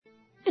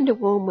and a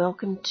warm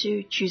welcome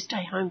to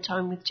Tuesday Home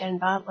Time with Jan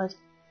Bartlett.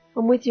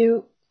 I'm with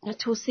you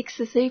until 6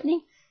 this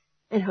evening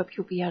and hope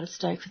you'll be able to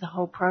stay for the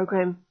whole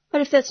program.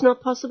 But if that's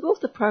not possible,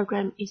 the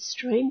program is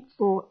streamed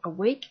for a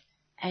week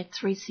at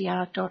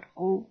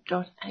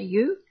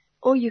 3cr.org.au,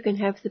 or you can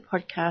have the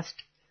podcast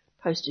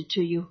posted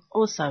to you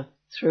also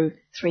through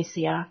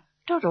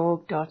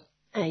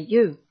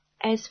 3cr.org.au.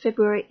 As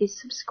February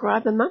is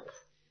subscriber month,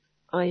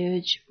 I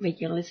urge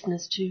regular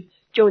listeners to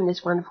join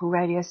this wonderful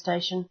radio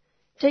station.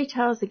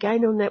 Details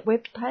again on that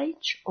web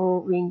page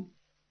or ring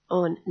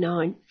on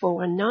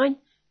 9419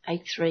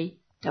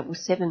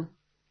 8377.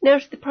 Now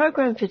to the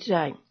program for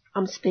today.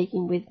 I'm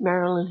speaking with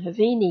Marilyn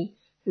Havini,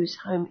 whose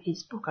home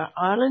is Booker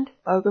Island,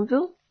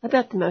 Bougainville,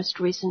 about the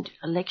most recent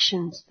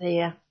elections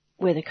there,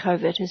 whether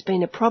COVID has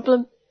been a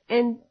problem,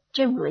 and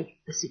generally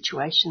the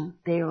situation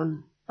there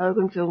on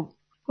Bougainville.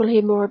 We'll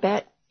hear more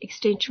about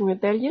Extinction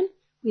Rebellion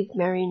with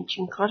Marion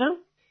Cincotta,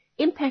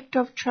 impact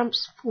of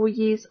Trump's 4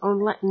 years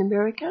on Latin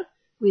America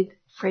with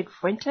Fred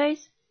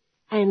Fuentes,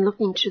 and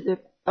looking to the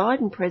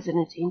Biden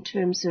president in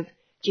terms of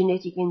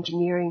genetic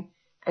engineering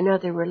and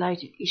other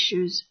related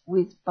issues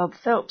with Bob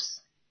Phelps.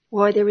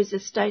 Why there is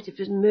a state of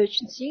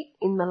emergency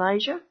in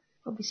Malaysia,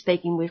 I'll be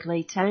speaking with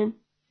Lee Tan,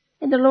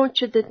 and the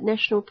launch of the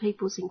National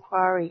People's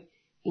Inquiry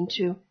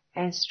into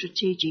our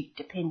strategic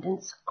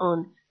dependence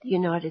on the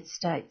United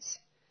States.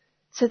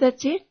 So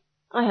that's it.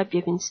 I hope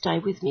you can stay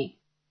with me.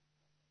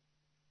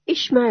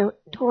 Ismail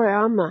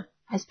Torrealba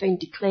has been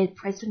declared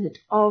president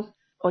of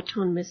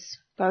Autonomous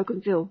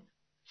Bougainville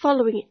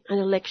following an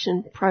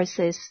election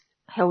process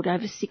held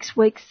over 6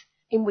 weeks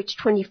in which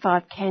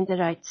 25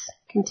 candidates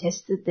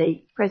contested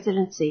the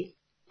presidency.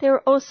 There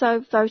are also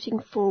voting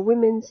for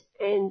women's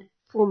and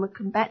former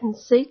combatant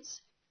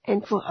seats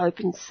and for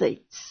open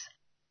seats.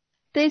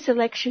 These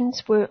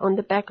elections were on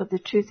the back of the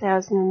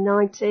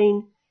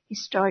 2019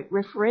 historic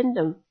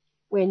referendum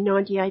where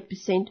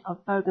 98%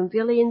 of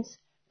Bougainvilleans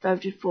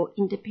voted for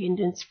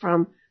independence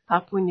from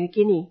Papua New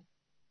Guinea.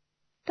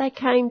 They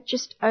came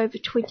just over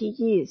 20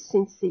 years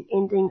since the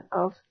ending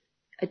of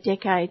a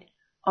decade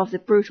of the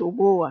brutal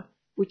war,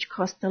 which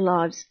cost the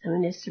lives of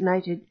an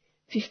estimated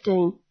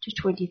 15 to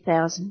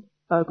 20,000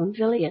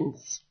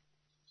 Bougainvilleans.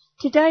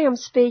 Today I'm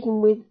speaking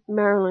with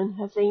Marilyn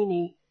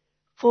Havini,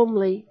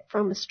 formerly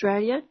from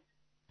Australia,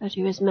 but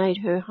who has made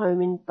her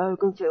home in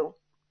Bougainville,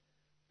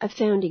 a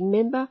founding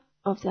member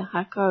of the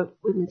Hako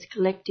Women's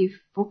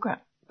Collective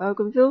Booker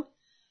Bougainville,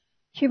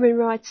 human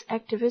rights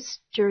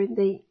activist during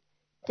the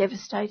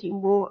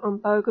devastating war on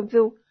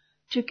Bougainville,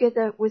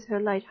 together with her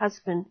late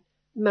husband,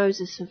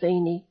 Moses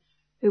Havini,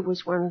 who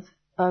was one of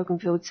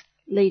Bougainville's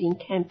leading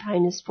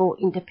campaigners for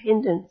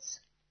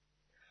independence.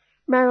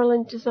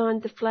 Marilyn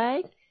designed the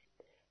flag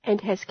and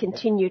has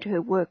continued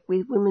her work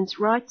with women's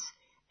rights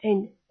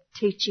and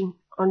teaching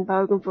on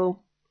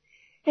Bougainville.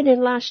 And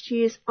in last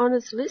year's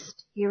honours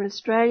list here in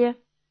Australia,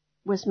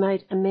 was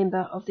made a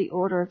member of the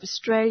Order of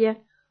Australia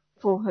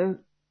for her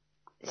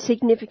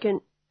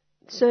significant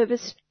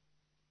service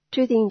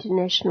to the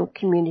international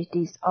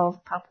communities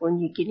of Papua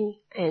New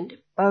Guinea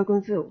and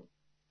Bougainville.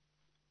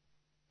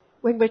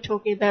 When we're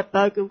talking about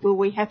Bougainville,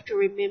 we have to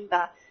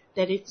remember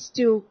that it's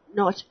still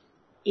not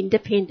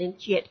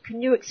independent yet.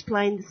 Can you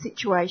explain the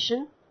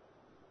situation?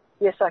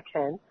 Yes, I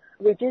can.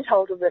 We did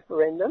hold a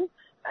referendum,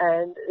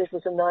 and it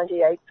was a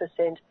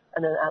 98%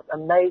 and an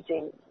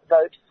amazing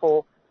vote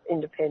for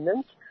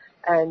independence.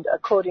 And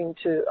according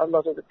to a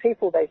lot of the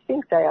people, they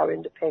think they are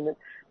independent,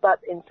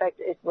 but in fact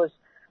it was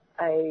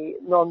a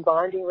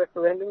non-binding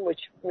referendum,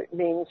 which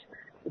means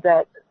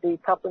that the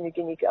Papua New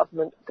Guinea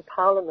government, the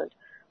parliament,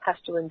 has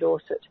to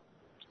endorse it.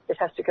 It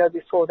has to go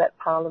before that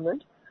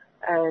parliament.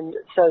 And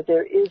so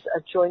there is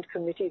a joint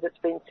committee that's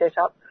been set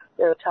up.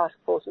 There are task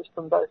forces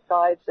from both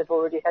sides. They've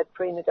already had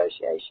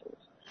pre-negotiations.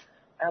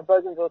 Our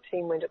Bougainville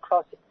team went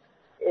across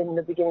in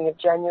the beginning of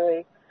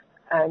January,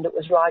 and it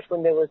was right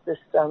when there was this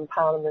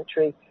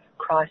parliamentary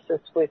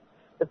crisis with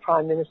the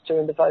Prime Minister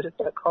and the vote of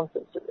no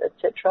confidence,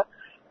 etc.,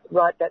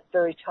 right that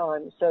very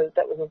time. So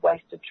that was a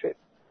wasted trip.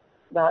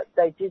 But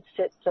they did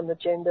set some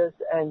agendas,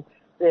 and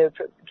they're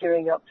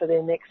gearing up for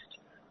their next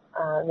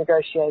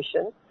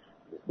negotiation.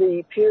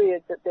 The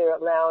period that they're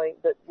allowing,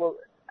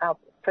 our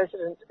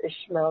President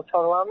Ismail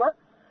Torrealba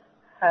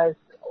has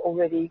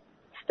already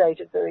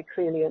stated very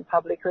clearly and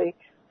publicly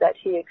that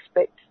he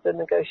expects the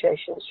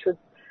negotiations should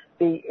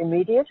be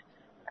immediate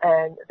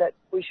and that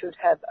we should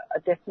have a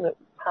definite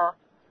path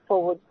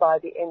forward by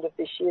the end of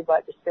this year,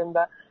 by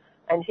December.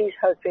 And he's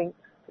hoping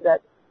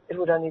that it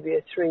would only be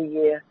a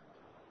three-year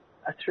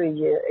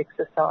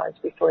exercise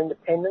before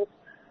independence.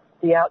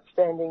 The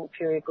outstanding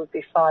period would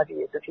be 5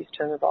 years of his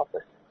term of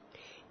office.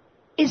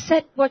 Is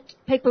that what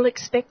people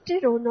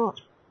expected or not?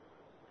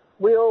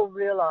 We all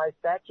realised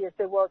that. Yes,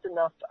 there was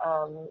enough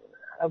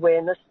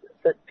awareness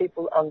that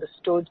people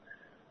understood,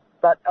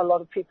 but a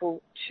lot of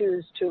people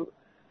choose to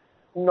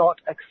not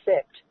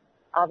accept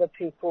other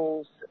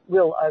people's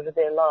will over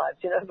their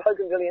lives. You know,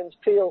 Bougainvilleans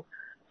feel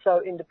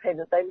so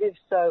independent. They live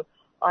so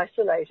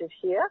isolated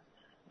here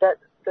that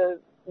the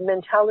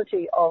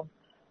mentality of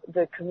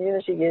the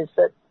community is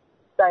that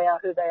they are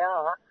who they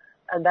are,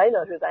 and they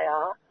know who they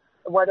are,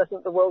 why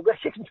doesn't the world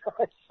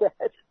recognise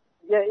that?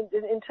 Yeah,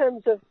 in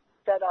terms of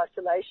that,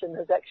 isolation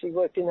has actually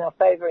worked in our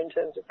favour in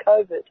terms of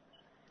COVID,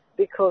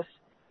 because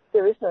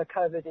there is no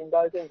COVID in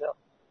Bougainville,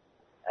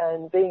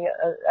 and being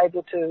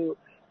able to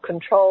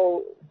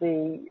control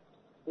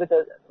with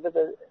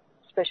a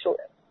special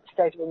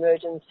state of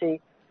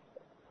emergency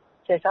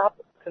set up,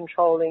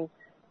 controlling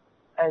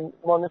and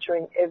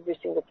monitoring every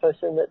single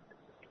person that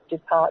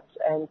departs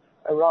and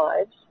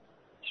arrives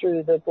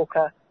through the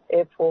Buka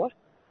airport,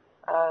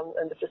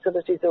 and the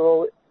facilities are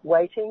all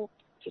waiting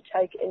to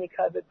take any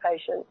COVID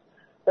patients,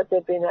 but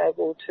they've been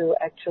able to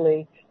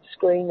actually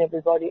screen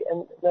everybody,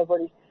 and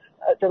nobody.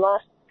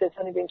 There's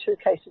only been 2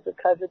 cases of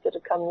COVID that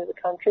have come into the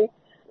country.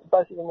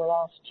 Both of them were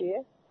last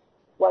year.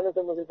 One of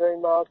them was a very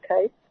mild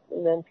case,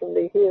 and then from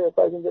Lihir, a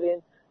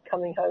Bougainvillean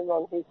coming home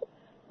on his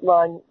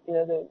mine,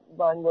 the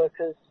mine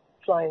workers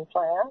fly in,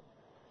 fly out,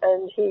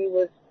 and he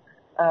was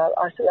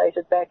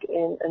isolated back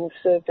in and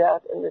served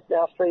out, and is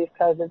now free of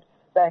COVID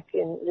back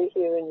in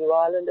Lihir in New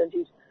Ireland, and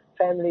his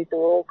families are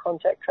all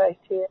contact traced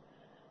here,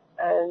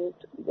 and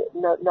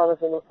none of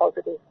them are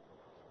positive.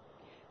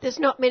 There's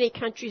not many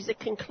countries that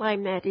can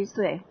claim that, is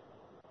there?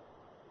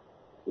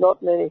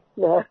 Not many,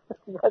 no.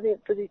 I think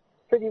it's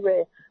pretty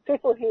rare.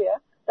 People here,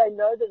 they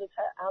know that it's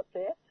out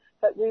there,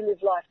 but we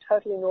live life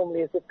totally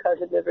normally as if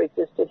COVID never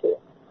existed here.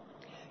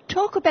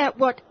 Talk about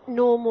what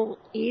normal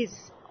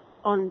is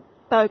on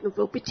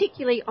Bougainville,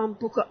 particularly on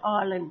Buka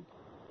Island.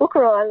 Buka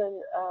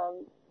Island,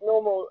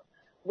 normal,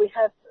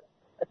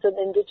 it's an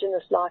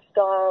indigenous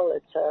lifestyle.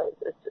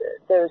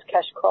 There is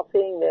cash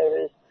cropping,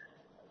 there is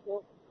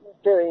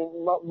very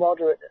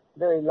moderate,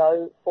 very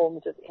low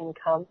forms of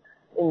income.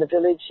 In the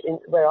village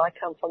where I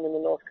come from in the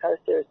north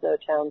coast, there is no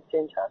town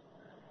centre.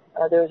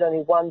 There is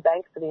only one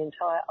bank for the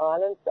entire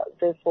island, so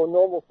therefore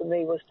normal for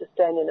me was to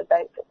stand in a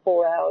bank for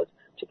 4 hours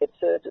to get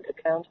served at the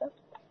counter.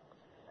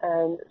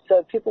 And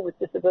so people with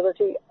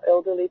disability,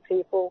 elderly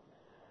people,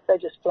 they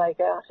just flake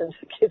out and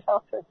give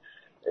up. And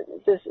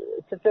there's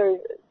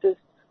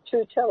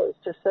 2 tellers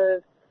to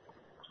serve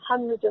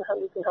hundreds and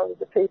hundreds and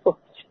hundreds of people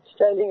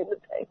standing in the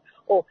bank,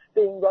 or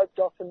being roped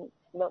off and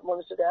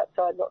monitored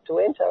outside not to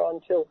enter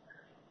until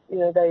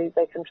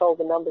they control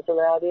the numbers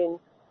allowed in.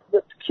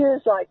 But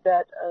queues like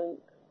that are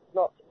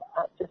not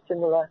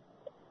dissimilar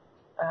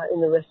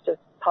in the rest of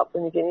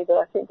Papua New Guinea, but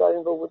I think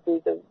Bougainville would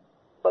be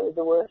one of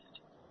the worst.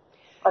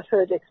 I've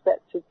heard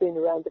expats who've been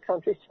around the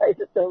country say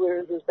that nowhere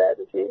is as bad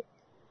as here.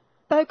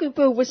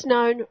 Bougainville was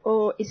known,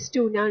 or is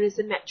still known, as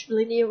a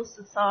matrilineal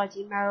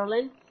society,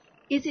 Marilyn.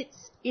 Is it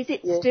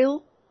Yes.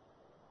 still?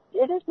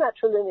 It is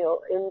matrilineal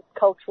in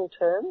cultural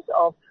terms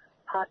of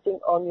passing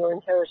on your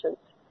inheritance.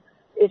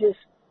 It is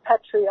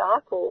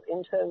patriarchal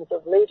in terms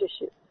of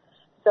leadership.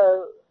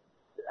 So,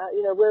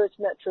 where it's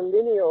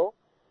matrilineal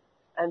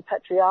and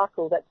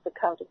patriarchal, that's the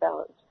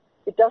counterbalance.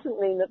 It doesn't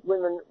mean that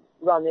women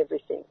run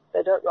everything.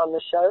 They don't run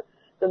the show.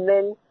 The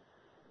men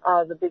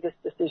are the biggest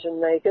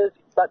decision makers,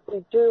 but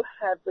we do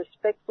have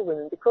respect for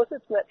women because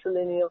it's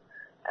matrilineal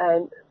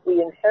and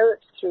we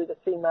inherit through the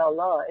female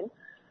line.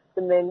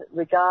 The men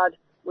regard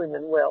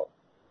women well.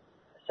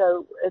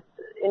 So it's,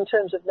 in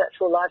terms of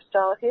natural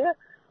lifestyle here,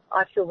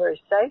 I feel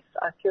very safe.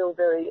 I feel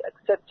very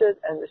accepted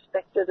and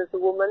respected as a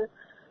woman,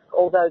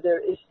 although there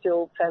is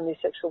still family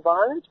sexual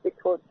violence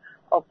because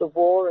of the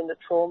war and the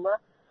trauma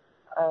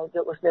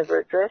that was never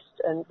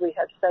addressed. And we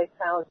have safe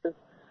houses,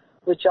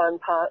 which I'm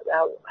part,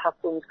 our Huff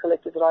Women's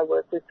Collective that I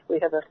work with, we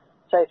have a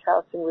safe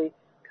house and we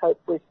cope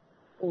with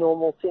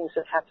normal things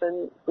that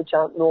happen, which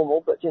aren't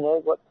normal, but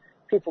what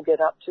people get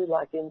up to,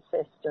 like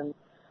incest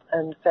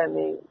and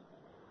family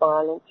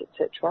violence,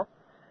 etc.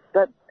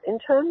 But in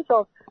terms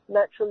of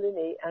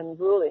matrilineal and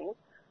ruling,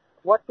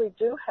 what we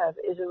do have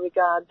is a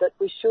regard that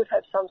we should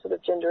have some sort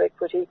of gender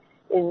equity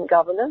in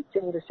governance,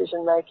 in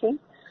decision making.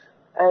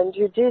 And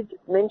you did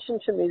mention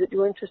to me that you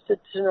were interested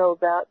to know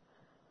about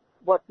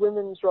what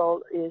women's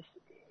role is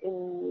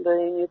in the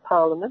new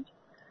parliament.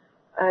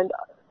 And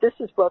this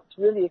is what's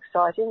really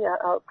exciting.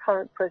 Our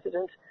current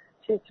president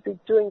seems to be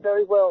doing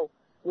very well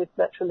with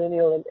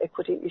matrilineal and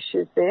equity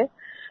issues there.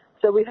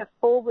 So we have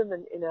 4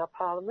 women in our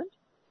parliament,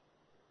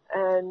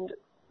 and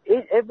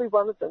every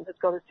one of them has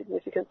got a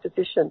significant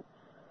position.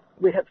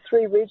 We have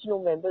 3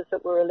 regional members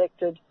that were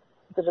elected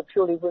that are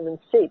purely women's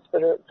seats,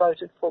 but are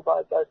voted for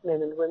by both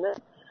men and women.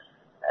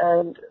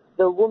 And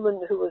the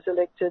woman who was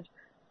elected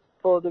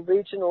for the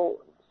regional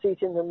seat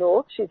in the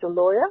north, she's a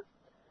lawyer,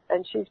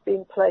 and she's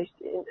been placed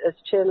as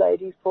chair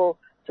lady for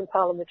some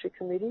parliamentary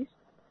committees.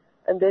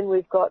 And then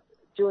we've got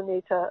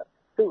Juanita,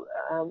 the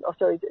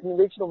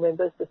regional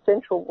members, the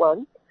central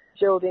one,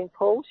 Geraldine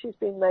Paul, she's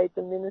been made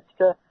the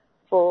Minister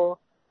for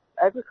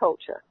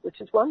Agriculture, which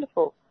is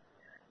wonderful.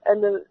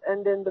 And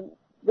then the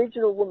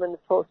regional woman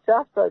for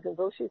South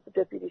Bougainville, she's the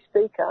Deputy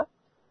Speaker.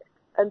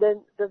 And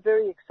then the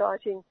very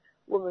exciting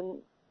woman,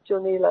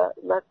 Jonila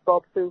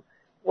Matbob, who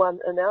won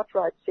an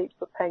outright seat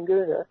for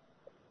Panguna,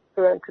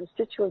 her own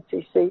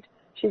constituency seat,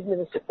 she's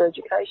Minister for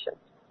Education.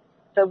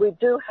 So we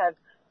do have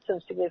some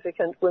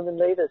significant women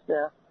leaders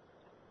now.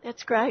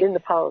 That's great. In the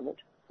Parliament.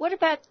 What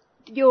about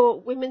your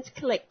women's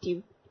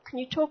collective? Can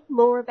you talk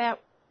more about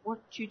what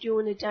you do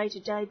on a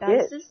day-to-day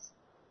basis?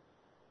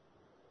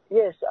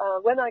 Yes.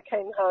 When I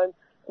came home,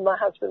 my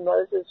husband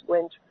Moses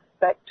went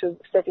back to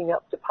setting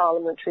up the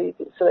parliamentary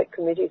select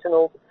committees and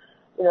all,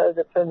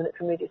 the permanent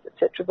committees,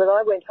 etc. But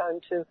I went home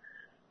to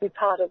be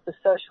part of the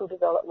social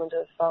development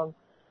of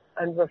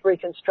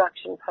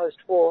reconstruction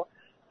post-war.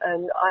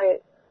 And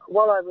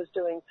while I was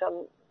doing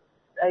some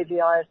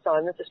AVI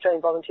assignments,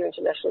 Australian Volunteer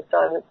International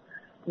assignments,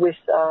 with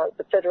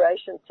the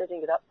Federation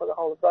setting it up for the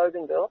whole of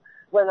Bougainville,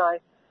 when I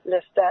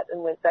left that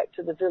and went back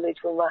to the village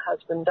when my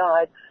husband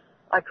died,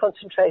 I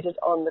concentrated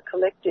on the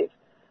collective.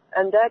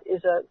 And that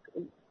is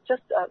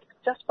just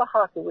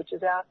Bahaka, which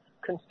is our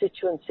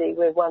constituency.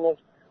 We're one of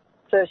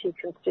 30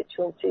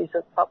 constituencies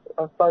of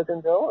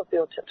Bougainville, of the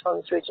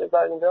autonomous region of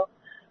Bougainville.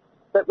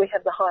 But we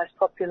have the highest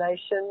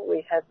population.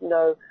 We have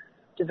no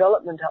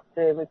development up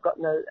there. We've got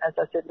no, as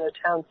I said, no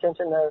town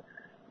centre,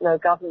 no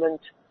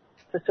government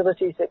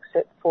facilities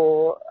except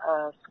for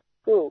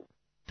schools.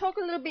 Talk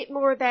a little bit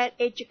more about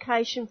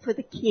education for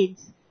the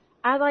kids.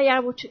 Are they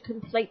able to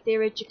complete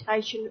their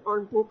education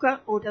on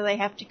Buka, or do they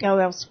have to go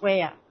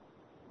elsewhere?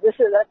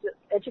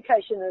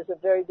 Education is a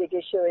very big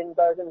issue in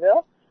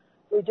Bougainville.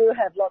 We do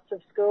have lots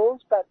of schools,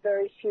 but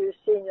very few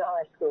senior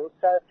high schools.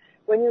 So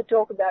when you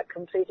talk about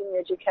completing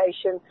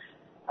education,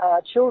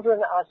 children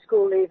are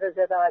school leavers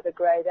at either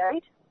grade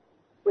 8,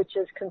 which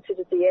is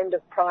considered the end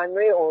of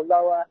primary, or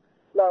lower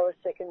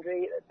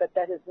secondary, but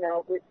that is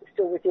now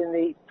still within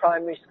the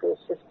primary school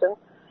system.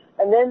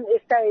 And then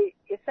if they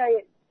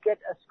get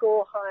a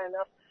score high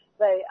enough,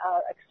 they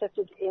are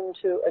accepted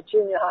into a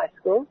junior high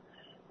school,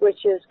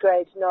 which is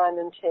grades 9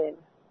 and 10.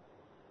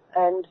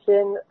 And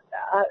then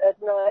at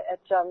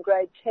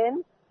grade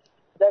 10,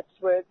 that's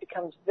where it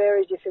becomes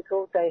very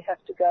difficult. They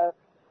have to go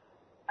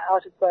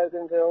out of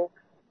Bougainville.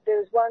 There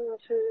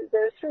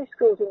are 3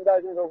 schools in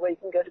Bougainville where you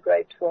can go to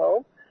grade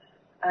 12,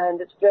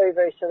 and it's very,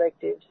 very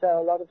selective. So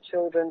a lot of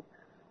children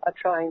are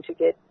trying to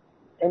get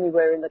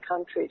anywhere in the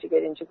country to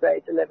get into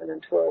grades 11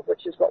 and 12,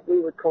 which is what we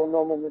would call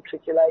normal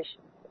matriculation.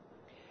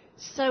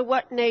 So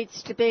what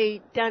needs to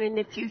be done in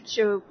the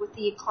future with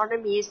the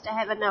economy is to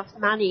have enough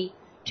money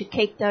to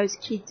keep those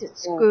kids at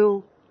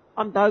school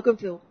on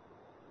Bougainville.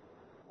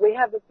 We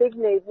have a big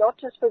need, not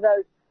just for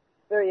those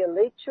very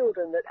elite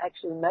children that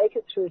actually make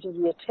it through to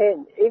year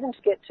 10, even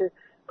to get to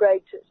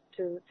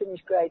finish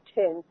grade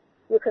 10,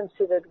 you're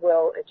considered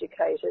well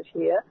educated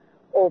here,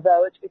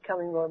 although it's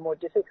becoming more and more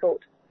difficult.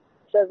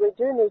 So we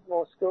do need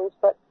more schools,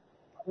 but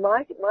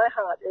my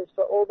heart is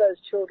for all those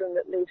children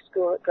that leave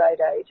school at grade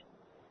 8.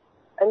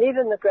 And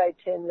even the grade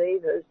 10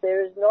 leavers,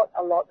 there is not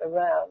a lot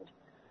around.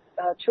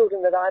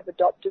 Children that I've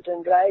adopted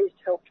and raised,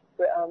 helped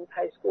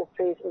pay school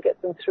fees and get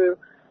them through.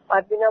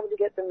 I've been able to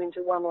get them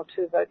into 1 or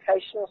 2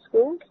 vocational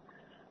schools,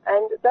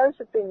 and those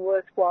have been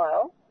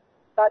worthwhile,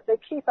 but they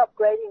keep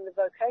upgrading the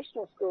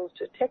vocational schools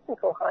to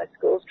technical high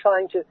schools,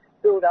 trying to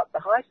build up the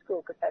high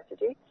school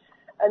capacity,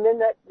 and then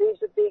that leaves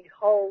a big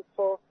hole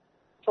for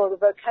the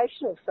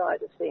vocational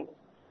side of things.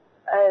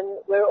 And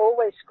we're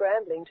always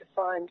scrambling to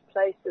find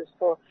places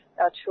for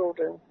our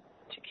children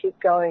to keep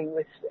going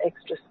with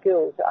extra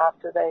skills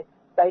after their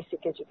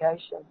basic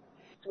education.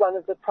 It's one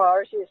of the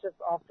priorities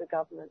of the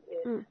government,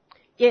 yes. Mm.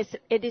 Yes,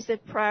 it is a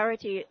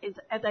priority.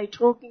 Are they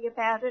talking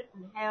about it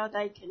and how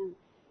they can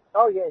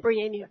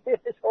bring any... Yes,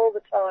 all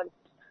the time.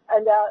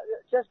 And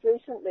just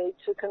recently,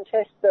 to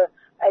contest the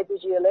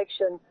ABG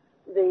election,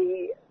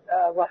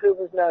 who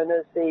was known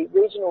as the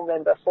regional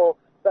member for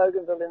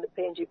Bougainville in the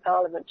PNG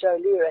Parliament, Joe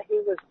Lira, he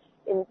was,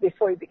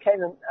 before he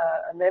became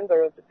a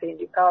member of the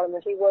PNG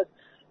Parliament, he was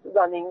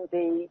running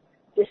the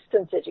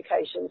distance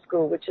education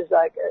school, which is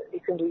like you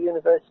can do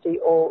university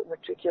or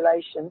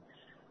matriculation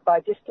by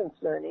distance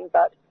learning,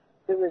 but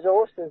the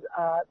resources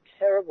are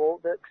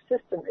terrible. The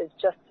system is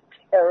just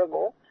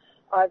terrible.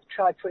 I've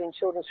tried putting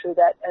children through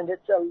that, and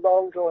it's a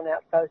long,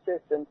 drawn-out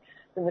process, and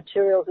the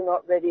materials are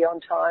not ready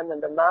on time,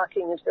 and the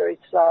marking is very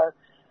slow.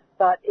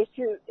 But if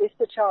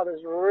the child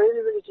is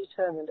really, really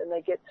determined and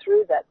they get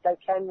through that, they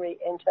can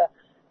re-enter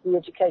the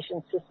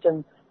education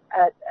system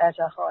at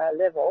a higher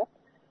level.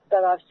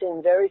 But I've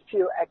seen very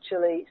few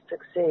actually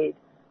succeed,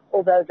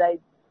 although they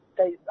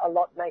a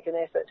lot make an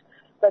effort.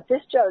 But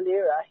this Joe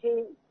Lira,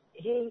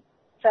 he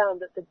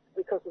found that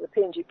because of the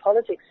PNG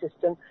politics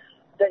system,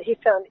 that he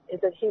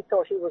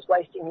thought he was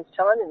wasting his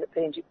time in the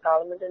PNG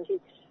Parliament, and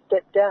he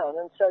stepped down.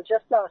 And so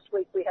just last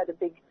week we had a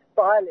big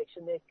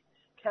by-election. They're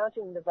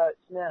counting the votes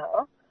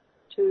now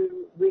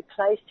to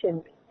replace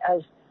him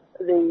as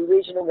the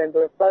regional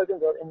member of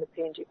Bougainville in the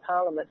PNG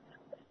Parliament.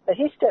 But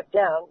he stepped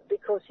down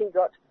because he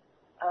got,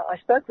 I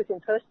spoke with him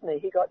personally,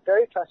 he got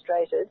very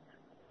frustrated.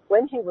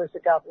 When he was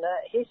the governor,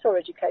 he saw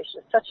education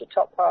as such a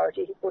top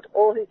priority. He put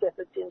all his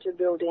efforts into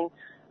building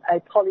a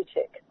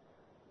polytech,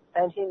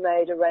 and he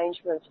made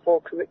arrangements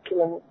for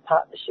curriculum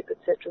partnership,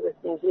 etc., with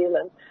New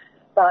Zealand.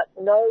 But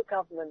no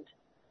government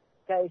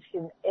gave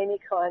him any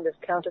kind of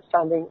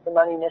counter-funding, the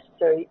money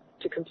necessary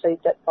to complete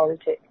that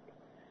polytech.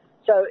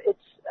 So it's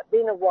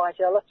been a white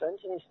elephant,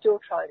 and he's still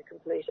trying to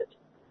complete it.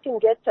 can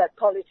get that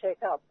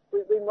Polytech up.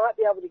 We might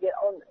be able to get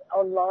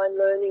online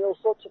learning, all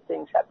sorts of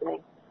things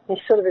happening. He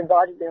sort of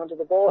invited me onto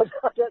the board.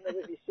 I don't know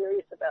if he's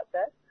serious about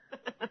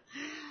that.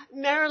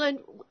 Marilyn,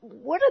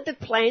 what are the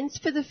plans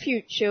for the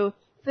future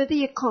for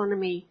the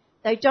economy?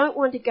 They don't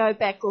want to go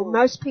back, or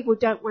most people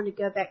don't want to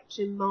go back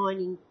to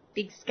mining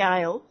big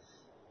scale.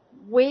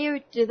 Where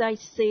do they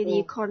see the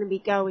economy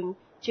going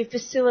to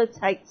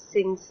facilitate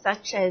things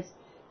such as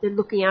the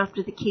looking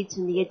after the kids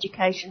in the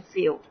education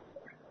field?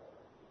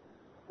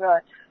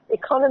 Right.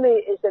 Economy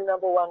is the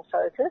number one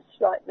focus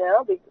right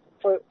now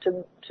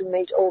to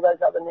meet all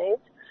those other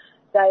needs.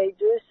 They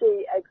do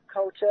see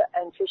agriculture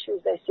and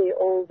fisheries. They see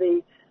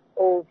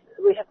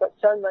we have got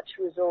so much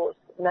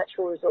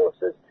natural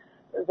resources,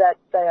 that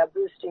they are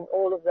boosting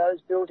all of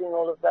those, building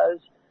all of those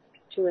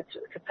to its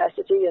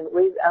capacity. And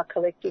our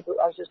collective,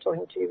 I was just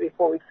talking to you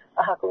before,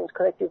 our Harcourtlands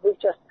Collective, we've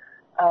just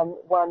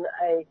won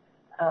a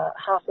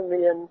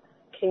 500,000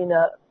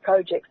 kina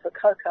project for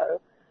cocoa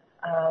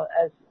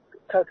as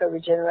cocoa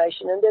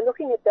regeneration. And they're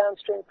looking at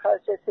downstream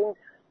processing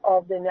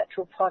of their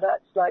natural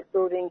products, like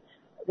building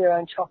their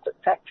own chocolate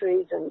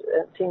factories and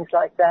things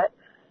like that.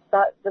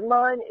 But the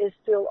mine is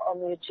still on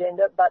the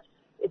agenda, but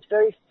it's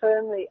very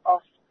firmly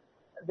off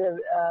the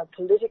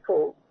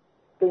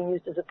being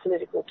used as a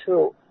political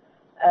tool.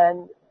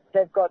 And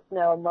they've got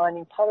now a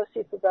mining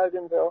policy for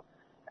Bougainville.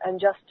 And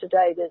just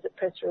today there's a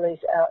press release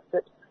out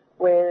that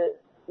where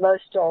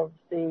most of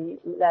the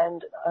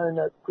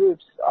landowner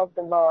groups of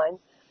the mine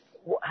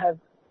have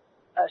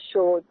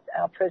assured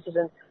our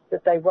president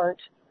that they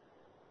won't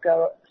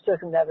go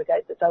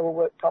circumnavigate, that they will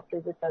work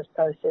properly with those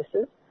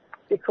processes,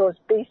 because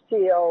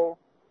BCL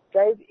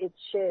gave its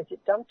shares,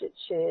 it dumped its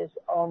shares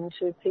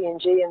onto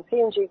PNG, and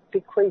PNG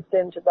bequeathed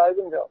them to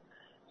Bougainville.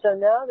 So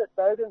now that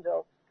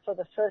Bougainville, for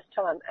the first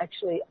time,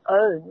 actually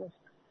owns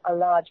a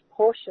large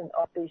portion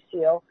of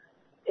BCL,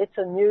 it's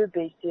a new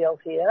BCL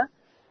here,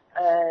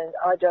 and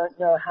I don't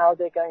know how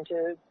they're going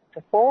to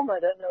perform. I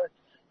don't know if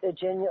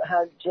they're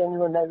how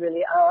genuine they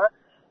really are,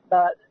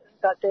 but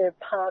they're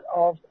part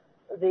of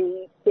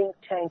the think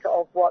tank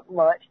of what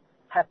might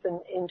happen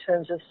in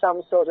terms of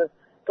some sort of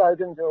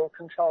Bougainville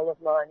control of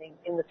mining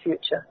in the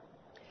future.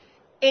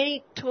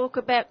 Any talk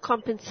about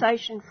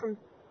compensation from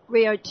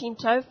Rio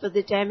Tinto for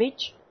the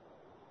damage?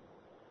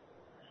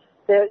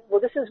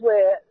 This is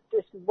where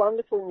this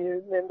wonderful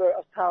new Member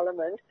of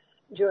Parliament,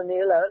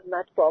 Junila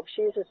Matbob,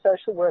 she's a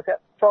social worker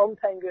from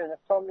Panguna,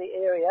 from the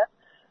area,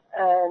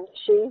 and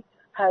she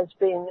has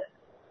been,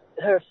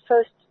 her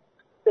first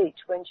speech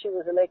when she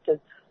was elected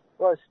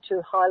was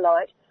to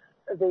highlight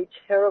the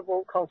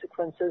terrible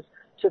consequences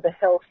to the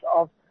health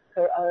of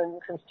her own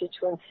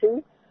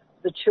constituency,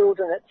 the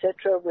children,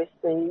 etc., with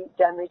the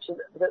damage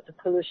that the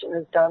pollution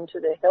has done to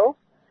their health.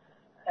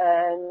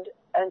 And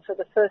for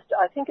the first,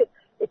 I think it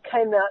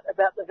came out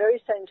about the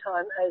very same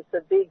time as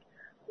the big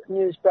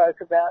news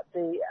broke about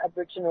the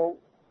Aboriginal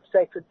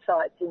sacred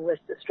sites in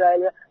West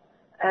Australia,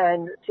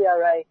 and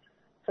TRA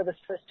for the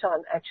first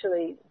time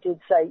actually did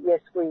say, yes,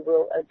 we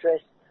will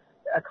address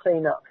a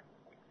clean-up.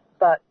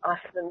 But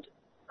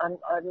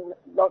I'm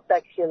not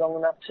back here long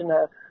enough to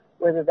know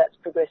whether that's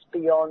progressed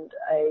beyond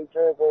a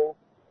verbal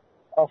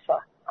offer.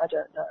 I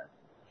don't know.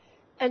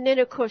 And then,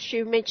 of course,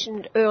 you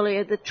mentioned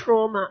earlier the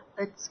trauma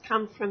that's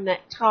come from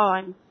that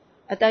time.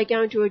 Are they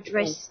going to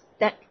address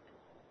that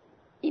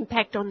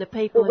impact on the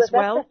people as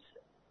well?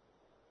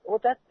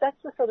 That's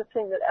the sort of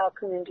thing that our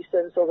community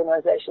service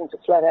organisations are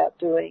flat out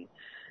doing.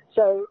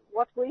 So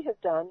what we have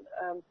done,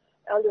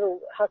 our little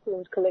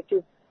Harcourtlands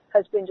Collective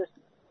has been just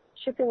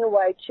chipping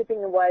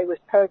away with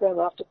program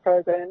after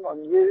program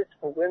on youth,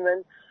 for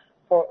women,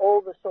 for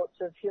all the sorts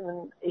of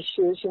human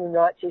issues, human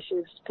rights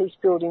issues, peace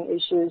building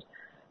issues,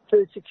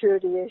 food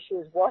security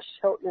issues, water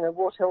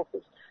health,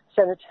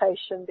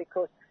 sanitation,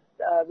 because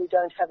we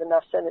don't have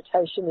enough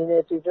sanitation in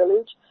every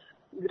village.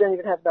 We don't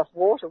even have enough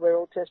water. We're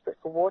all desperate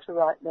for water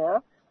right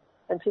now,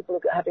 and people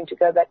are having to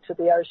go back to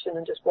the ocean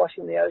and just wash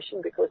in the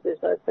ocean because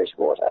there's no fresh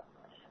water.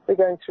 We're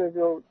going through a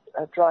real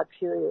dry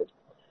period.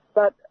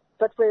 But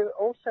we're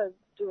also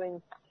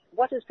doing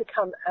what has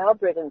become our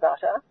bread and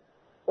butter,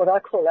 what I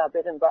call our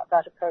bread and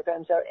butter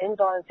programs, are end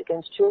violence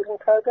against children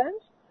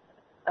programs,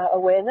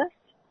 awareness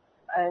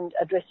and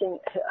addressing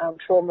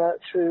trauma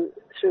through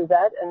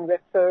that, and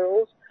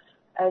referrals.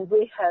 And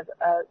we have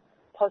a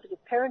positive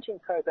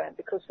parenting program,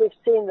 because we've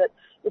seen that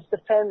it's the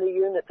family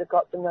unit that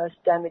got the most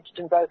damaged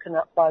and broken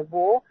up by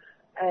war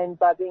and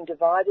by being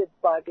divided,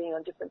 by being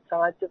on different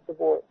sides of the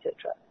war,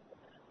 etc.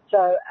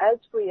 So as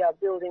we are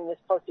building this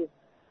positive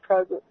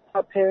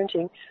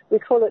parenting, we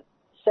call it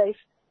SAFE,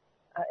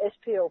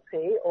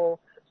 SPLP, or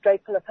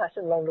Straight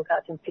Pilapatan Long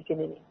Lookout in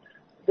Picaninny,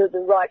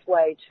 the right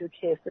way to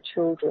care for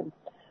children.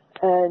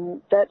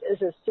 And that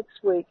is a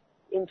 6-week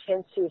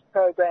intensive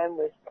program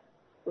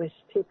with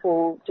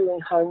people doing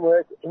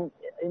homework,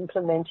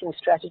 implementing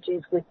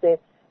strategies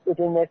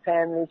within their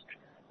families,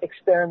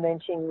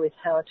 experimenting with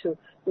how to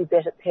be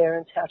better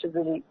parents, how to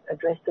really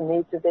address the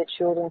needs of their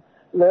children,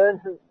 learn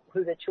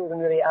who their children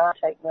really are,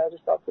 take notice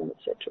of them,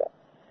 etc.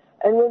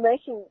 And we're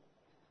making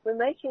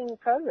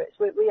progress.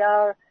 We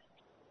are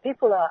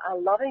people are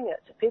loving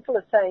it. People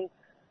are saying,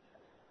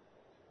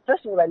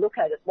 first of all, they look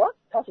at it, what?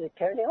 Positive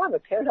parenting? I'm a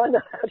parent, I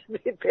know how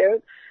to be a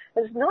parent.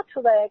 And it's not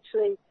till they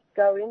actually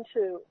go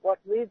into what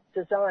we've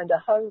designed, a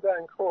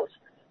homegrown course,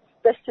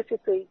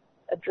 specifically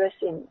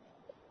addressing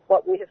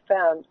what we have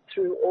found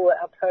through all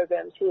our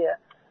programs here,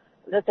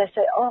 that they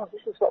say, oh,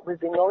 this is what we've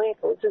been longing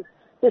for.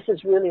 This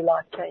is really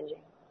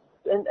life-changing.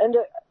 And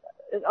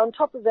on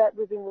top of that,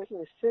 we've been working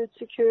with food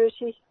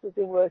security. We've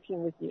been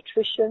working with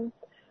nutrition,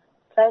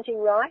 planting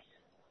rice,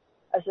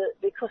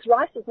 because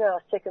rice is now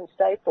a second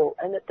staple,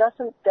 and it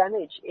doesn't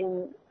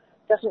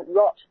doesn't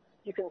rot.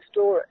 You can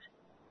store it.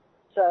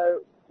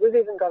 So we've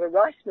even got a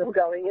rice mill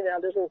going in our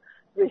little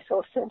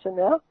resource centre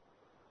now,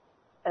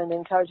 and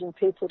encouraging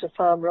people to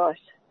farm rice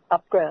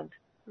upground,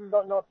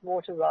 not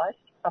water rice,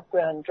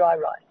 upground dry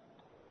rice.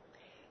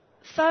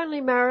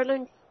 Finally,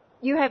 Marilyn,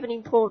 you have an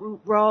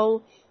important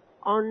role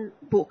on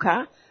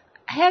Booker.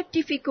 How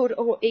difficult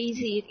or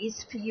easy it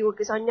is for you,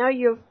 because I know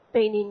you've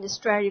been in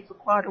Australia for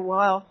quite a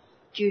while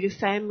due to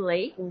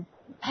family.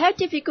 How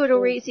difficult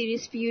or easy it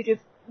is for you to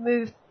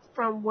move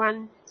from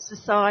one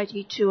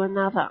society to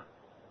another?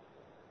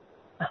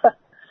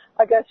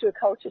 I go through a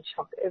culture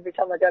shock every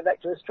time I go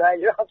back to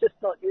Australia. I'm just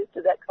not used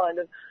to that kind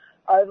of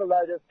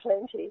overload of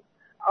plenty.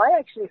 I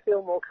actually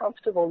feel more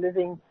comfortable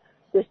living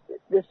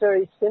this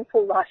very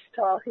simple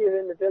lifestyle here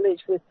in the village,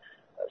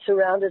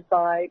 surrounded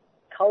by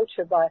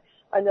culture.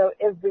 I know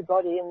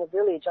everybody in the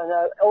village. I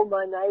know all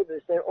my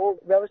neighbours. They're all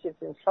relatives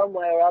in some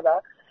way or other,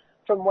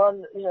 from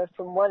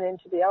one end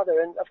to the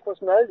other. And of course,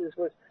 Moses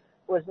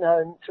was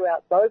known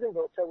throughout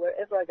Bougainville. So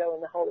wherever I go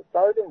in the whole of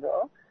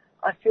Bougainville,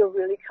 I feel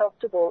really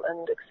comfortable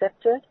and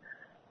accepted.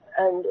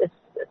 And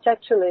it's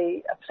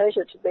actually a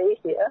pleasure to be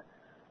here.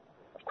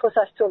 Of course,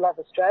 I still love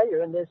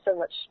Australia, and there's so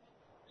much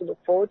to look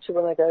forward to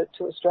when I go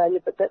to Australia,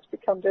 but that's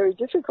become very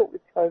difficult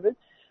with COVID.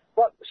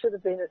 What should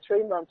have been a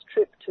 3-month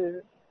trip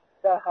to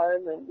go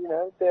home and,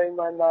 bury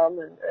my mum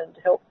and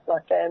help my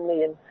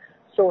family and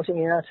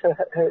sorting out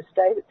her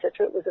estate,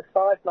 etc. It was a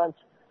 5-month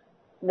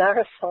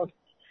marathon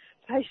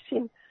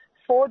facing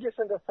 4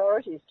 different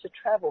authorities to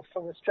travel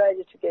from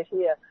Australia to get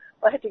here.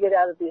 I had to get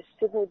out of the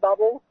Sydney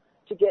bubble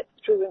to get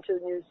through into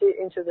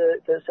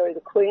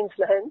the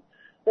Queensland.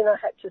 Then I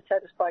had to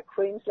satisfy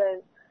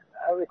Queensland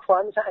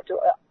requirements. I had to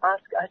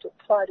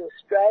apply to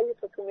Australia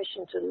for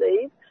permission to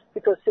leave,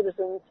 because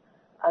citizens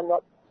are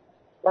not,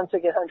 once they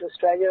get home to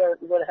Australia,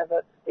 you've got to have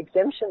an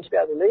exemption to be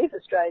able to leave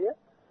Australia.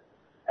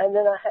 And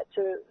then I had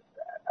to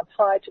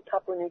apply to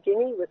Papua New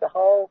Guinea with a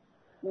whole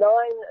 9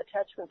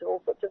 attachments of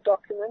all sorts of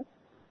documents.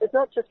 It's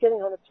not just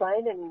getting on a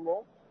plane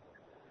anymore.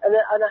 And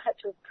I had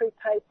to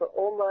prepay for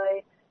all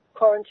my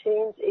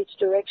quarantines each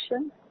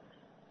direction.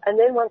 And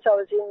then once I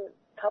was in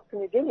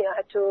Papua New Guinea, I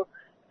had to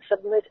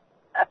submit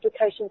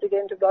applications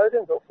again to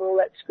Bougainville for all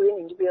that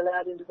screening to be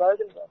allowed into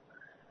Bougainville.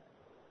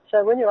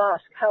 So when you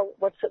ask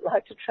what's it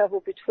like to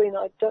travel between,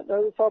 I don't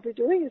know if I'll be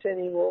doing it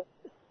anymore.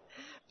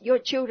 Your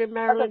children,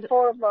 Marilyn, I've got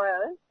 4 of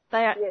my own.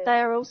 They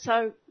are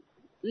also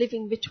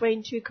living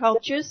between 2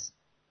 cultures?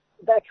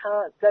 They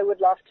can't. They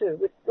would love to.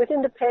 With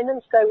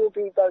independence, they will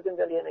be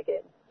Bougainvillean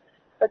again.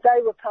 But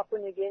they were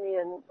Papua New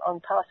Guinean on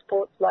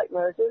passports like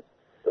Moses.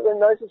 But when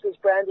Moses was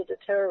branded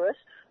a terrorist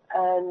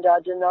and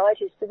denied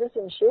his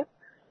citizenship,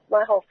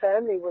 my whole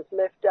family was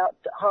left out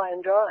high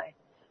and dry.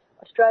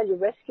 Australia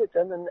rescued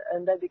them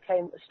and they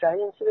became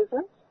Australian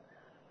citizens.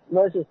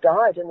 Moses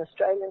died an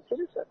Australian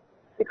citizen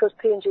because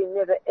PNG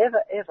never,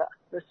 ever, ever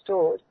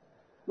restored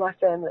my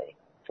family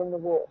from the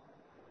war.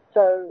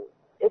 So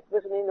it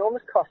was an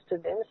enormous cost to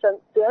them.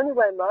 So the only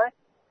way my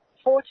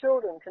 4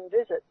 children can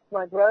visit,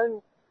 my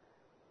grown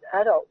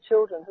adult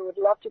children who would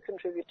love to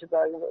contribute to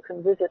Bougainville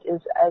can visit,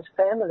 is as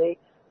family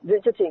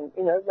visiting,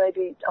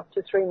 maybe up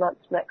to 3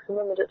 months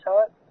maximum at a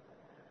time.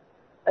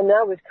 And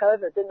now with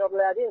COVID, they're not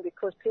allowed in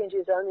because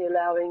PNG is only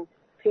allowing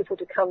people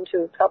to come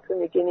to Papua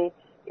New Guinea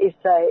if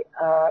they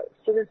are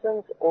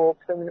citizens or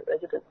permanent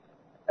residents.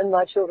 And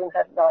my children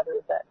have neither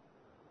of that.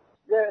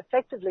 They're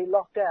effectively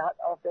locked out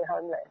of their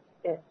homeland.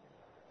 Yes.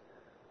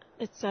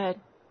 It's sad.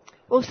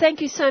 Well,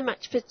 thank you so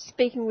much for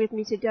speaking with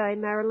me today,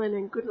 Marilyn,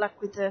 and good luck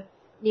with the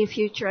near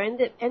future and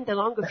the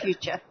longer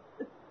future.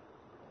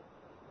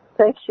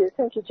 Thank you,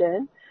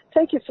 Jan.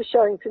 Thank you for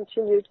showing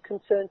continued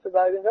concern for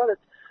Bougainville.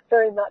 It's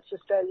very much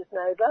Australia's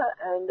neighbour,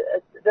 and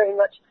it's very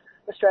much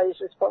Australia's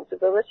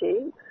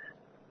responsibility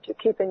to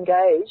keep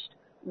engaged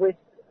with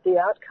the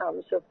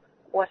outcomes of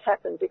what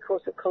happened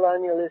because of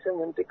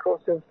colonialism and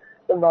because of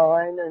the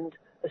mine and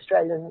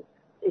Australian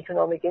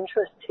economic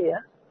interests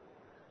here.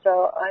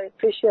 So I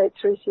appreciate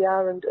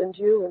 3CR and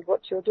you and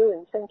what you're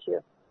doing. Thank you.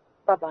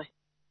 Bye-bye.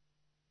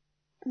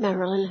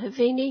 Marilyn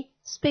Havini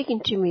speaking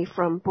to me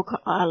from Booker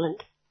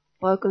Island,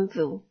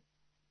 Bougainville.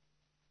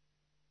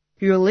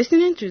 You're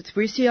listening to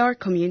 3CR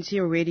Community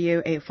Radio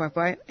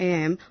 855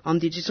 AM on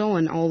digital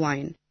and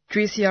online.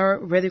 3CR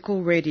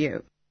Radical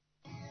Radio.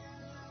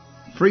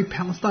 Free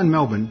Palestine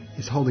Melbourne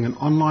is holding an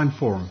online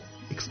forum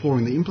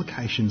exploring the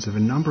implications of a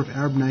number of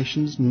Arab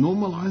nations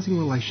normalising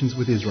relations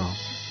with Israel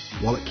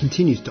while it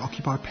continues to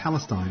occupy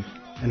Palestine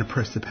and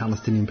oppress the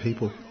Palestinian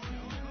people.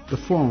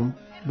 The forum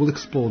will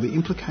explore the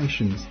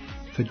implications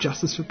for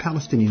justice for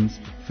Palestinians,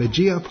 for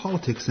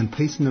geopolitics and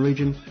peace in the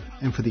region,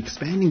 and for the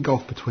expanding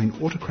gulf between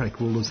autocratic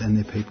rulers and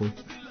their people.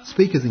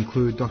 Speakers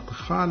include Dr.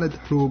 Khaled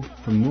Hroub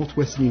from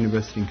Northwestern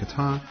University in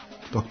Qatar,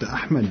 Dr.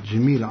 Ahmed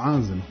Jamil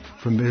Azam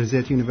from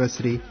Birzeit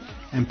University,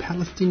 and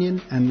Palestinian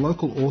and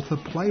local author,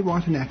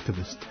 playwright and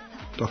activist,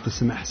 Dr.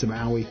 Samah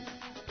Sabawi.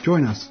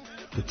 Join us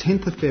the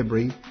 10th of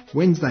February,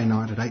 Wednesday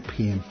night at 8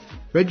 p.m.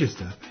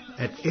 Register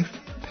at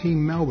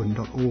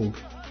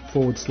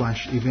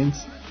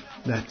fpmelbourne.org/events.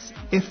 That's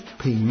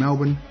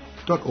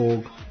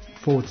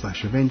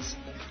fpmelbourne.org/events.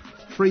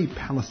 Free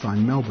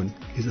Palestine Melbourne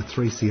is a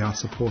 3CR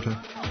supporter.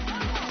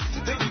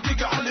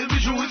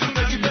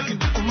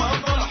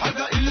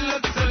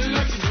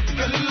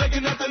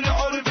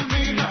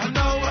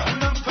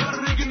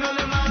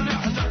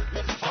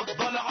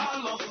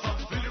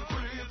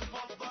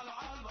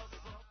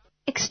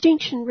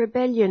 Extinction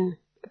Rebellion,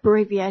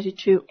 abbreviated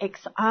to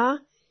XR,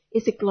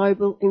 is a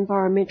global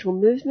environmental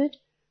movement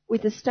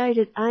with the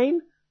stated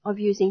aim of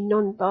using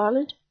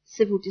non-violent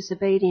civil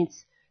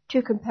disobedience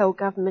to compel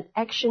government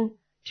action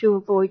to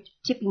avoid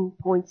tipping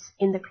points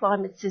in the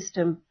climate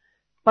system,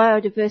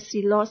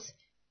 biodiversity loss,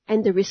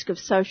 and the risk of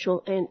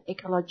social and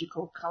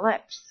ecological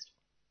collapse.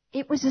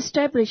 It was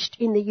established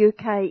in the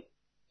UK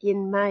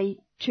in May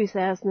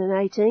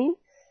 2018,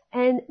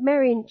 and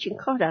Marion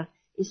Cincotta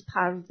is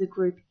part of the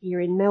group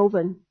here in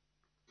Melbourne.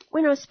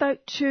 When I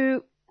spoke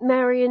to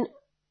Marion,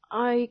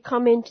 I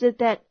commented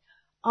that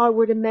I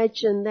would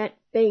imagine that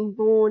being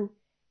born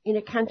in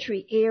a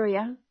country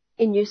area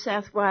in New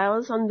South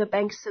Wales on the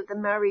banks of the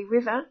Murray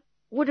River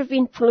would have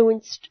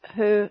influenced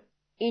her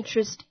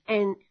interest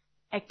and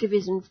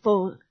activism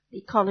for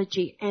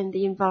ecology and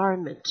the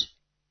environment.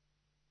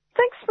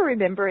 Thanks for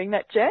remembering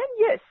that, Jan.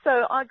 Yes,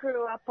 so I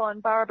grew up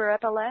on Baraba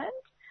Upper Land,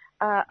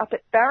 up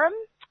at Barham,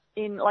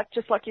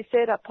 just like you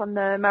said, up on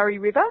the Murray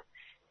River.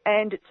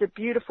 And it's a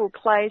beautiful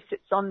place.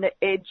 It's on the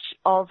edge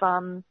of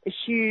a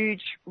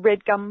huge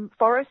red gum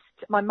forest.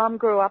 My mum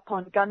grew up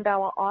on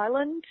Gundower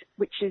Island,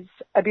 which is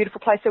a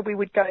beautiful place. So we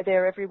would go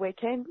there every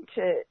weekend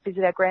to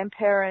visit our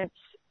grandparents.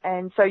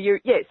 And so you're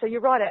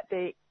right out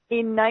there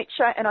in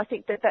nature. And I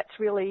think that that's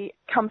really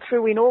come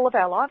through in all of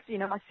our lives, you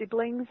know, my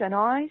siblings and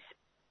I.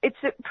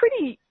 It's a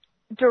pretty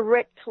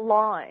direct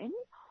line.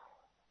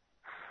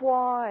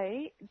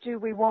 Why do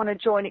we want to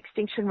join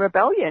Extinction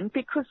Rebellion?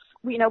 Because,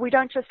 you know, we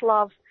don't just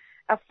love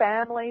our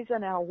families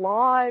and our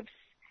lives,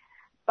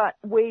 but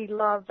we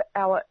love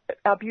our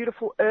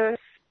beautiful earth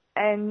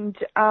and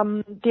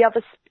the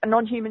other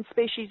non-human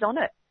species on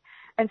it.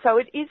 And so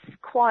it is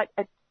quite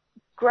a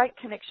great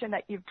connection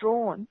that you've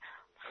drawn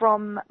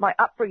from my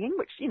upbringing,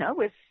 which, you know,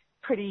 was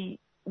pretty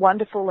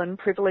wonderful and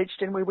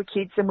privileged, and we were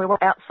kids and we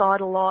were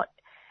outside a lot,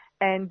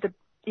 and the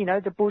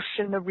bush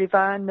and the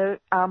river and the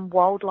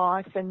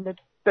wildlife and the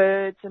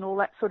birds and all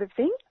that sort of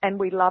thing, and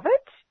we love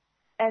it.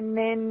 And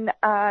then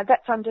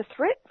that's under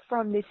threat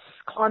from this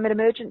climate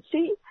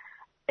emergency.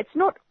 It's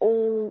not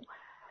all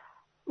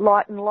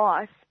light and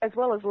life. As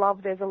well as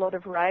love, there's a lot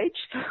of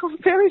rage. So I'm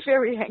very,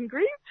 very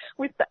angry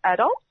with the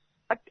adults.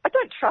 I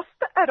don't trust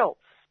the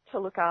adults to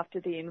look after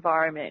the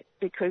environment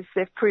because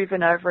they've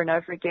proven over and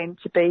over again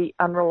to be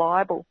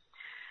unreliable.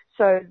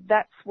 So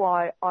that's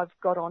why I've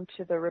got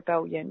onto the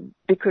rebellion,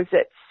 because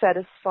it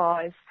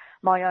satisfies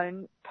my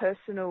own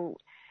personal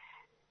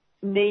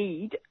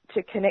need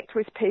to connect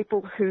with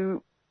people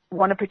who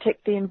want to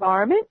protect the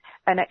environment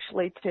and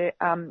actually to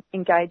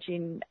engage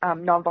in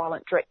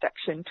non-violent direct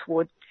action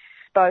towards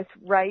both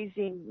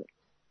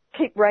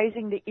keep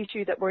raising the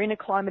issue that we're in a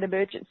climate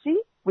emergency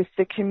with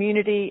the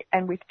community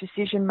and with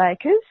decision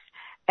makers,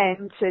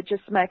 and to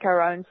just make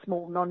our own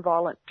small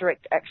non-violent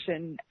direct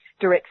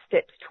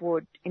steps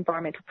toward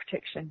environmental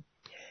protection.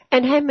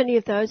 And how many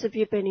of those have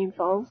you been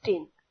involved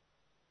in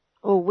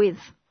or with?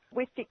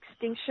 With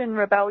Extinction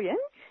Rebellion,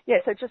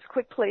 yeah, so just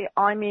quickly,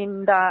 I'm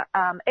in the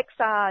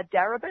XR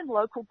Darebin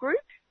local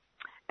group,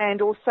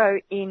 and also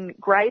in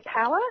Grey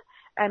Power,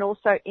 and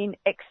also in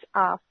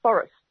XR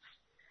Forests.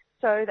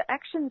 So the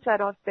actions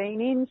that I've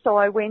been in, so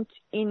I went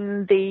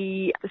in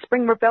the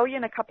Spring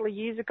Rebellion a couple of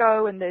years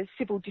ago, and the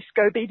civil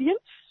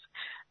disobedience,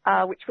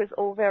 which was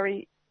all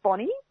very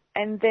bonny.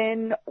 And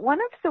then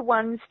one of the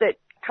ones that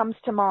comes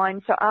to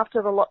mind, so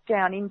after the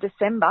lockdown in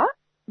December,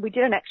 we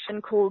did an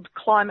action called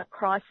Climate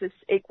Crisis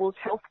Equals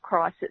Health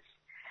Crisis.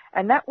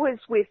 And that was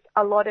with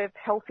a lot of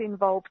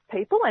health-involved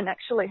people and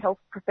actually health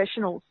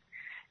professionals.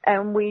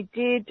 And we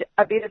did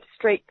a bit of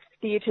street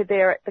theatre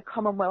there at the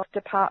Commonwealth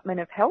Department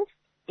of Health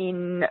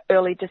in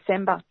early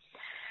December.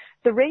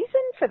 The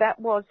reason for that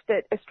was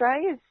that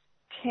Australia's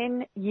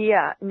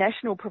 10-year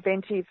National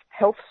Preventive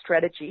Health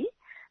Strategy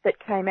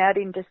that came out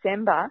in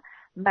December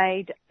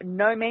made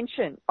no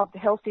mention of the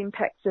health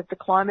impacts of the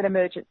climate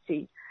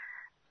emergency.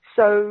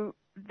 So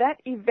that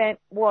event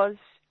was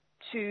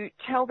to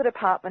tell the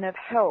Department of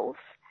Health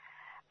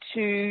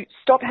to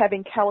stop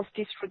having callous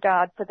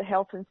disregard for the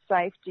health and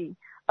safety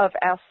of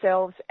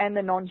ourselves and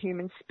the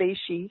non-human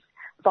species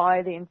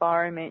via the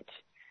environment.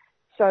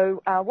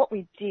 So what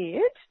we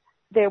did,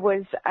 there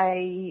was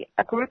a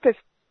group of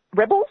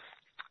rebels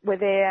were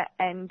there,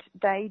 and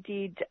they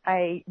did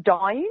a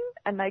die-in,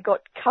 and they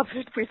got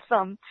covered with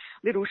some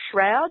little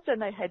shrouds,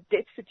 and they had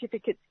death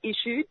certificates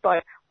issued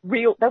by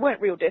they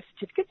weren't real death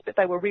certificates, but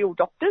they were real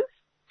doctors.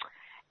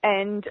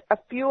 And a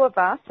few of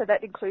us, so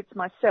that includes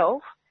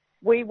myself,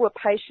 we were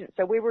patients,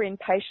 so we were in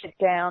patient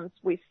gowns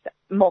with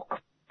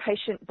mock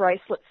patient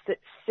bracelets that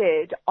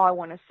said, I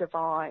want to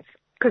survive,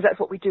 because that's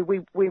what we do.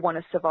 We want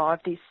to survive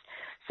this.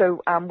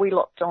 So we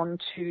locked on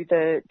to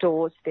the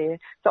doors there.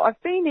 So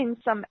I've been in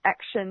some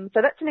action. So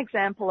that's an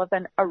example of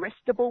an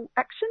arrestable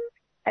action,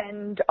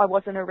 and I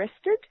wasn't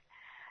arrested.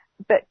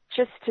 But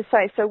just to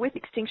say, so with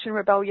Extinction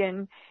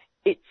Rebellion,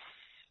 it's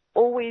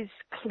always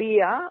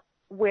clear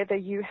whether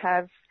you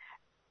have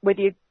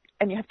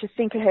to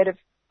think ahead of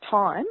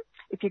time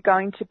if you're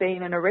going to be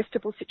in an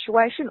arrestable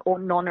situation or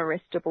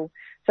non-arrestable.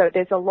 So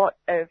there's a lot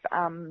of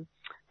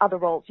other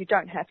roles. You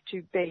don't have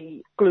to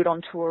be glued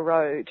onto a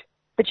road,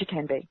 but you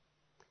can be.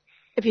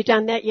 Have you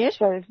done that yet?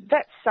 So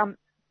that's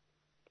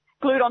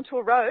glued onto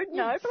a road? Yes.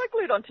 No, but I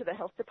glued onto the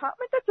health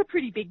department. That's a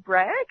pretty big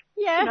brag.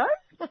 Yeah. You know,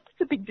 that's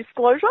a big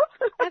disclosure.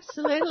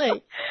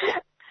 Absolutely.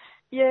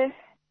 Yeah.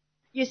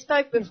 You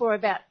spoke before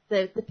about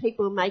the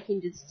people making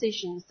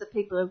decisions, the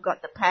people who've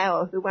got the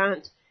power, who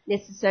aren't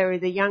necessarily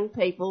the young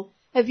people.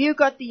 Have you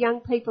got the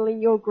young people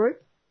in your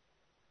group?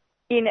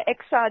 In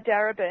XR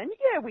Darebin,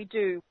 yeah, we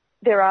do.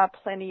 There are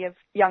plenty of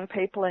young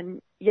people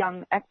and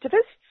young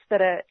activists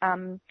that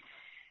are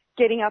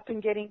getting up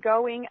and getting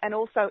going, and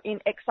also in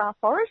XR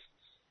Forests,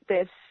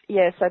 there's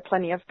so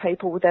plenty of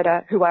people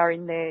who are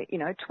in their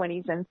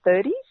 20s and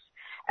 30s,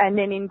 and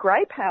then in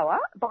Grey Power,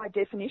 by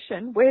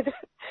definition, we're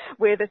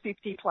the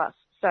 50 plus,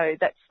 so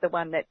that's the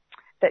one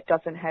that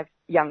doesn't have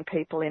young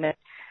people in it.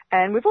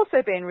 And we've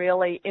also been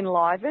really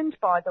enlivened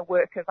by the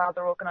work of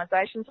other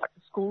organisations like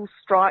the School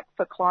Strike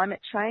for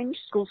Climate Change,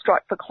 School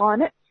Strike for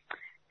Climate,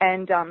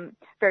 and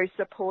very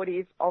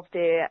supportive of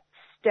their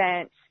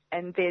stance,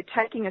 and they're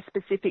taking a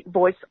specific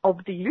voice of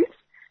the youth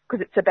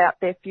because it's about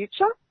their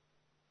future.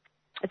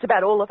 It's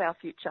about all of our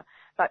future,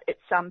 but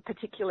it's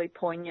particularly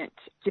poignant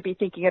to be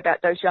thinking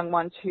about those young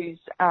ones whose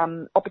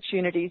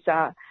opportunities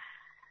are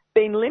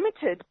being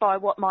limited by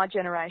what my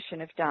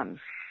generation have done.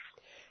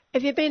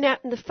 Have you been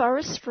out in the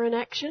forest for an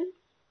action?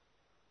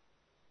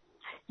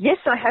 Yes,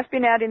 I have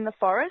been out in the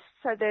forest.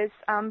 So there's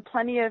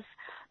plenty of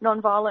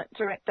non-violent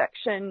direct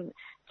action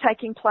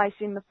taking place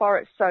in the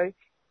forest. So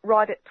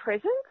right at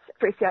present,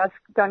 3CR's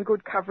done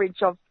good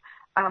coverage of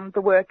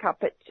the work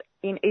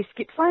in East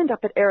Gippsland,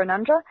 up at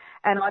Errinundra,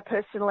 and I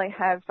personally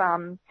have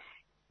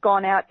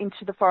gone out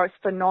into the forest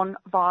for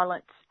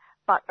non-violent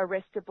but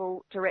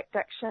arrestable direct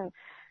action.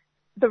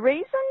 The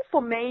reason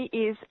for me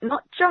is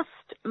not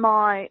just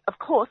my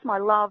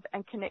love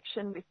and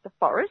connection with the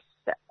forests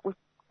that we've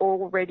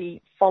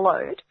already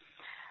followed,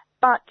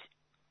 but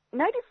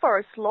native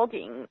forest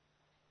logging,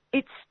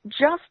 it's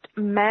just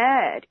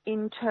mad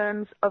in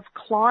terms of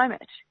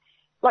climate.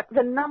 Like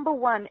the number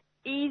one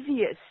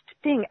easiest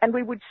thing, and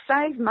we would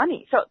save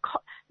money. So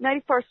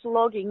native forest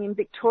logging in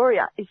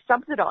Victoria is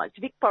subsidised.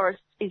 VicForest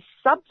is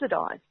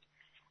subsidised,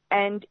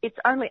 and it's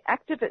only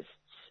activists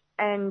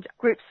and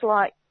groups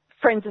like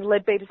Friends of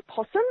Leadbeater's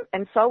Possum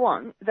and so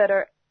on that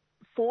are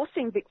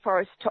forcing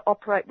VicForest to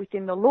operate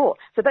within the law.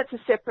 So that's a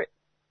separate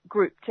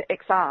group to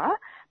XR,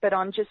 but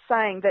I'm just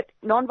saying that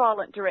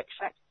non-violent direct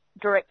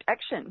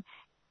action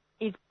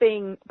is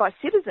being, by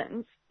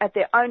citizens, at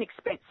their own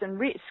expense and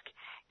risk,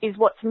 is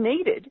what's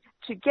needed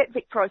to get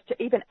VicForest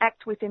to even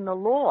act within the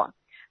law.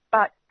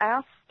 But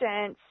our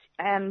stance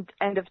and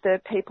of the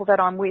people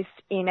that I'm with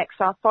in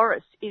XR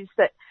Forest is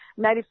that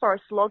native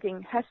forest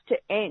logging has to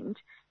end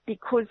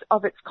because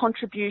of its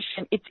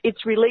contribution.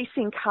 It's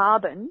releasing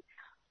carbon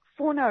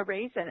for no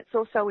reason. It's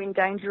also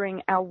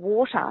endangering our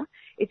water.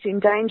 It's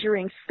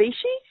endangering species.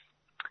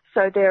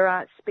 So there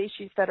are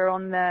species that are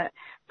on the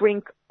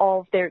brink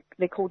of, they're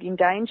called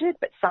endangered,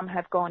 but some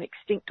have gone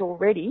extinct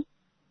already.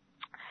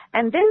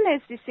 And then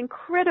there's this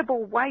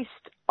incredible waste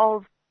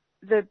of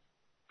the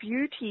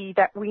beauty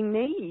that we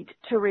need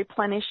to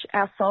replenish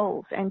our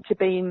souls and to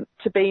be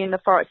in the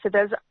forest. So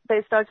there's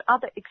those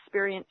other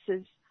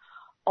experiences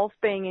of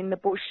being in the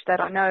bush that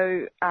I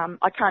know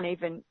I can't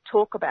even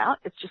talk about.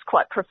 It's just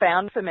quite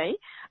profound for me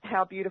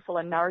how beautiful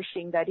and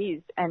nourishing that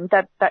is, and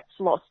that's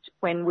lost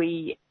when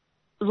we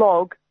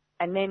log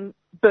and then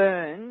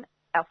burn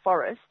our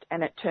forest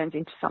and it turns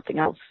into something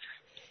else.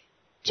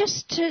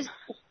 Just to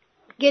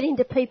get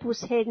into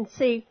people's head and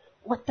see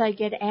what they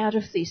get out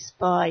of this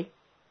by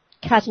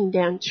cutting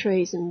down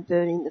trees and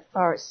burning the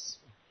forests,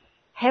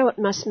 how it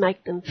must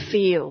make them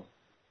feel.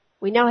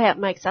 We know how it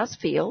makes us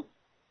feel,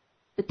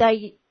 but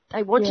they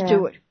want to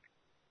do it.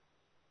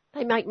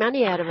 They make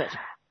money out of it.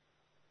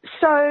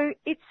 So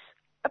it's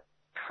a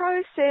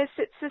process.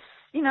 It's a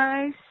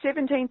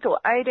 17th or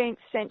 18th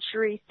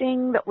century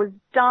thing that was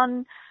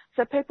done.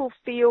 So people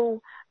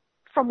feel,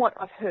 from what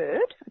I've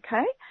heard,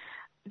 okay,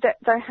 that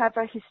they have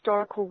a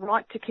historical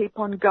right to keep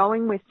on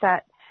going with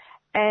that.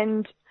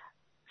 And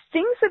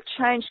things have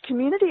changed.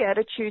 Community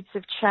attitudes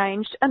have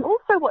changed, and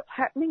also what's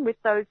happening with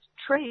those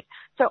trees.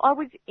 So I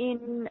was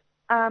in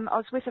I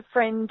was with a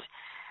friend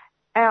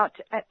out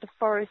at the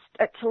forest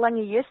at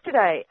Talangi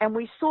yesterday, and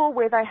we saw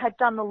where they had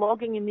done the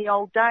logging in the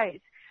old days,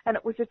 and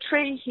it was a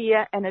tree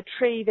here and a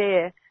tree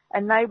there,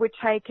 and they were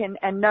taken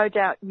and no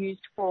doubt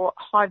used for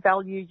high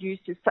value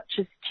uses such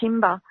as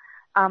timber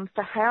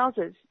for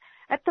houses.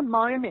 At the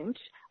moment,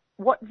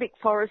 what Vic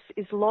Forest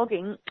is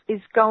logging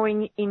is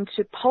going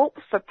into pulp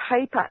for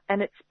paper,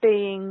 and it's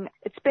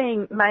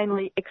being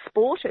mainly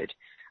exported,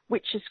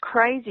 which is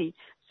crazy.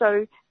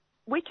 So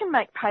we can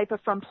make paper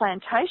from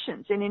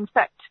plantations, and in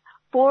fact,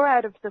 4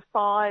 out of the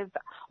 5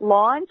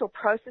 lines or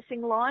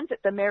processing lines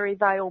at the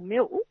Maryvale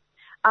Mill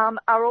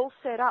are all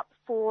set up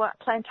for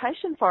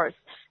plantation forests.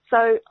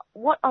 So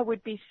what I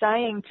would be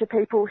saying to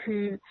people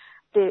who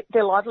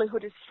their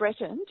livelihood is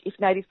threatened, if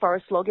native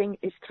forest logging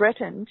is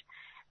threatened,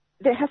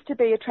 there has to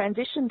be a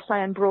transition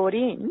plan brought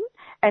in,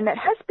 and that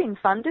has been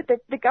funded.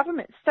 The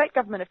government, state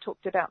government have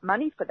talked about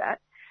money for that.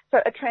 So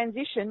a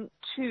transition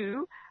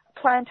to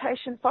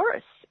plantation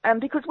forests,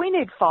 because we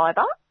need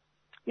fibre.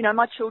 You know,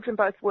 my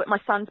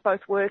sons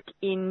both work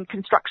in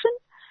construction,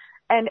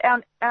 and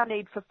our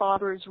need for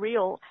fibre is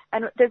real.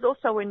 And there's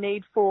also a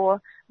need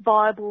for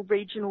viable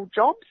regional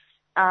jobs.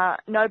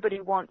 Nobody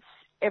wants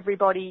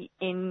everybody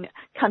in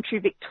country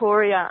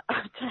Victoria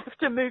to have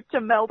to move to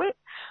Melbourne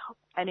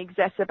and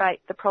exacerbate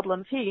the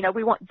problems here. You know,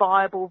 we want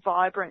viable,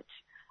 vibrant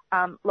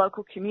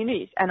local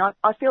communities. And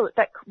I feel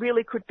that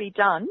really could be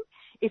done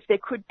if there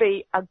could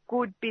be a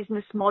good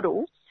business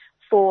model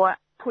for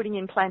putting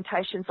in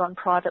plantations on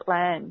private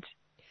land.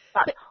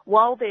 But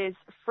while there's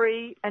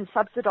free and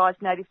subsidised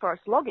native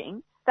forest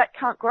logging, that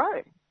can't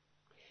grow.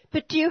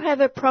 But do you have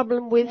a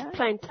problem with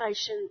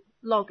plantation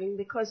logging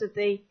because of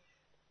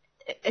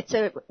it's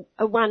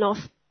a one-off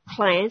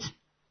plant,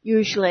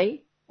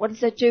 usually? What does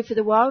that do for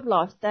the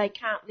wildlife? They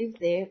can't live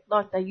there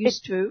like they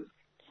used to.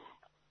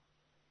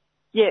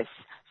 Yes.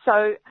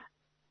 So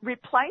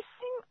replacing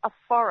a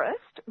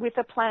forest with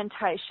a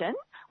plantation,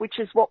 which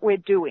is what we're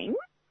doing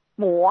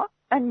more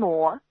and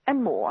more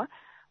and more,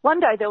 one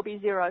day there'll be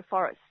zero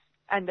forests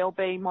and there'll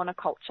be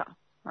monoculture,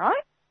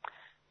 right?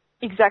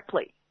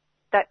 Exactly.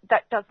 That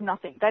does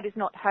nothing. That is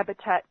not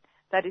habitat.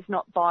 That is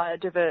not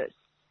biodiverse.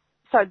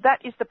 So that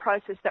is the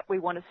process that we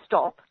want to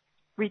stop,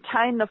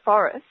 retain the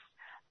forests,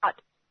 but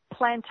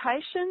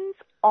plantations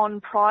on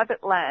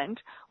private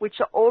land, which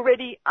are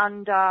already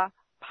under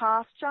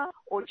pasture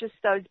or just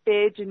those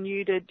bare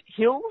denuded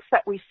hills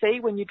that we see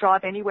when you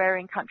drive anywhere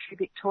in country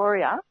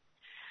Victoria,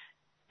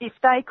 if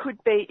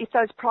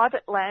those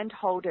private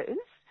landholders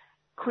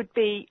could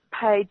be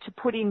paid to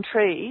put in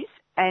trees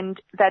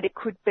and that it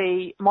could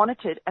be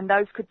monitored and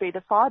those could be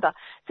the fibre.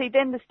 See,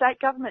 then the state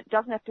government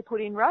doesn't have to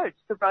put in roads.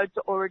 The roads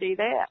are already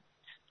there.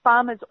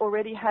 Farmers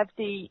already have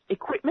the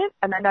equipment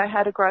and they know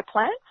how to grow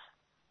plants.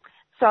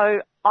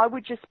 So I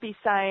would just be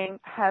saying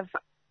have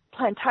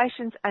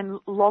plantations and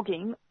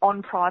logging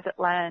on private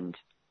land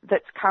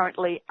that's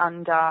currently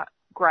under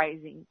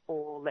grazing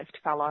or left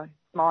fallow.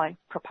 My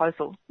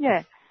proposal.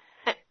 Yeah.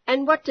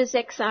 And what does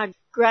XR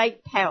Grey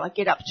Power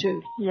get up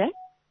to? Yeah.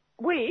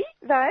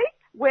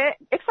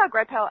 XR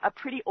Grey Power are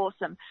pretty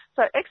awesome.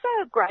 So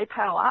XR Grey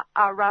Power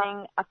are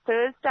running a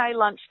Thursday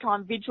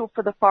lunchtime vigil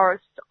for the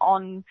forest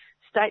on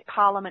State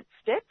Parliament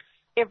steps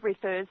every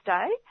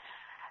Thursday,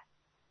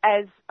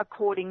 as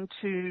according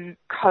to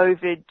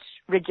COVID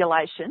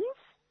regulations.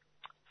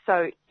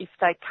 So if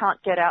they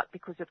can't get out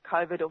because of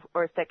COVID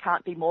or if there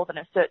can't be more than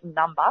a certain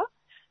number,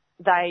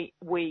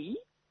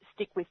 we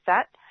stick with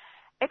that.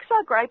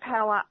 XR Grey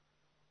Power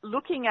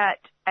looking at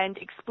and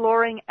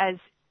exploring as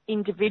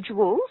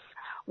individuals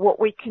what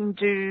we can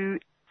do,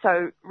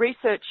 so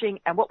researching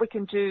and what we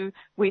can do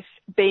with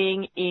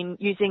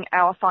using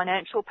our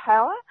financial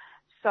power.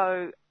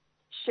 So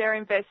share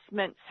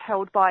investments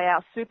held by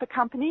our super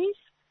companies,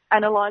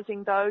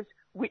 analysing those,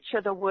 which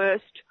are the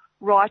worst,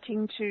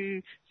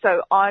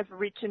 so I've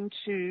written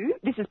to,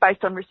 this is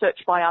based on research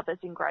by others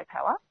in Grey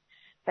Power.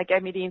 They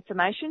gave me the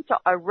information, so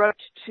I wrote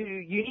to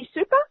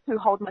UniSuper, who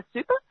hold my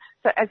super.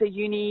 So as a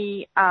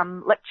uni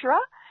lecturer,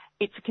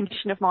 it's a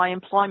condition of my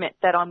employment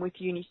that I'm with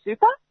UniSuper.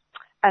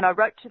 And I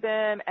wrote to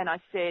them and I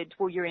said,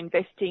 well, you're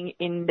investing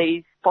in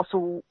these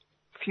fossil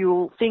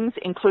fuel things,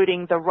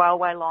 including the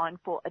railway line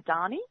for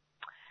Adani.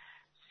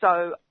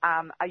 So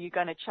are you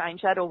going to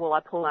change that or will I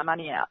pull our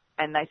money out?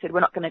 And they said, we're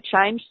not going to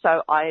change.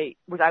 So I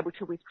was able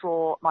to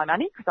withdraw my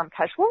money because I'm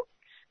casual.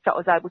 So I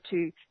was able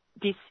to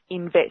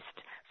disinvest.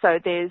 So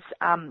there's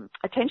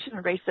attention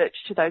and research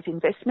to those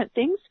investment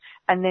things.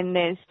 And then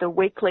there's the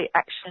weekly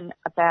action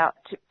about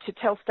to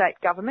tell state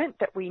government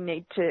that we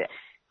need to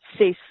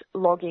cease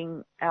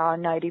logging our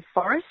native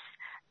forests.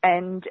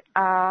 And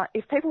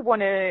if people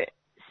want to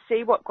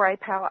see what Grey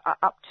Power are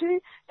up to,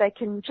 they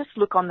can just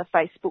look on the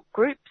Facebook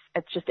groups.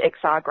 It's just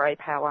XR Grey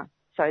Power.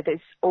 So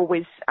there's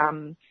always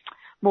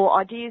more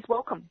ideas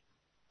welcome.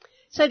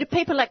 So do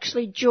people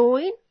actually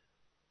join,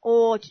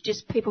 or do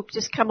people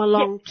just come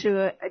along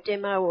to a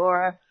demo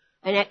or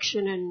an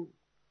action and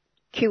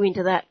queue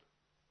into that?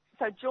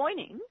 So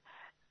joining,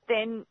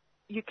 then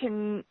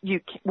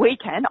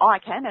I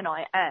can, and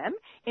I am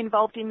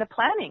involved in the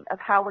planning of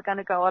how we're going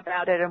to go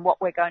about it and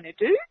what we're going to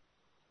do,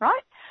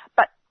 right?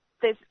 But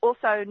there's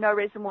also no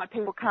reason why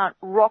people can't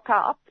rock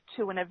up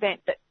to an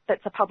event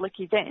that's a public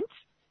event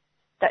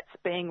that's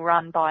being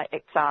run by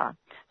XR.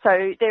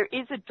 So there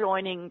is a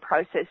joining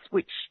process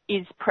which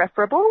is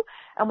preferable,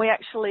 and we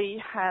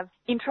actually have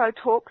intro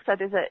talks. So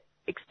there's a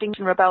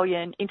Extinction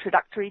Rebellion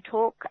introductory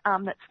talk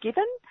that's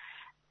given,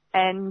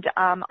 and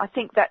I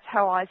think that's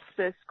how I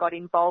first got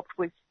involved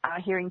with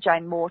hearing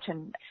Jane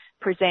Morton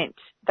present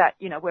that,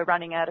 you know, we're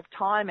running out of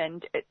time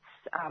and it's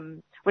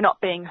we're not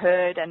being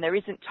heard and there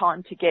isn't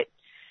time to get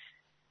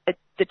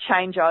the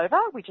change over.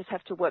 We just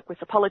have to work with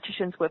the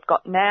politicians we've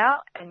got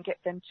now and get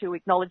them to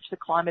acknowledge the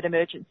climate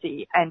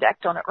emergency and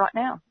act on it right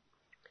now.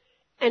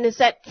 And is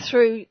that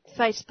through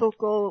Facebook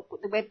or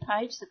the web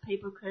page that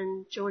people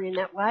can join in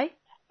that way?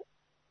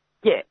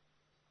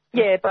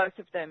 Yeah, both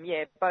of them.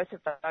 Yeah, both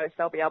of those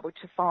they'll be able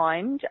to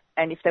find.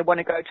 And if they want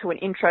to go to an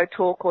intro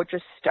talk or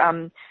just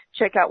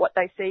check out what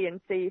they see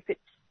and see if it's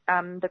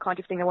the kind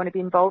of thing they want to be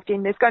involved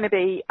in. There's going to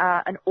be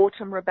an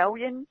autumn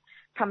rebellion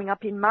coming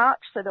up in March,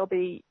 so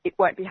it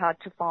won't be hard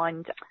to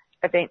find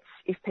events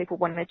if people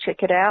want to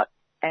check it out.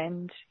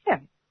 And yeah.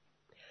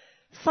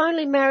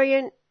 Finally,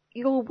 Marion,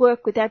 your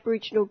work with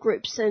Aboriginal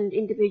groups and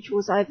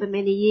individuals over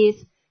many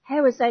years,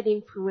 how has that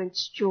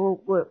influenced your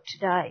work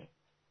today?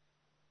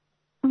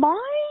 My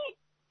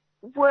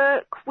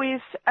work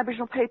with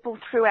Aboriginal people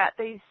throughout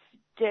these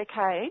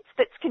decades,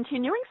 that's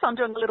continuing, so I'm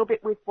doing a little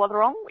bit with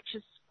Wathaurong, which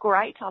is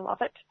great, I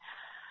love it.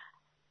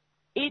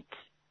 It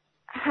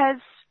has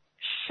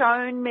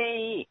shown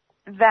me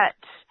that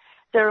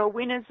there are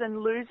winners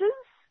and losers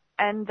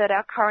and that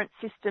our current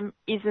system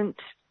isn't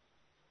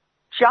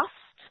just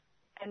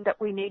and that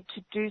we need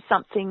to do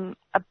something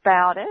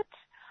about it.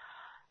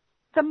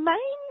 The main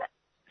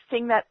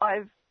thing that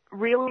I've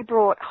really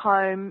brought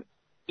home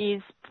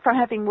is, from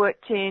having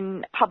worked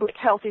in public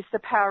health, is the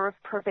power of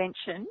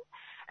prevention,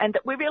 and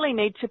that we really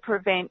need to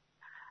prevent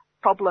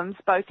problems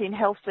both in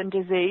health and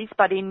disease,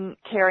 but in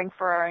caring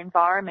for our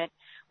environment.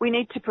 We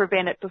need to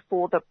prevent it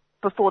before the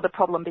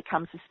problem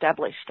becomes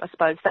established. I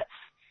suppose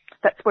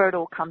that's where it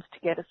all comes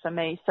together for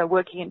me. So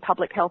working in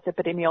public health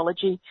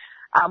epidemiology,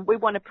 we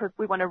want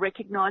to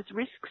recognise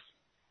risks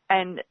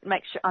and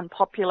make sure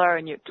unpopular,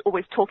 and you're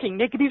always talking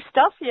negative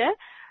stuff, yeah.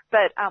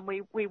 But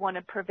we want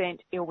to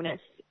prevent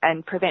illness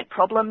and prevent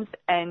problems.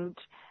 And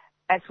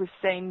as we've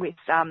seen with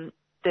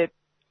the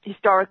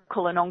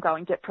historical and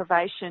ongoing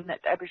deprivation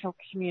at the Aboriginal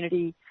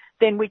community,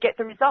 then we get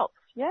the results,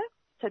 yeah?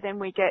 So then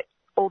we get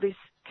all this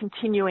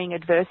continuing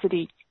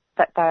adversity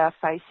that they are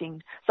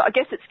facing. So I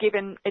guess it's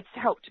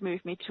helped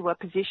move me to a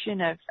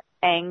position of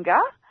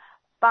anger.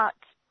 But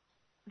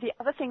the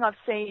other thing I've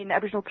seen in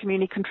Aboriginal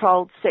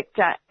community-controlled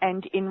sector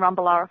and in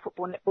Rumballara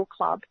Football Netball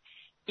Club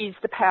is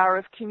the power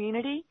of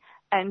community,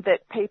 and that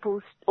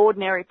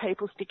ordinary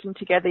people sticking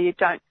together.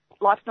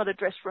 Life's not a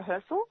dress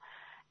rehearsal.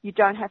 You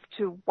don't have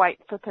to wait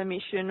for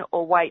permission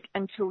or wait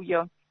until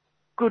you're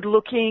good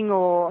looking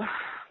or,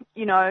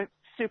 you know,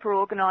 super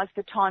organised.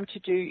 The time to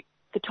do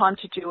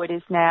it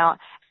is now,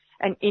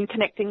 and in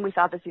connecting with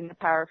others in the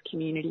power of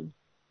community.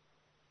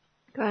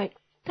 Great.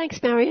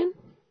 Thanks, Marion.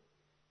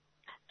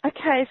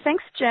 Okay,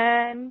 thanks,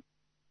 Jan.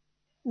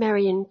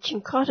 Marion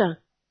Cincotta,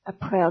 a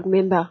proud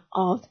member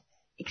of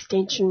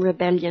Extinction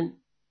Rebellion.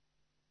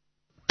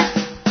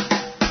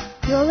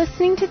 You're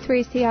listening to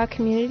 3CR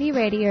Community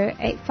Radio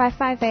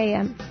 855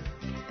 AM.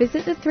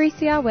 Visit the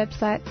 3CR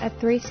website at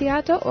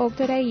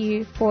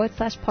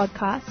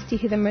 3cr.org.au/podcast to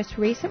hear the most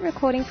recent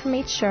recording from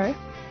each show,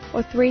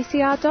 or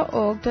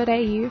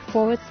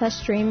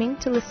 3cr.org.au/streaming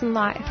to listen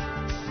live.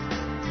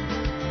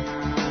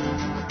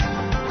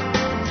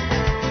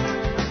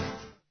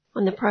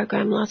 On the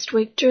program last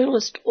week,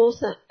 journalist,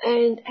 author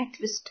and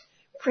activist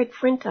Fred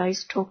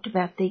Fuentes talked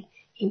about the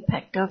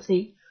impact of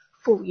the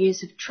 4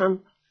 years of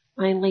Trump,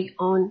 mainly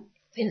on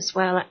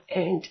Venezuela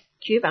and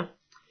Cuba.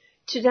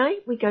 Today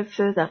we go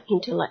further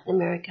into Latin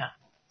America.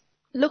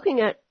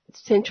 Looking at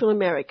Central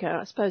America,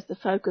 I suppose the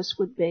focus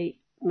would be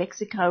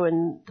Mexico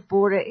and the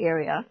border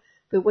area,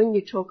 but when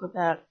you talk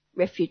about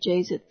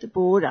refugees at the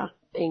border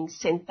being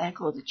sent back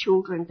or the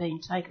children being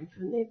taken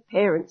from their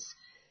parents,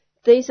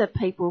 these are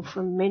people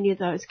from many of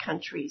those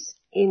countries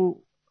in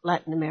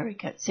Latin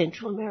America,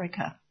 Central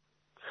America.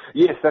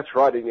 Yes, that's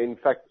right. In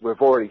fact,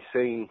 we've already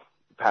seen,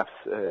 perhaps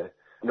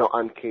not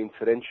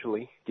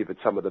uncoincidentally, given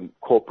some of the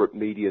corporate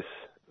media's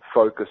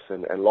focus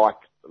and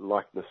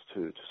likeness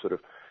to sort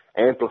of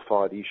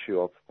amplify the issue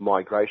of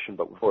migration,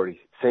 but we've already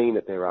seen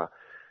that there are,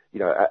 you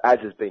know, as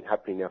has been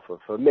happening now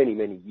for many,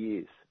 many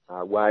years,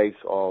 waves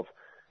of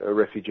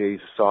refugees,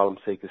 asylum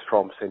seekers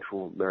from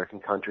Central American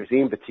countries,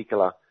 in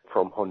particular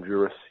from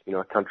Honduras, you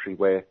know, a country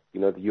where, you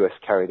know, the US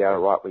carried out a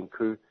right-wing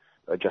coup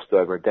just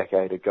over a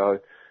decade ago,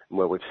 and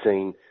where we've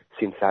seen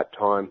since that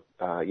time,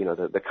 you know,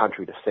 the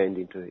country descend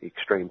into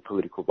extreme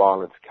political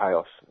violence,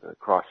 chaos,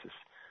 crisis,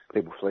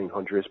 people fleeing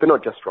Honduras, but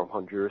not just from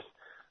Honduras,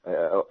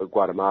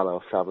 Guatemala,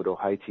 El Salvador,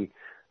 Haiti,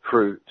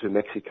 through to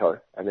Mexico,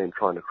 and then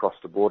trying to cross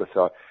the border.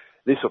 So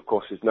this, of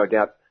course, is no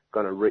doubt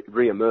going to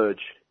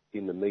re-emerge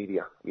in the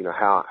media. You know,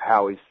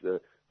 how is the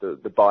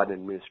Biden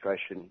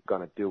administration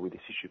going to deal with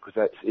this issue?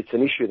 Because it's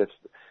an issue that's,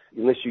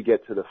 unless you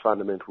get to the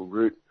fundamental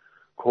root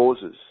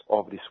causes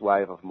of this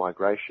wave of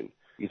migration,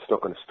 it's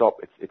not going to stop.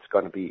 It's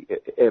going to be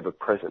ever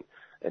present.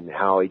 And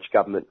how each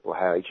government or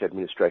how each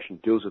administration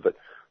deals with it,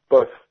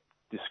 both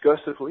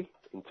discursively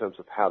in terms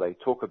of how they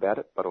talk about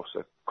it, but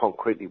also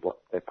concretely what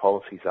their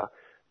policies are.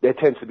 There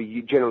tends to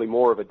be generally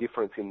more of a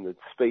difference in the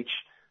speech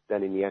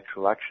than in the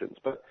actual actions,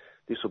 but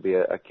this will be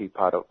a key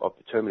part of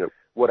determining it.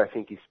 What I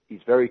think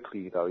is very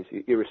clear, though,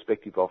 is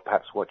irrespective of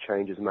perhaps what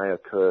changes may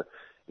occur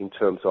in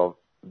terms of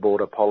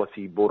border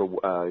policy,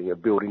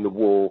 building the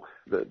wall,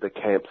 the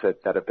camps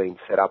that have been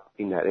set up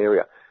in that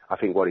area, I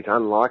think what is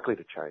unlikely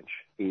to change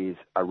is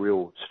a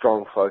real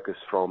strong focus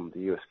from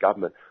the US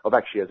government of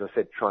actually, as I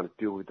said, trying to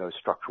deal with those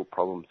structural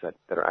problems that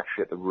are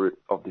actually at the root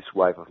of this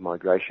wave of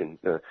migration,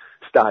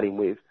 starting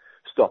with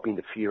stop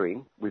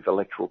interfering with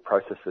electoral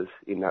processes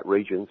in that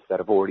regions that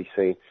have already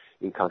seen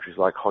in countries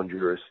like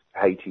Honduras,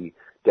 Haiti,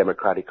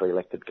 democratically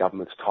elected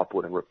governments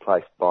toppled and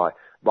replaced by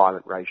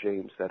violent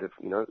regimes that have,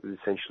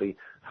 essentially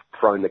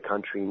thrown the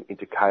country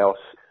into chaos,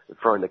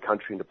 thrown the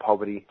country into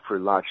poverty through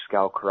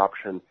large-scale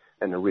corruption,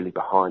 and are really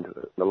behind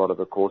a lot of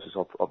the causes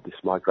of this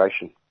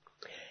migration.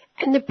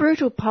 And the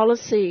brutal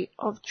policy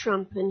of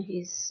Trump and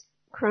his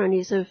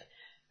cronies of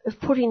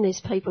putting these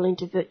people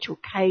into virtual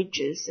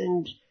cages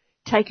and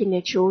taking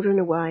their children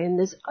away, and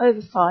there's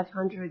over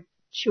 500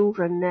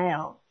 children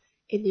now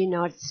in the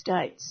United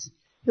States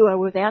who are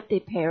without their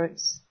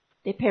parents.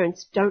 Their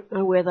parents don't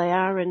know where they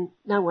are, and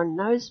no one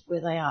knows where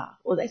they are,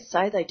 or they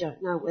say they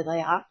don't know where they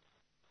are.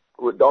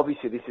 Well,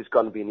 obviously, this is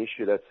going to be an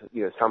issue that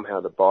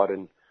somehow the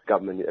Biden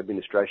government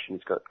administration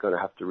is going to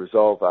have to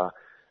resolve.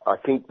 I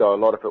think, though, a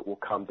lot of it will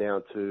come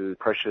down to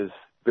pressures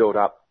built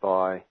up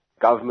by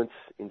governments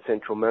in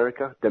Central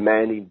America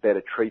demanding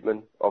better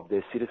treatment of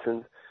their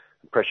citizens,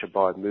 pressure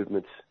by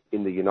movements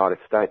in the United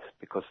States,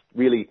 because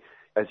really,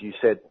 as you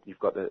said, you've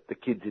got the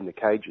kids in the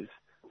cages.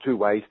 Two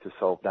ways to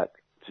solve that,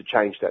 to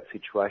change that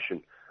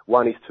situation.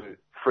 One is to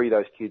free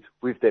those kids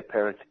with their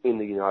parents in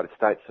the United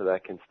States so they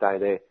can stay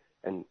there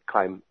and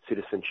claim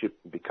citizenship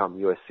and become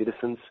US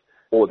citizens.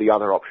 Or the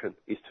other option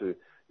is to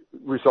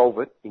resolve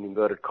it, in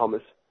inverted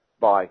commas,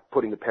 by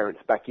putting the parents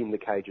back in the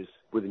cages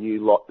with the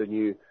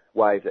new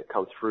wave that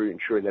comes through,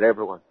 ensuring that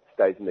everyone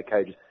stays in the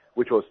cages,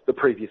 which was the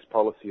previous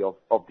policy of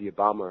the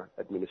Obama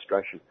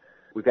administration.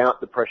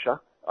 Without the pressure,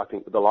 I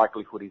think the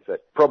likelihood is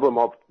that problem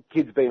of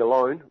kids being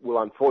alone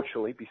will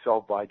unfortunately be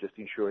solved by just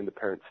ensuring the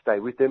parents stay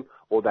with them,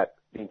 or that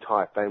the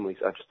entire families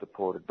are just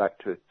deported back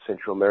to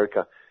Central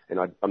America. And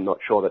I'm not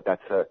sure that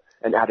that's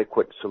an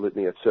adequate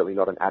solution. It's certainly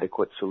not an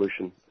adequate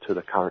solution to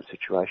the current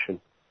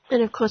situation.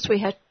 And of course we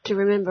have to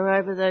remember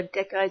over the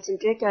decades and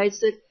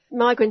decades that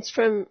migrants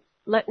from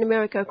Latin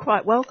America are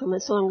quite welcome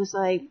as long as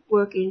they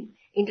work in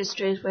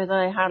industries where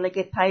they hardly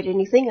get paid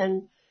anything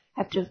and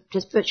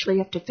virtually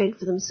have to fend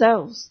for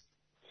themselves.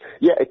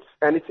 Yeah,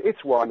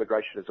 it's why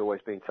immigration has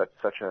always been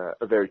such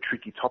a very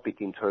tricky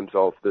topic in terms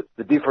of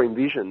the differing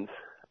visions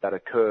that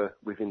occur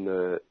within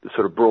the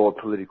sort of broad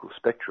political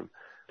spectrum,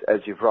 as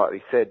you've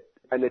rightly said.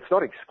 And it's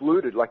not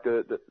excluded, like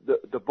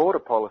the border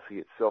policy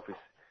itself is,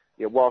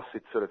 whilst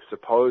it's sort of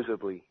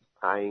supposedly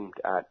aimed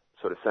at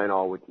sort of saying,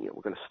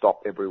 we're going to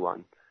stop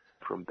everyone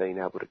from being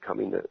able to come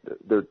in.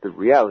 The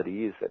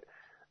reality is that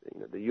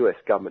the US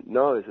government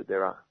knows that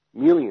there are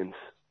millions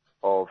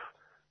of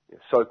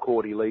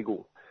so-called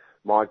illegal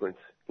migrants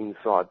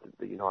inside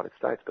the United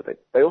States, but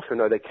they also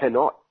know they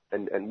cannot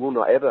and will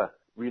not ever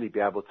really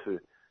be able to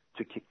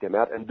kick them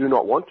out, and do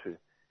not want to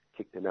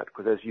kick them out,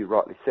 because as you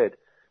rightly said,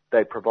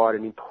 they provide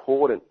an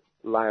important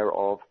layer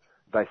of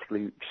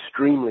basically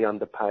extremely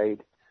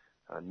underpaid,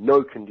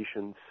 no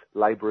conditions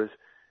labourers,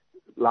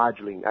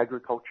 largely in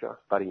agriculture,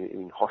 but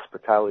in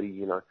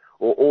hospitality,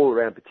 or all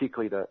around,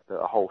 particularly the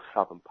whole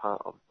southern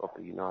part of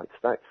the United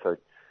States. So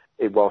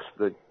whilst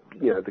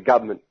the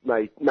government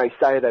may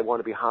say they want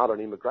to be hard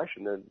on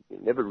immigration, they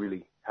never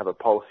really have a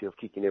policy of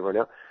kicking everyone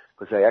out,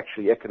 because they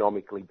actually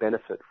economically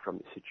benefit from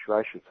the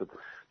situation. So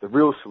the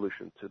real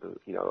solution to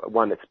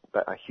one that's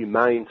a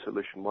humane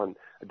solution,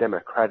 a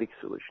democratic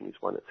solution, is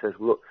one that says,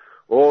 look,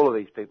 all of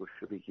these people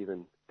should be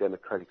given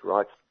democratic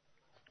rights.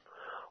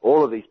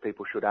 All of these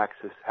people should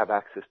have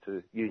access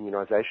to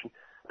unionisation.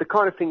 The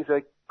kind of things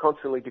they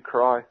constantly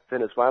decry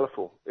Venezuela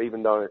for,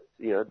 even though,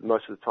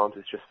 most of the times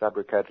it's just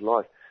fabricated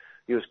lies.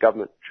 The US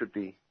government should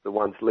be the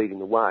ones leading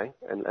the way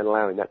and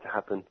allowing that to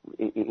happen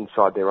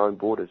inside their own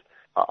borders.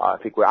 I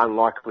think we're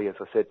unlikely, as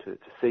I said, to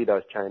see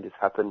those changes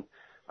happen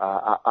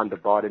under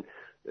Biden.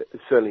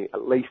 Certainly,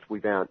 at least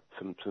without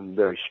some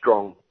very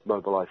strong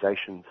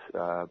mobilisations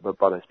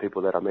by those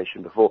people that I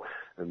mentioned before,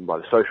 and by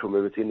the social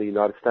movements in the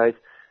United States,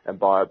 and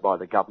by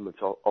the governments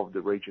of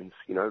the regions,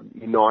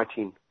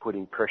 uniting,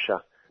 putting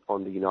pressure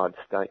on the United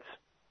States.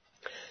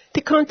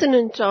 The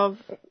continent of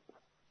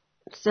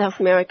South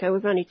America,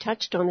 we've only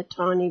touched on the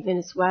tiny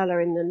Venezuela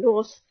in the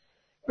north.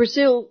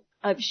 Brazil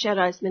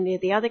overshadows many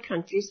of the other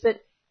countries,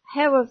 but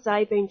how have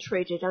they been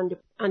treated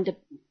under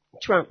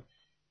Trump?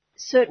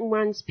 certain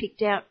ones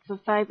picked out for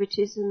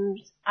favouritism,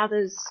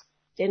 others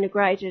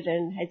denigrated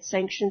and had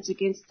sanctions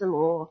against them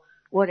or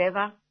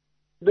whatever?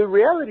 The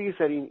reality is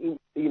that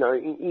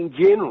in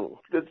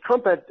general, the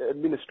Trump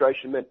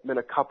administration meant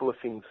a couple of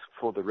things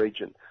for the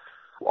region.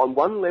 On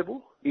one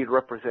level, it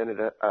represented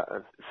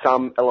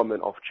some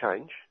element of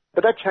change,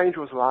 but that change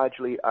was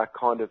largely a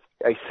kind of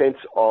a sense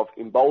of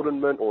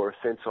emboldenment or a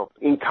sense of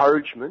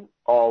encouragement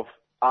of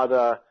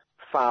other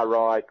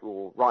far-right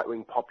or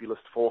right-wing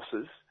populist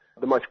forces.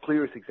 The most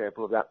clearest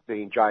example of that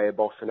being Jair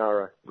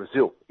Bolsonaro,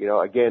 Brazil.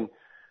 Again,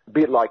 a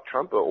bit like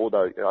Trump,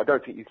 although I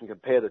don't think you can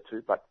compare the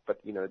two, but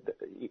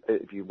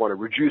if you want to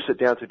reduce it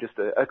down to just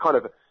a kind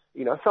of,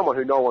 someone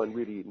who no one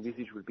really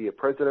envisaged would be a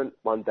president,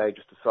 one day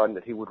just deciding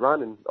that he would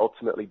run and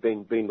ultimately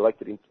being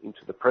elected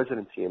into the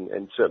presidency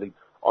and certainly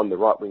on the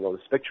right wing of the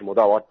spectrum,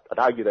 although I'd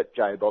argue that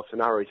Jair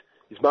Bolsonaro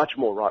is much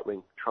more right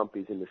wing Trump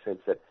is, in the sense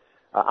that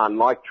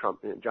unlike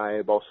Trump,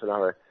 Jair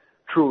Bolsonaro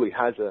truly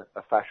has a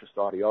fascist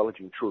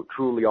ideology,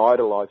 truly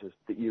idolizes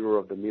the era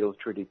of the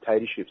military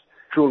dictatorships,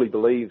 truly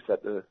believes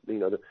that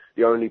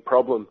the only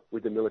problem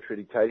with the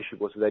military dictatorship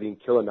was that they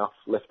didn't kill enough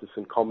leftists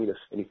and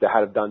communists, and if they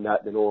had have done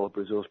that, then all of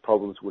Brazil's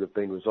problems would have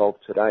been resolved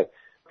today.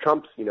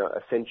 Trump's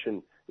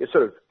ascension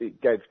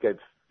it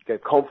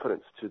gave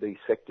confidence to these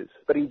sectors.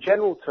 But in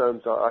general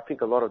terms, I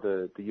think a lot of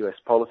the US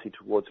policy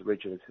towards the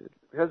region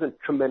hasn't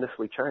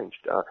tremendously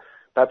changed.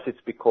 Perhaps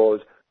it's because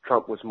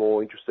Trump was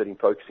more interested in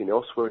focusing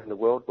elsewhere in the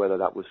world, whether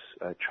that was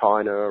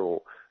China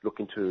or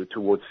looking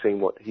towards seeing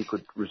what he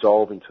could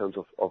resolve in terms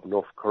of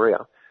North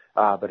Korea.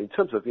 But in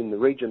terms of in the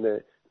region,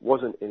 there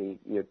wasn't any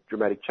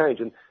dramatic change.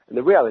 And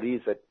the reality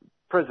is that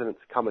presidents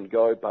come and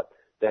go, but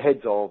the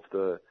heads of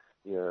the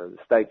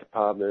State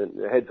Department,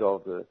 the heads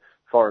of the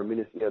foreign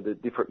ministry, the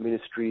different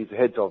ministries, the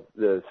heads of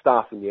the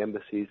staff in the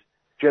embassies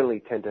generally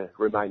tend to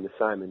remain the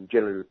same and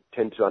generally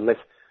tend to, unless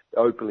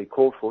openly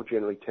called for,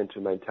 generally tend to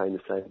maintain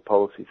the same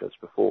policies as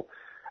before.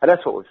 And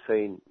that's what we've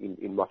seen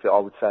I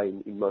would say,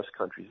 in most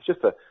countries. It's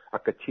just a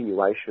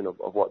continuation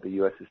of what the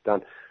US has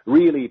done.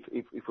 Really,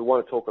 if we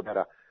want to talk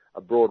about a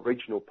broad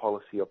regional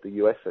policy of the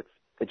US,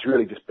 it's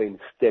really just been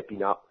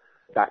stepping up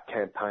that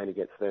campaign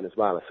against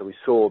Venezuela. So we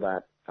saw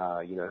that,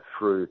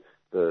 through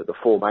the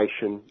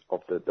formation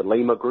of the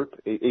Lima Group.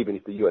 Even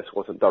if the US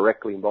wasn't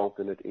directly involved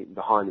in it,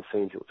 behind the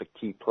scenes, it was a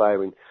key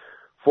player in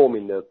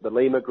forming the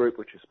Lima Group,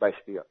 which is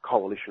basically a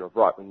coalition of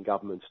right-wing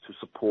governments to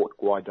support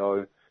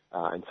Guaido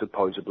and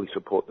supposedly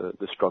support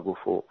the struggle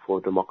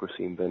for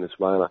democracy in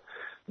Venezuela.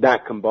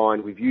 That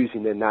combined with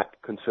using then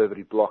that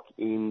conservative bloc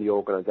in the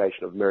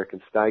Organization of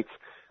American States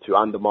to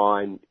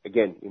undermine,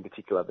 again, in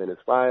particular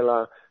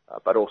Venezuela,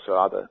 but also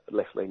other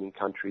left-leaning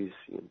countries.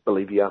 In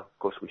Bolivia, of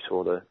course, we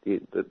saw the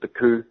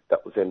coup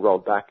that was then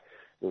rolled back.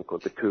 And of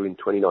course, the coup in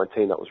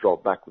 2019 that was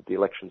rolled back with the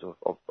elections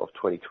of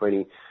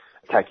 2020,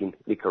 attacking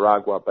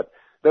Nicaragua. But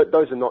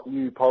those are not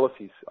new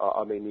policies.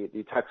 I mean,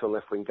 the attacks on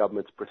left-wing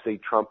governments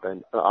precede Trump,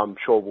 and I'm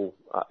sure will,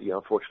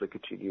 unfortunately,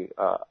 continue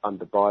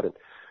under Biden.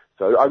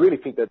 So I really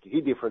think that the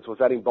key difference was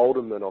that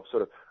emboldenment of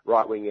sort of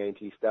right-wing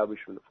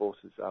anti-establishment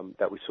forces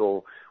that we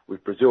saw,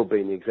 with Brazil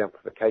being the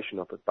exemplification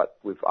of it, but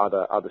with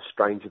other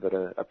strains of it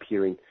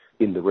appearing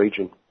in the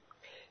region.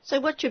 So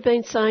what you've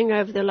been saying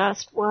over the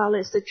last while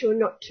is that you're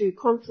not too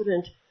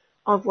confident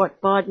of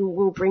what Biden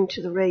will bring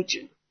to the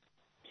region.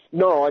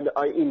 No,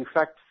 in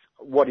fact,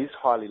 what is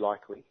highly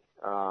likely,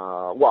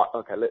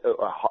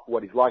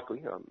 what is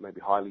likely, maybe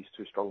highly is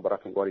too strong, but I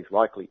think what is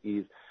likely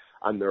is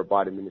under a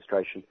Biden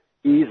administration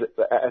is,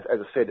 as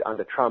I said,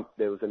 under Trump,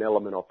 there was an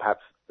element of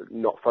perhaps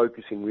not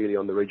focusing really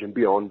on the region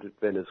beyond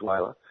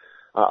Venezuela.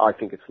 I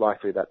think it's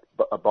likely that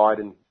a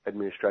Biden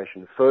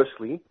administration,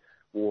 firstly,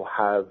 will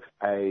have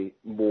a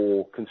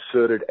more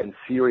concerted and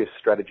serious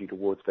strategy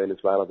towards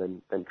Venezuela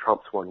than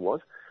Trump's one was.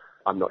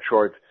 I'm not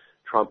sure if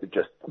Trump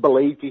just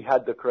believed he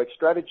had the correct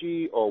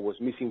strategy or was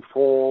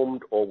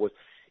misinformed or was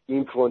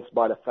influenced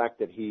by the fact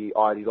that he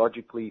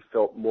ideologically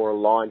felt more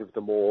aligned with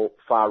the more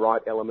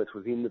far-right elements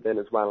within the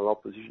Venezuelan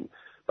opposition.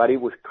 But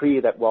it was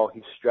clear that while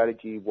his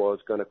strategy was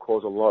going to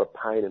cause a lot of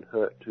pain and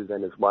hurt to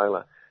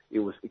Venezuela, it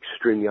was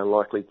extremely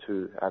unlikely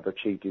to have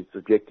achieved its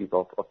objective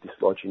of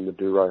dislodging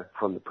Maduro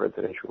from the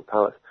presidential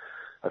palace.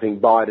 I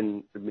think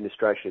Biden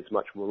administration is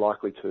much more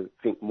likely to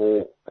think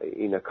more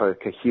in a kind of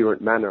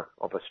coherent manner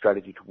of a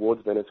strategy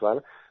towards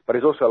Venezuela, but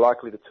is also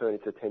likely to turn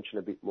its attention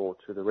a bit more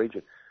to the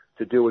region,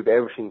 to deal with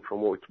everything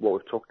from what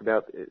we've talked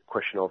about, the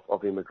question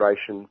of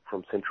immigration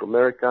from Central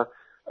America,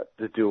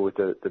 to deal with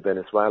the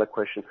Venezuela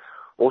question,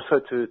 also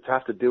to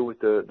have to deal with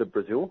the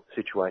Brazil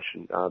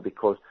situation,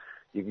 because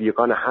you're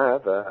going to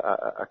have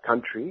a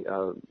country,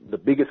 the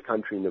biggest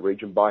country in the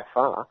region by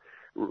far,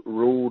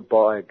 ruled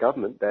by a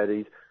government that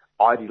is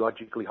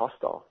ideologically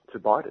hostile to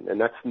Biden.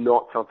 And that's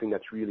not something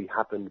that's really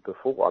happened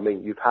before. I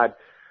mean, you've had,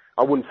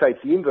 I wouldn't say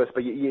it's the inverse,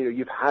 but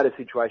you've had a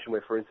situation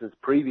where, for instance,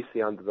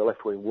 previously under the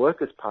left-wing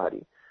Workers'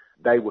 Party,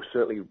 they were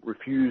certainly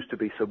refused to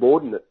be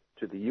subordinate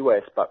to the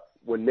US, but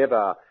were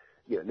never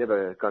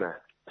going to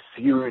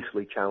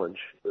seriously challenge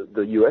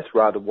the US.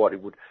 Rather, what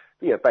it would,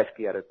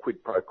 basically had a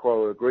quid pro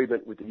quo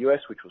agreement with the US,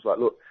 which was like,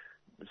 look,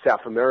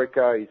 South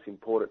America is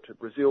important to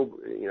Brazil.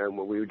 You know,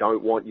 we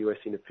don't want US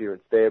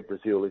interference there.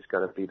 Brazil is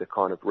going to be the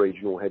kind of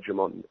regional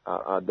hegemon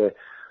there.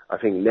 I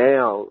think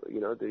now,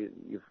 you know,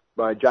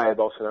 Jair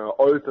Bolsonaro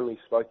openly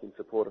spoke in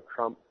support of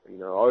Trump, you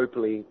know,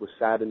 openly was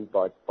saddened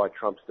by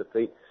Trump's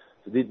defeat.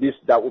 So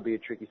that will be a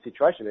tricky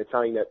situation. They're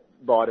saying that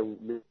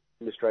Biden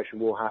administration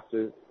will have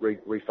to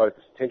refocus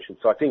attention.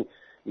 So I think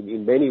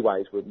in many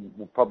ways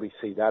we'll probably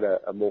see that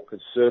a more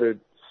concerted,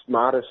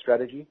 smarter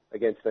strategy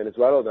against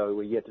Venezuela, though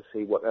we're yet to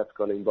see what that's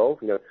going to involve.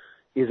 You know,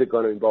 is it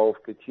going to involve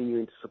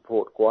continuing to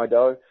support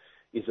Guaido?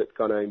 Is it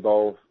going to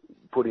involve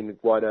putting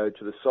Guaido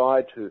to the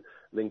side to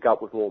link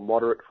up with more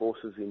moderate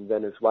forces in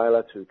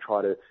Venezuela to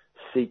try to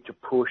seek to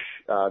push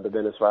the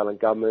Venezuelan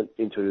government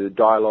into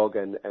dialogue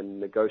and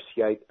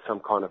negotiate some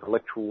kind of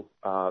electoral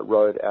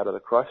road out of the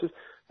crisis?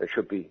 It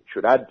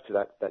should add to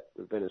that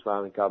the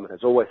Venezuelan government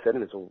has always said,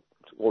 and has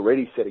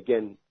already said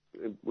again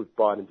with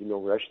Biden's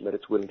inauguration, that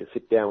it's willing to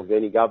sit down with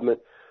any government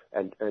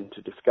and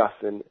to discuss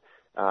and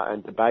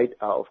debate,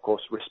 of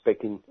course,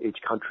 respecting each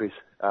country's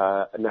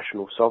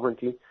national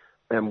sovereignty.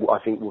 And I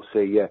think we'll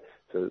see,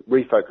 to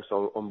refocus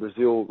on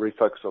Brazil,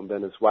 refocus on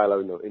Venezuela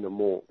in a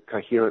more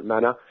coherent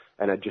manner,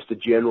 and just a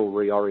general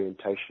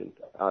reorientation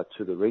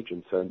to the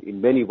region. So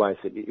in many ways,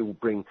 it will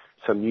bring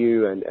some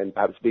new and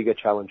perhaps bigger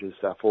challenges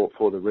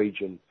for the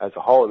region as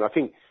a whole. And I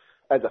think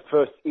as a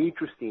first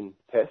interesting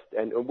test,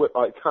 and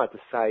it's hard to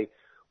say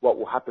what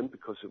will happen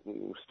because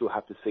we'll still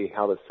have to see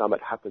how the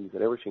summit happens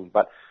and everything,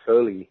 but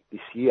early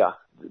this year,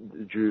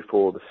 due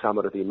for the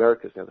Summit of the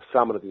Americas. Now, the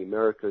Summit of the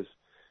Americas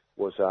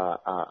was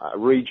a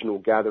regional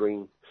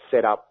gathering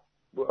set up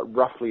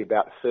roughly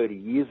about 30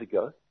 years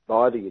ago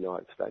by the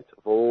United States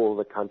of all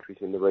the countries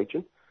in the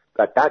region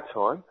at that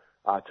time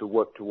to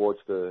work towards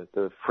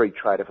the Free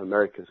Trade of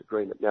Americas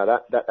Agreement.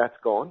 Now that's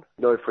gone.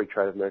 No Free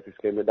Trade of Americas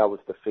Agreement. That was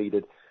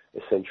defeated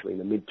essentially in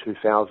the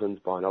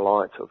mid-2000s by an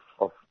alliance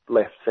of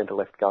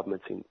centre-left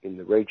governments in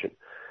the region.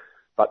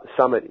 But the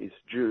summit is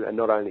due, and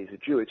not only is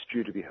it due, it's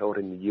due to be held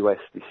in the US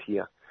this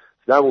year.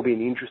 So that will be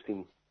an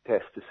interesting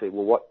test to see,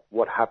 well,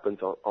 what happens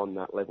on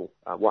that level?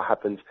 What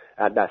happens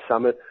at that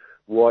summit?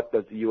 What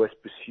does the US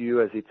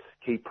pursue as its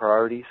key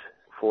priorities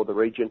for the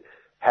region?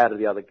 How do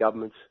the other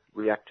governments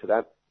react to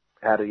that?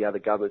 How do the other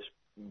governments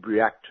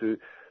react to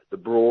the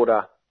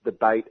broader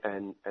debate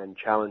and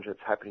challenge that's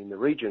happening in the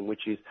region,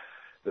 which is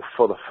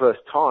for the first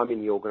time in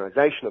the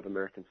Organization of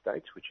American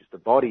States, which is the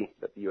body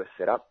that the US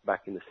set up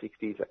back in the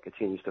 60s that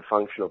continues to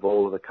function of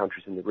all of the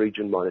countries in the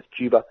region, minus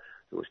Cuba,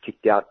 who was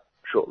kicked out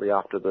shortly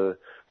after the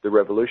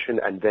revolution,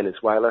 and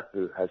Venezuela,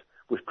 who has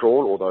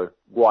withdrawn, although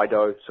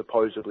Guaido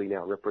supposedly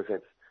now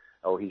represents,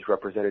 or his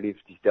representative,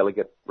 his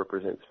delegate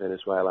represents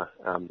Venezuela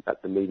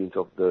at the meetings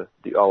of the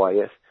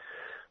OAS.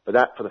 But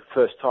that, for the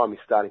first time, is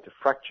starting to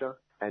fracture,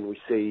 and we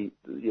see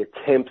the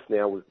attempts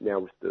now with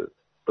the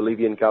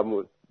Bolivian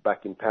government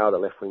back in power, the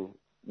left wing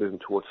moving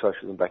towards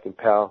socialism back in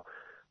power,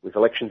 with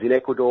elections in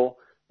Ecuador,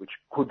 which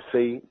could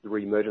see the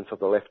re-emergence of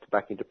the left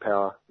back into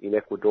power in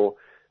Ecuador,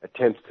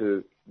 attempts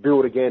to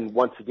build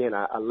once again,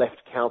 a left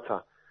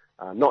counter,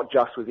 not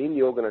just within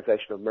the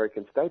Organization of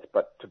American States,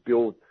 but to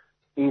build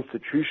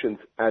institutions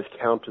as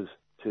counters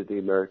to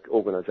the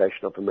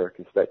Organization of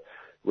American States,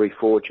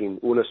 reforging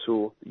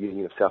UNASUR, the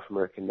Union of South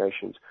American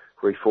Nations,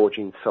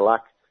 reforging CELAC,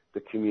 the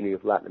Community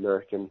of Latin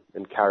American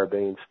and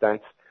Caribbean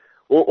States.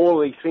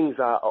 All these things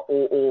are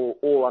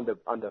all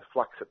under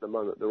flux at the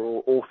moment. They're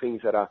all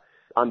things that are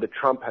under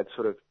Trump had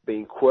sort of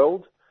been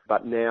quelled,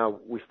 but now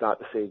we start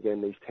to see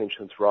again these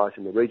tensions rise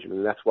in the region,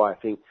 and that's why I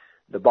think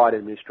the Biden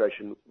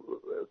administration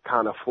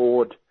can't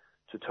afford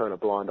to turn a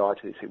blind eye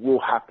to this. It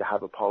will have to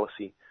have a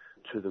policy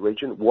to the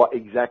region. What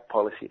exact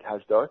policy it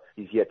has, though,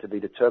 is yet to be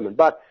determined.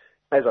 But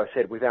as I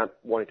said, without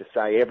wanting to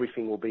say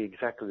everything will be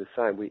exactly the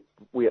same,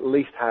 we at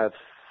least have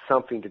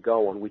something to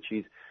go on, which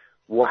is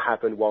what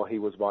happened while he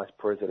was vice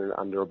president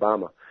under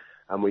Obama.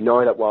 And we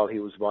know that while he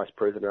was vice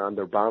president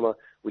under Obama,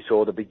 we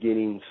saw the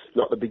beginnings,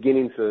 not the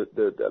beginnings,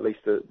 at least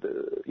the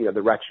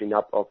ratcheting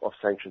up of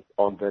sanctions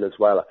on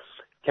Venezuela.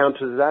 Counter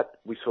to that,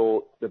 we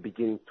saw the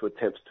beginning to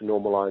attempts to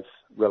normalize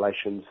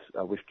relations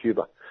with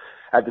Cuba.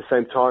 At the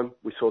same time,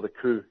 we saw the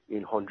coup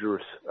in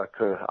Honduras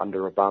occur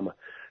under Obama.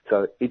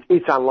 So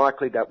it's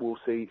unlikely that we'll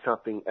see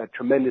a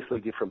tremendously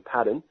different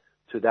pattern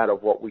to that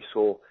of what we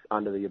saw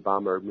under the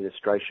Obama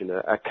administration,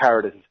 a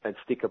carrot and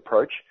stick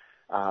approach,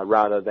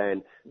 rather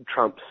than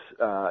Trump's,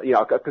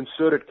 a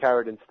concerted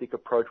carrot and stick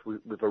approach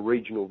with a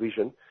regional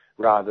vision,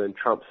 rather than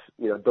Trump's,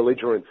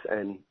 belligerence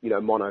and,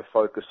 mono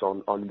focus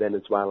on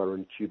Venezuela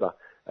and Cuba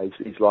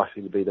is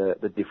likely to be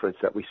the difference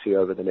that we see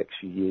over the next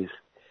few years.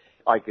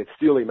 I could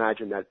still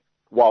imagine that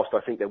whilst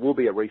I think there will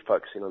be a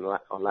refocusing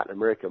on Latin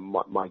America,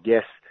 my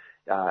guess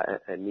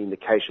and the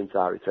indications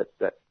are is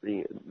that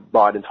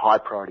Biden's high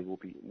priority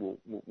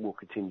will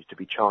continue to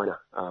be China.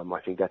 I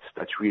think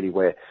that's really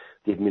where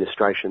the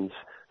administration's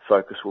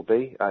focus will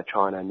be,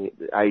 China and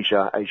the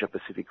Asia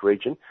Pacific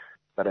region.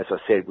 But as I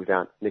said,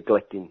 without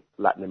neglecting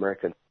Latin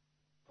America.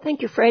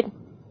 Thank you, Fred.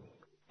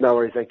 No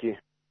worries, thank you.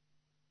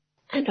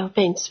 And I've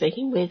been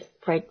speaking with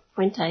Fred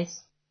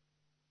Fuentes.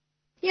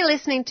 You're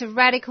listening to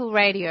Radical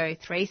Radio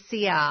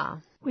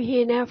 3CR. We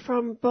hear now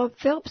from Bob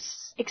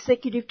Phelps,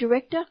 Executive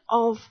Director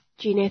of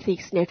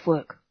Genethics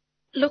Network.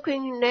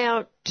 Looking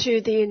now to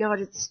the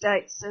United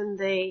States and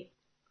the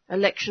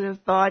election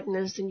of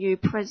Biden as the new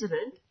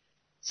president,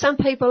 some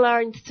people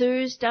are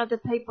enthused, other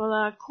people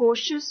are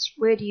cautious.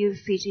 Where do you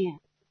fit in?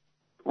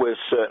 We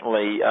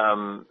certainly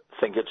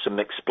think it's a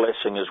mixed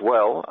blessing as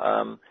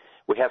well.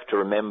 We have to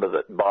remember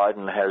that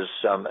Biden has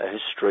a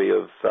history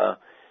of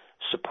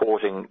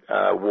supporting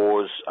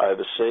wars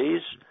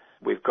overseas.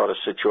 We've got a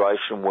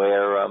situation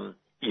where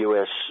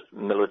US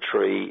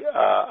military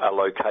are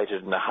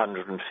located in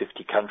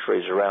 150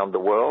 countries around the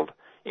world,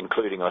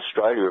 including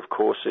Australia, of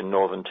course, in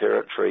Northern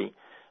Territory,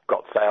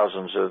 got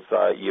thousands of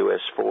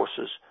US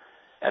forces,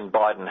 and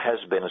Biden has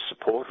been a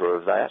supporter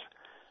of that.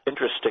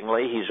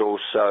 Interestingly, he's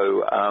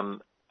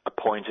also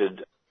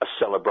appointed a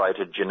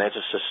celebrated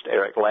geneticist,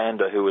 Eric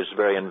Lander, who was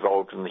very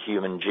involved in the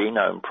Human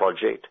Genome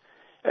Project,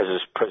 as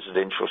his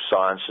presidential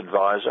science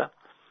advisor.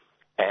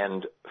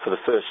 And for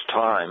the first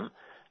time,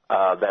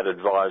 that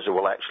advisor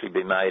will actually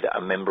be made a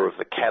member of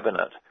the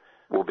cabinet,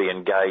 will be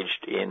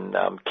engaged in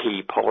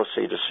key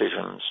policy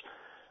decisions.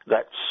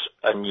 That's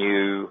a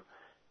new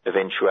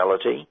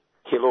eventuality.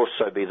 He'll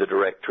also be the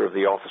director of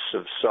the Office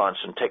of Science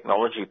and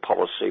Technology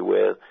Policy,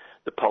 where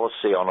the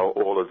policy on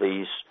all of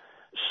these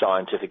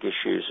scientific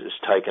issues is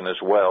taken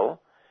as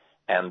well,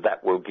 and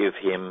that will give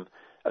him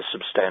a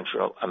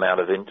substantial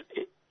amount of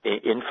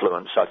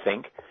influence, I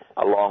think,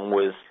 along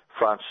with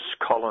Francis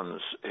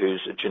Collins,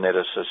 who's a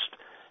geneticist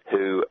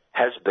who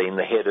has been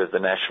the head of the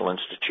National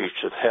Institutes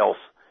of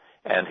Health,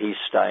 and he's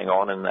staying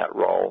on in that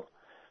role.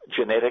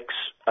 Genetics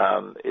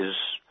is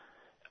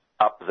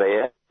up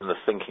there in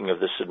the thinking of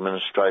this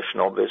administration,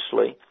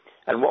 obviously,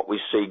 and what we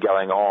see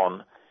going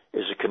on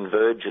is a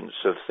convergence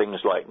of things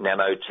like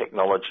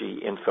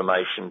nanotechnology,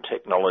 information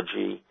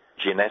technology,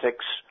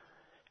 genetics,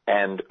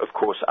 and, of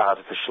course,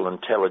 artificial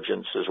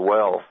intelligence as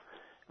well.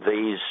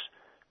 These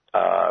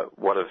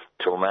what have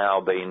till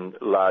now been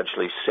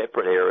largely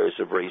separate areas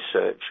of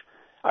research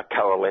are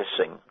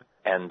coalescing,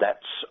 and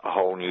that's a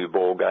whole new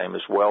ballgame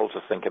as well to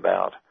think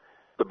about.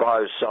 The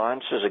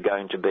biosciences are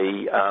going to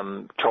be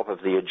top of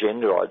the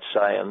agenda, I'd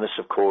say, and this,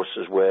 of course,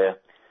 is where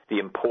the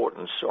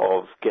importance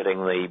of getting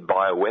the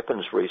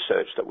bioweapons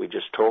research that we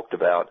just talked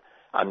about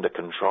under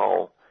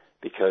control,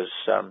 because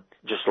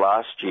just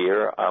last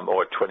year,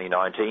 or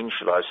 2019,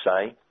 should I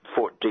say,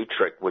 Fort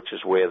Detrick, which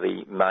is where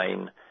the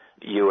main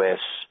US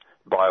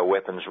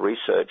bioweapons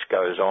research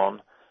goes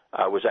on,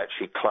 was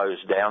actually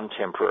closed down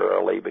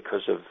temporarily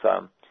because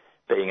of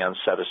being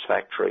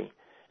unsatisfactory.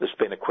 There's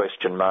been a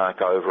question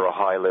mark over a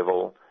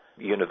high-level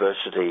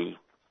university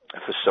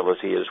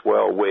facility as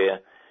well, where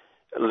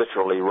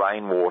literally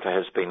rainwater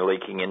has been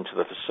leaking into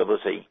the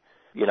facility.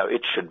 You know,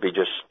 it should be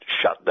just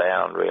shut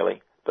down,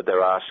 really, but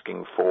they're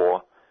asking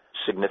for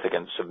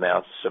significant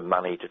amounts of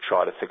money to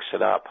try to fix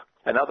it up.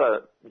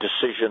 Another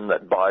decision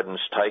that Biden's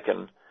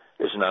taken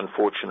is an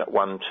unfortunate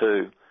one,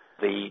 too.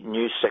 The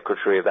new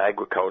Secretary of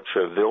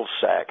Agriculture,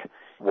 Vilsack,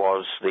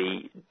 was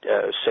the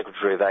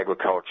Secretary of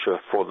Agriculture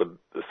for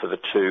the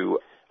two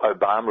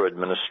Obama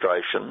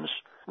administrations,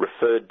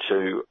 referred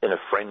to in a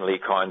friendly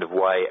kind of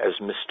way as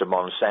Mr.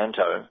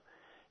 Monsanto,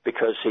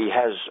 because he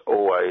has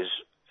always,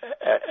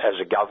 as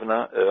a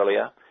governor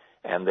earlier,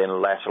 and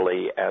then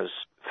latterly as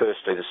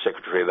firstly the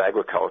Secretary of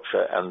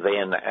Agriculture, and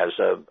then as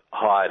a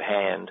hired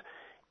hand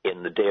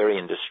in the dairy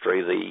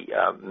industry,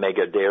 the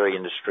mega dairy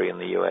industry in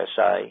the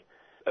USA,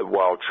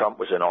 while Trump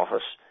was in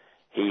office,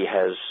 he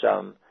has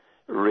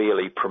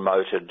really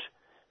promoted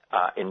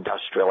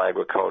industrial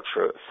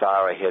agriculture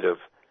far ahead of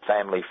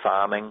family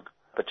farming,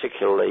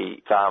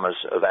 particularly farmers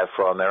of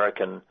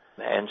Afro-American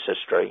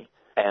ancestry.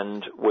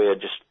 And we're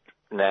just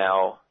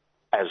now,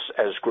 as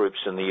groups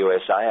in the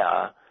USA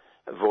are,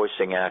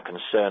 voicing our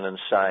concern and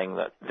saying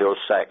that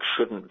Vilsack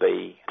shouldn't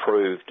be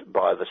approved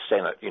by the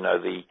Senate. You know,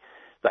 they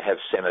have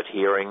Senate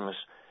hearings,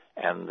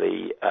 and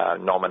the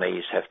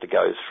nominees have to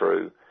go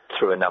through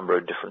a number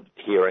of different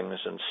hearings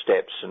and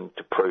steps and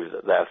to prove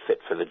that they're fit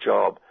for the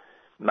job.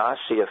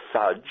 Marcia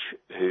Fudge,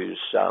 who's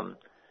a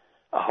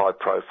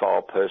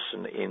high-profile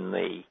person in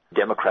the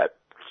Democrat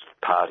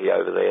Party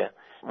over there,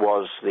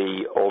 was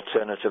the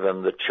alternative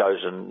and the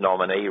chosen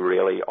nominee,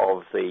 really,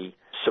 of the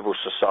civil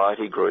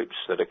society groups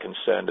that are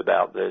concerned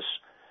about this.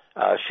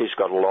 She's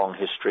got a long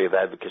history of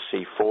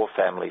advocacy for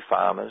family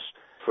farmers,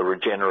 for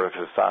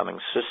regenerative farming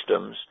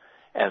systems,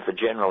 and for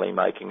generally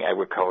making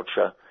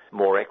agriculture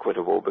more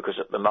equitable, because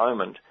at the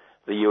moment,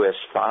 the US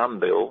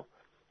Farm Bill,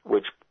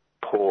 which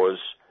pours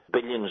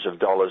billions of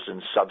dollars in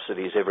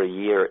subsidies every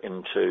year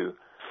into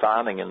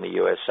farming in the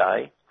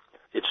USA,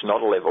 it's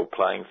not a level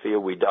playing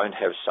field. We don't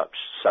have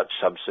such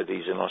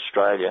subsidies in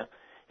Australia.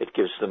 It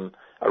gives them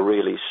a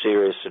really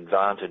serious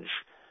advantage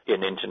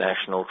in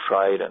international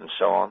trade and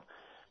so on.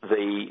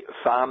 The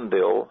Farm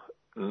Bill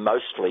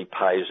mostly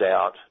pays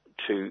out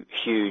to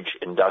huge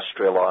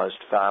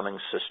industrialized farming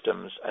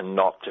systems and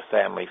not to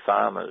family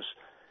farmers.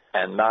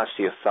 And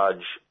Marcia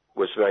Fudge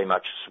was very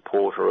much a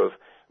supporter of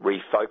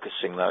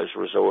refocusing those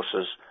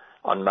resources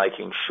on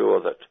making sure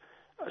that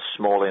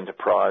small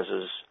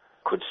enterprises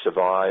could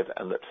survive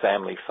and that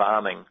family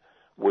farming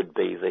would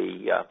be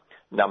the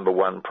number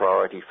one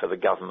priority for the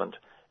government,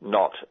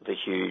 not the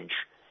huge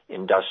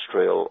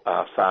industrial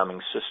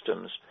farming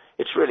systems.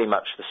 It's really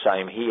much the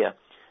same here.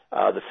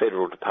 The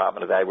Federal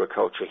Department of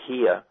Agriculture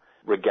here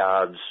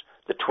regards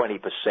the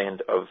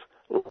 20% of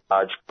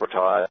large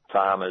retired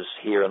farmers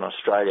here in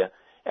Australia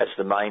as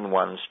the main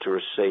ones to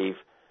receive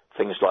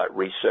things like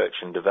research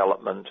and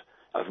development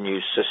of new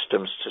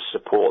systems to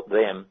support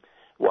them,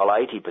 while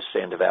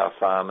 80% of our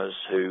farmers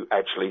who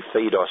actually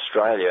feed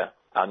Australia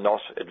are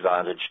not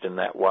advantaged in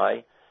that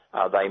way.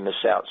 They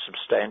miss out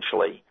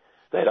substantially.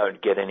 They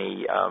don't get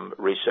any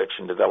research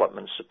and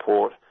development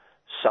support.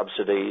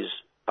 Subsidies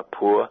are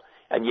poor,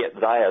 and yet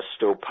they are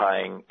still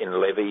paying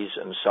in levies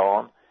and so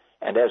on.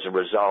 And as a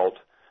result,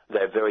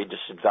 they're very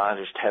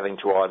disadvantaged, having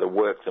to either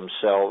work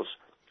themselves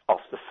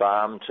off the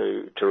farm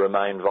to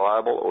remain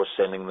viable or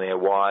sending their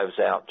wives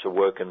out to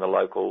work in the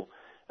local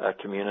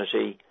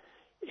community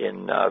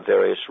in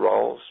various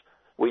roles.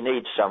 We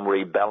need some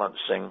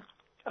rebalancing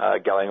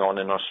going on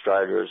in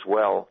Australia as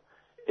well.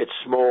 It's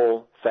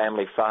small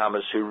family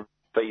farmers who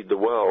feed the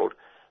world.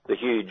 The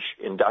huge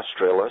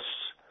industrialists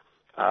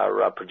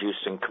are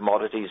producing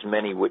commodities,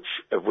 many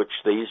of which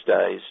these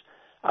days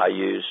are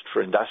used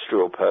for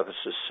industrial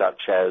purposes,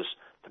 such as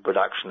the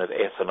production of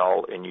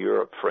ethanol in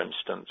Europe, for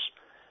instance,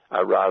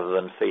 rather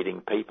than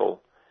feeding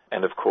people.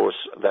 And of course,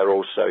 they're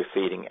also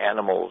feeding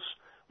animals,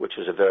 which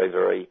is a very,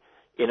 very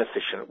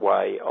inefficient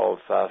way of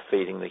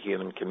feeding the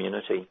human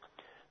community.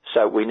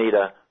 So we need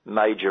a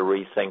major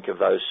rethink of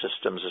those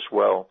systems as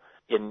well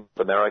in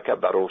America,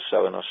 but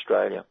also in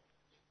Australia.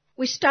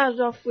 We started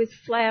off with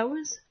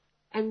flowers,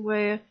 and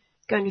we're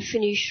going to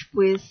finish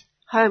with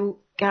home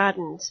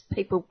gardens,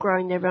 people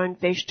growing their own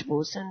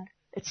vegetables. And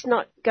it's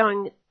not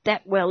going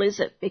that well, is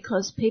it?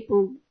 Because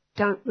people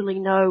don't really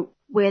know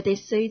where their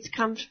seeds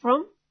come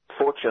from.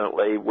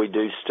 Fortunately, we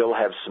do still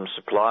have some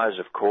suppliers,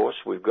 of course.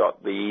 We've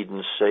got the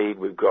Eden seed,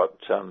 we've got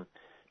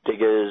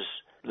Diggers.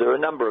 There are a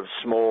number of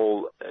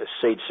small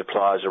seed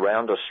suppliers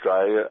around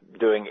Australia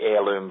doing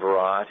heirloom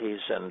varieties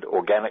and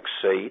organic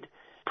seed.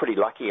 Pretty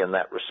lucky in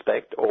that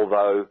respect,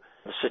 although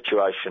the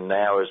situation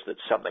now is that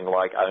something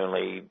like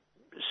only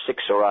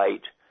 6 or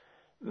 8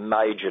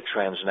 major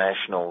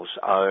transnationals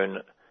own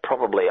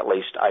probably at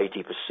least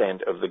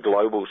 80% of the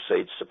global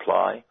seed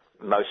supply.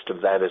 Most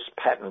of that is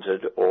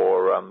patented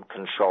or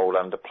controlled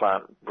under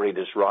plant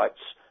breeders' rights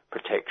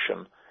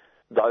protection.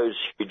 Those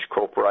huge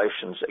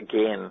corporations,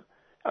 again,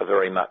 are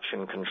very much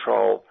in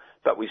control.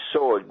 But we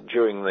saw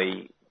during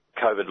the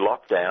COVID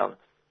lockdown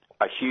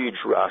a huge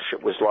rush.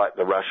 It was like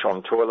the rush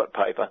on toilet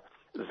paper.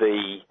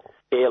 The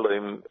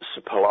heirloom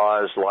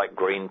suppliers like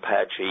Green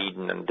Patch,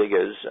 Eden and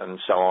Diggers and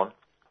so on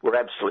were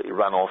absolutely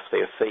run off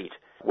their feet.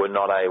 Were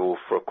not able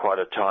for quite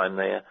a time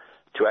there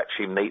to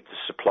actually meet the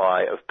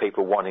supply of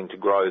people wanting to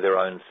grow their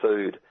own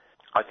food.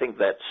 I think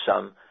that's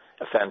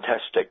a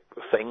fantastic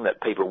thing,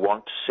 that people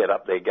want to set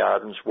up their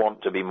gardens,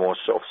 want to be more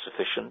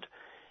self-sufficient.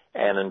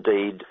 And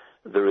indeed,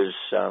 there is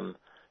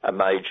a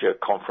major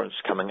conference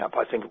coming up,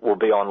 I think it will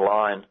be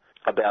online,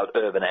 about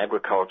urban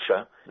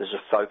agriculture. There's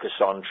a focus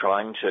on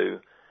trying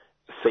to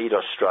feed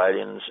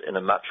Australians in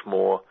a much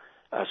more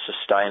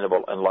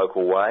sustainable and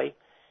local way.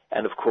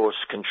 And of course,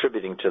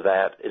 contributing to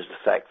that is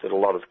the fact that a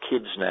lot of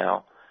kids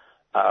now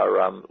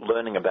are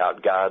learning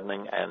about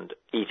gardening and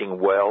eating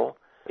well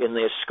in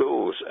their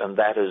schools, and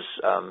that is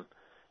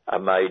a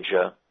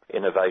major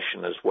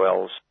innovation as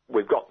well.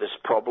 We've got this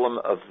problem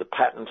of the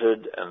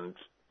patented and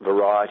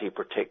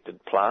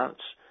variety-protected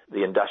plants, the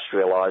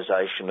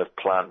industrialisation of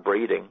plant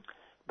breeding,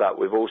 but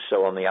we've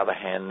also, on the other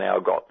hand, now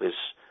got this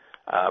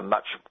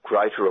much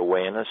greater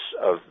awareness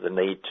of the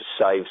need to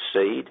save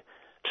seed,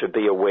 to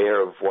be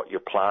aware of what you're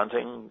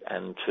planting,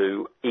 and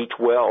to eat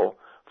well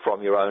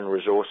from your own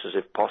resources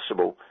if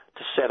possible,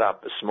 to set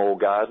up a small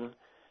garden,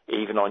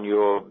 even on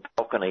your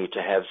balcony,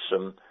 to have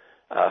some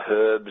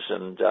herbs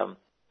and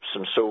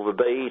some silver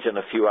beet and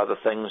a few other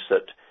things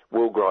that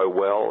will grow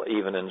well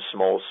even in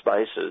small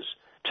spaces,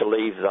 to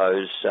leave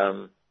those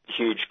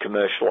huge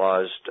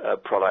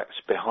commercialised products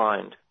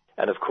behind.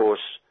 And of course,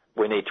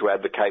 we need to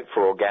advocate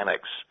for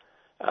organics.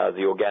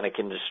 The organic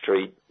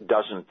industry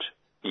doesn't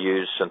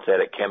use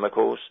synthetic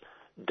chemicals,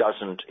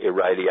 doesn't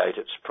irradiate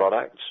its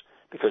products,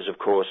 because of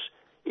course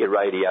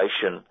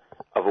irradiation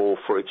of all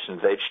fruits and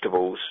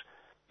vegetables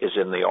is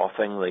in the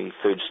offing. The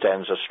Food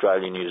Standards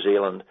Australia and New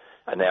Zealand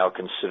are now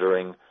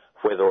considering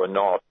whether or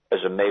not, as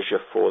a measure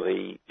for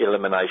the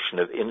elimination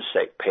of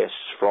insect pests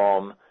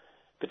from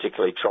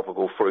particularly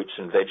tropical fruits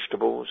and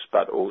vegetables,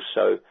 but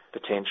also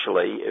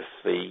potentially, if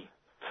the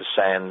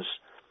FSANZ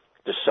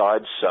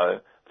decides so,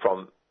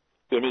 from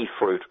any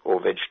fruit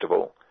or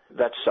vegetable.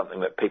 That's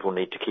something that people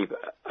need to keep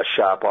a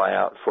sharp eye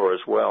out for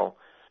as well.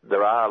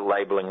 There are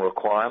labelling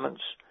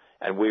requirements,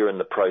 and we're in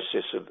the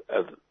process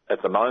of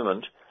at the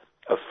moment,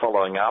 of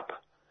following up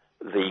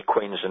the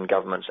Queensland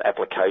Government's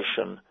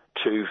application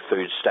to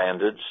Food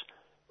Standards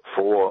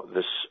for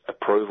this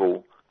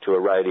approval to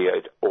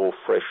irradiate all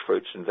fresh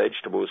fruits and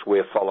vegetables.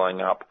 We're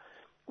following up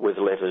with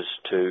letters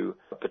to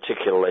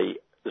particularly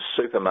the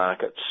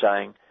supermarkets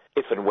saying,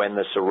 if and when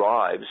this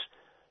arrives,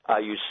 are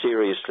you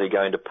seriously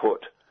going to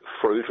put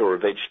fruit or a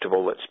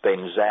vegetable that's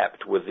been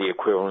zapped with the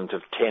equivalent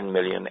of 10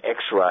 million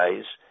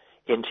X-rays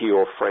into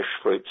your fresh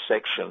fruit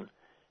section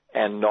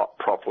and not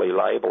properly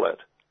label it?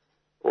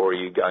 Or are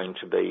you going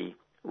to be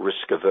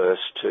risk-averse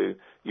to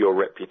your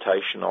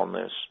reputation on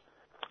this?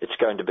 It's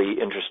going to be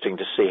interesting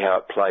to see how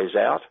it plays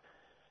out,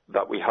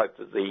 but we hope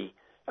that the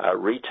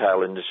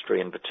retail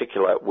industry in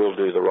particular will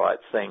do the right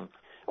thing.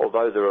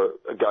 Although there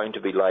are going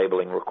to be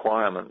labelling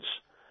requirements,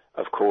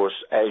 of course,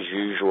 as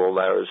usual,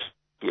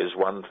 here's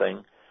one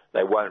thing,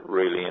 they won't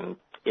really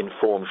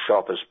inform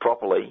shoppers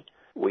properly.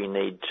 We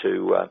need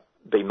to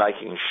be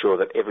making sure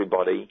that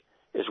everybody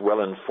is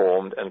well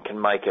informed and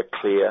can make a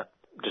clear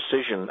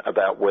decision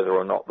about whether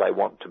or not they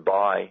want to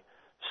buy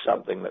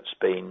something that's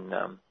been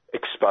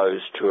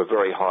exposed to a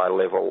very high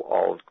level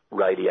of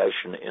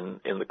radiation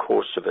in the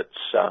course of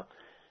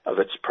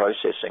its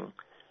processing.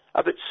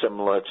 A bit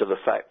similar to the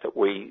fact that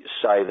we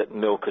say that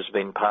milk has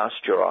been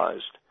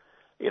pasteurized.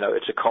 You know,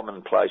 it's a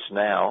commonplace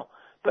now,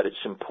 but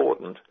it's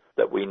important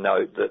that we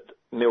note that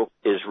milk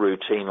is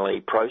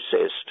routinely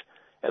processed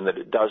and that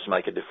it does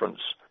make a difference,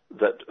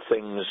 that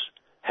things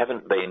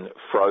haven't been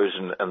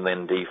frozen and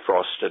then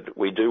defrosted.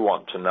 We do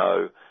want to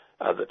know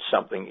that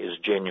something is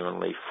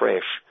genuinely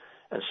fresh.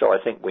 And so I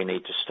think we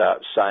need to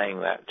start saying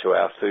that to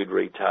our food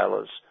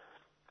retailers,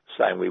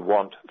 saying we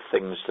want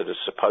things that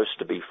are supposed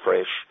to be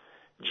fresh,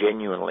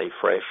 genuinely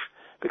fresh,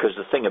 because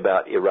the thing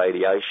about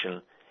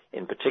irradiation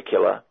in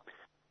particular,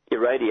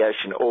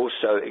 irradiation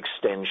also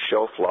extends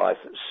shelf life,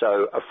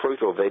 so a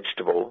fruit or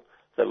vegetable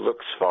that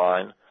looks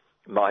fine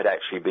might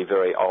actually be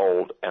very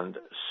old, and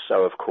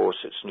so, of course,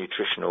 its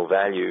nutritional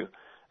value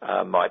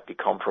might be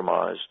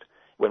compromised.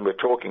 When we're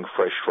talking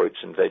fresh fruits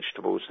and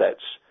vegetables,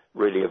 that's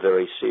really a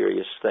very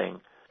serious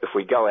thing. If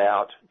we go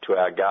out to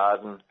our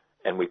garden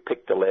and we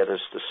pick the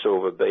lettuce, the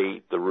silver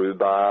beet, the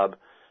rhubarb,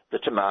 the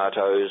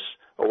tomatoes,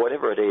 or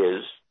whatever it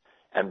is,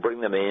 and bring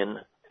them in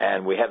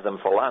and we have them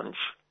for lunch,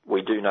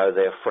 we do know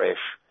they're fresh,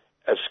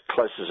 as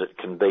close as it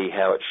can be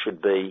how it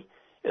should be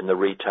in the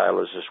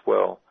retailers as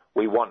well.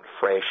 We want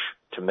fresh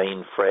to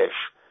mean fresh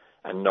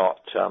and not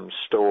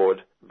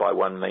stored by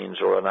one means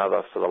or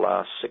another for the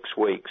last 6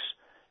 weeks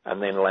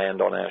and then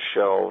land on our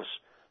shelves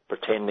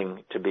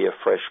pretending to be a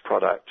fresh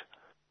product.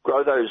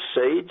 Grow those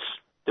seeds,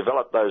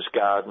 develop those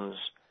gardens,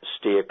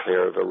 steer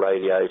clear of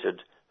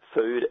irradiated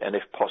food, and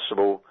if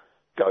possible,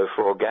 go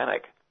for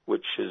organic,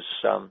 which is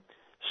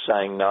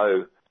saying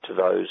no to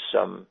those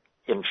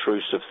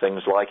intrusive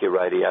things like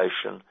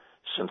irradiation,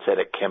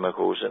 synthetic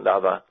chemicals and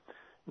other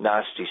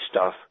nasty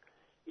stuff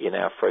in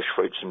our fresh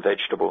fruits and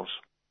vegetables.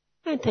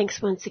 And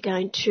thanks once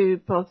again to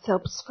Bob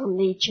Phelps from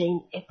the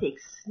Gene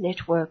Ethics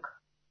Network.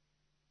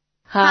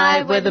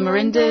 Hi, we're the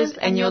Marindas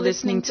and you're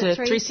listening to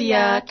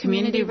 3CR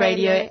Community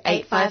Radio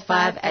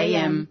 855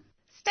 AM.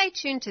 Stay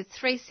tuned to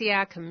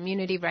 3CR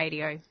Community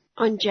Radio.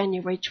 On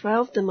January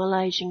 12, the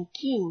Malaysian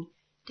king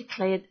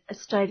declared a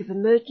state of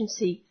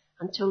emergency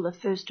until the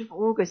 1st of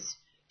August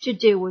to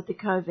deal with the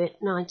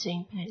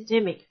COVID-19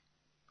 pandemic.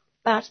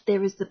 But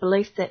there is the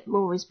belief that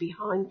more is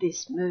behind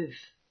this move.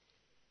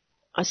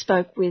 I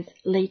spoke with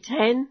Lee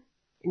Tan,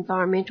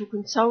 environmental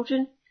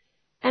consultant,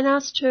 and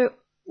asked her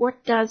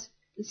what does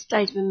the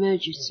state of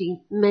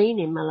emergency mean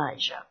in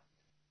Malaysia.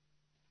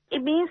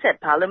 It means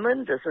that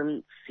Parliament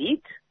doesn't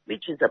sit,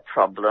 which is a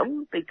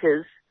problem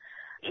because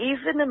if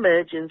an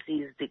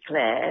emergency is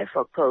declared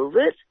for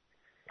COVID,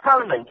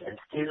 Parliament can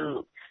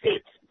still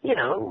sit,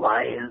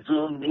 via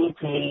Zoom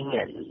meeting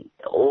and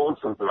all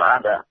sorts of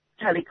other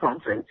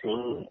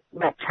teleconferencing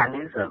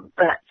mechanism.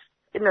 But,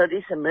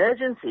 this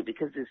emergency,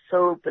 because it's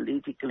so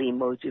politically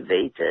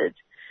motivated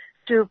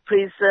to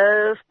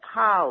preserve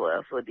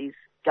power for this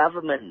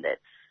government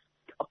that's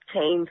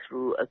obtained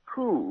through a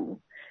coup,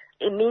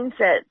 it means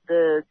that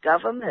the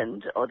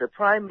government or the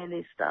Prime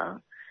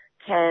Minister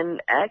can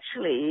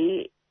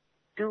actually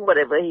do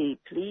whatever he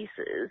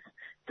pleases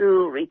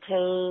to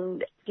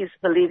retain his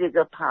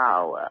political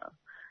power.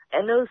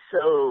 And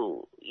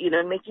also,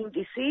 making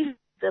decisions,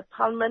 the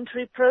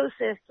parliamentary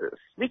processes,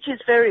 which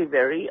is very,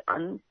 very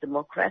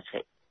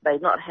undemocratic by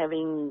not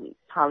having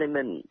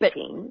parliament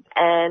meeting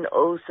and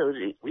also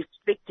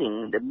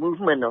restricting the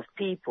movement of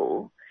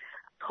people.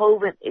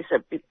 COVID is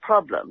a big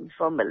problem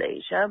for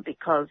Malaysia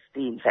because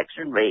the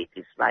infection rate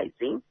is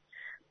rising,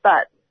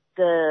 but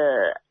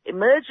the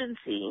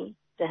emergency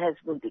that has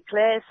been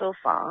declared so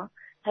far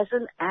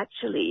hasn't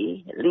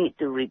actually led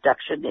to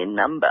reduction in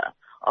number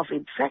of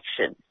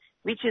infections,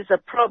 which is a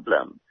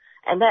problem.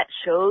 And that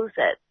shows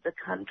that the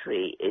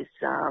country is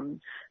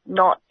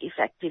not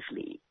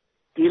effectively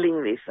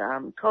dealing with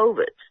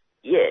COVID.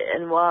 Yeah,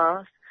 and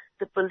whilst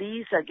the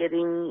police are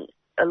getting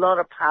a lot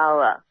of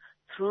power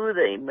through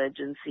the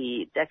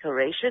emergency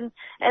declaration,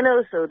 and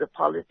also the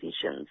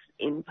politicians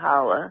in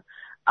power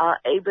are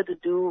able to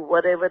do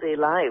whatever they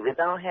like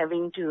without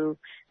having to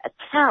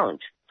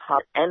account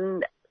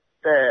and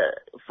the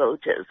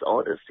voters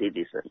or the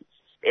citizens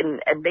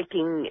and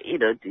making,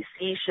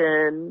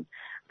 decision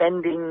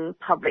spending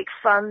public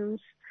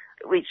funds,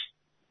 which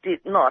did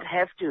not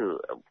have to,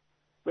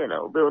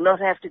 will not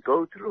have to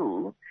go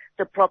through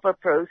the proper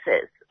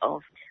process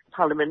of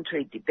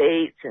parliamentary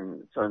debates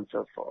and so on and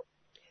so forth.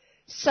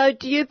 So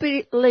do you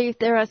believe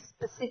there are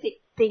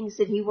specific things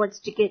that he wants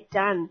to get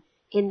done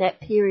in that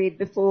period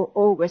before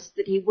August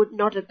that he would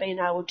not have been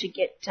able to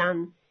get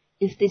done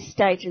if this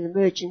state of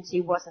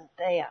emergency wasn't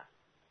there?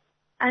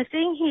 I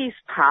think his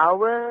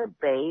power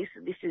base,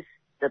 this is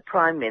the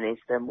Prime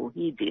Minister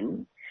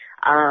Muhyiddin,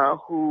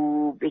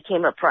 who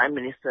became a Prime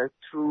Minister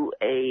through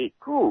a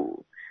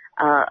coup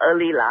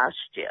early last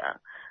year.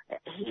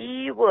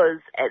 He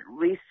was at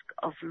risk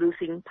of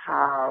losing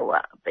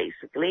power,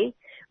 basically,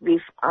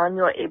 with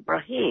Anwar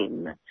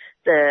Ibrahim,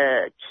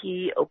 the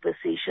key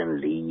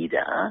opposition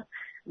leader,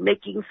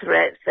 making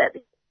threats at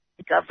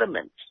the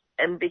government.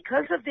 And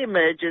because of the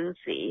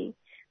emergency,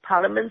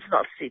 Parliament's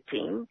not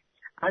sitting,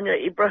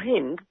 Anwar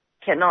Ibrahim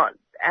cannot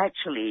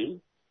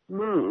actually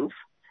move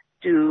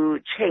to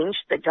change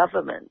the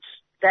government.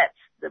 That's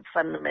the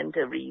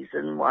fundamental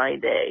reason why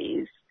there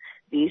is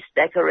this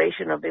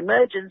declaration of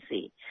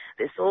emergency.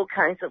 There's all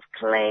kinds of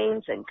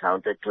claims and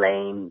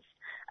counterclaims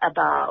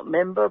about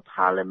member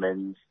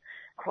parliaments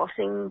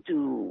crossing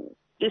to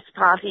this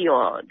party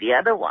or the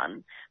other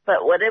one.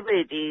 But whatever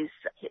it is,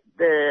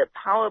 the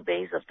power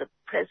base of the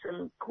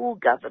present coup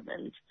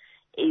government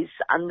is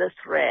under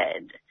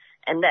threat,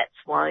 and that's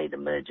why the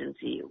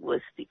emergency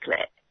was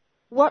declared.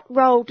 What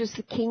role does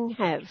the king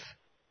have?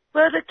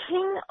 Well, the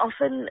king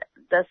often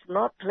does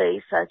not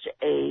play such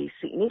a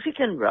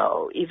significant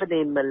role, even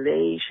in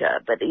Malaysia.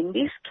 But in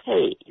this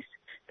case,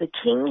 the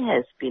king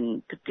has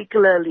been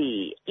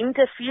particularly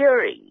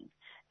interfering.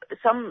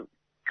 Some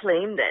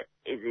claim that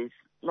it is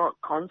not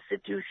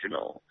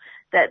constitutional,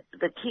 that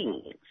the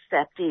king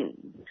stepped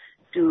in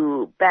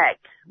to back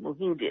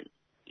Muhyiddin.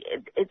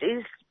 It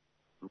is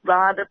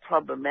rather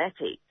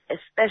problematic,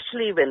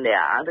 especially when there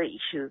are other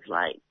issues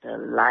like the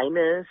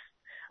Lynas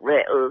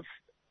rare earth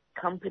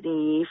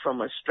company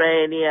from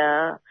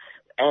Australia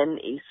and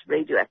its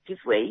radioactive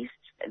waste.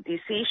 A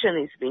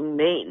decision is being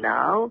made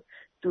now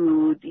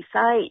to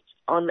decide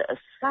on a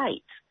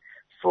site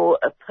for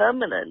a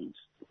permanent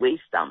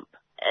waste dump.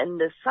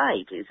 And the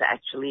site is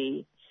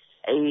actually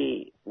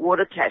a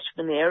water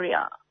catchment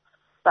area.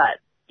 But,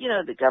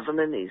 the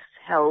government is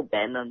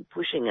hell-bent on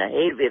pushing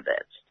ahead with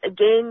it.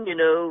 Again,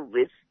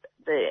 with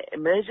the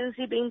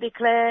emergency being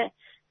declared,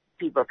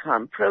 people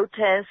can't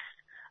protest.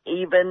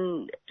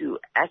 Even to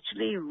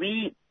actually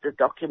read the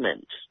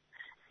document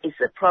is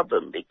a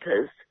problem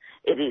because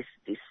it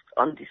is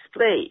on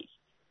display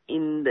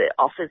in the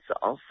office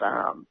of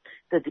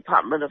the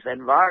Department of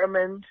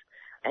Environment,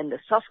 and the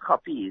soft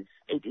copies,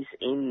 it is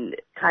in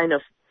kind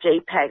of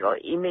JPEG or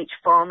image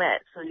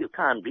format, so you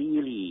can't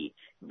really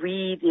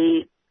read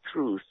it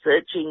through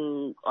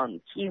searching on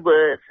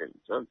keywords and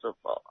so on and so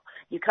forth.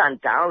 You can't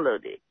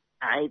download it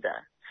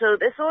either. So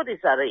there's all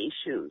these other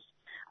issues.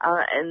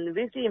 And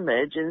with the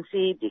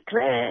emergency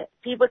declared,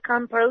 people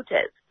can't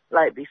protest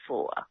like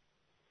before.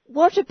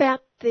 What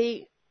about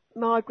the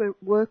migrant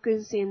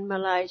workers in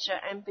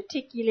Malaysia, and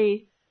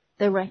particularly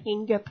the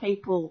Rohingya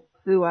people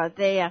who are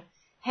there?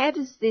 How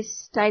does this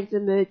state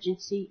of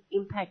emergency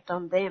impact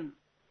on them?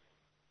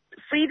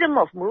 Freedom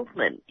of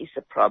movement is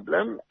a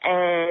problem,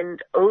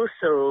 and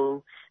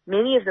also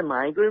many of the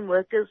migrant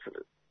workers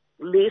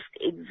lived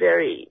in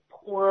very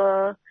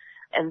poor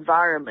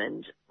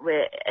environment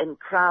and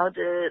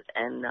crowded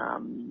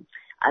and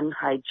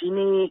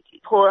unhygienic,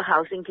 poor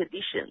housing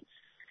conditions,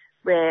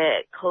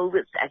 where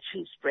COVID's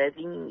actually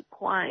spreading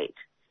quite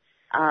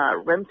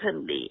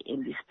rampantly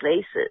in these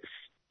places.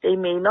 They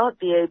may not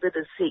be able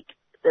to seek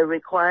the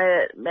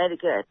required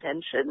medical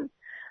attention.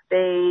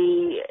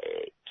 They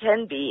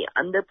can be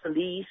under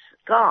police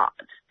guard,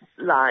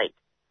 like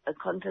a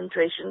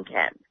concentration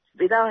camp.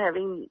 Without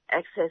having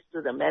access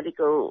to the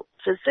medical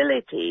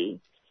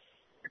facility,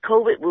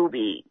 COVID will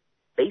be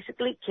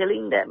basically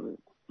killing them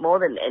more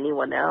than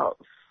anyone else.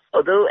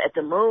 Although at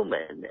the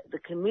moment, the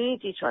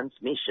community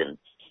transmission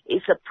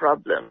is a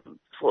problem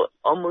for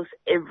almost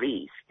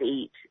every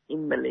state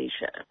in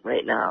Malaysia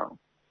right now.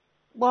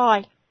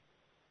 Why?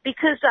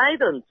 Because I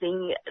don't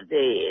think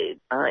they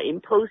are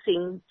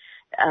imposing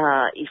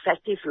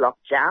effective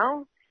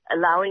lockdown,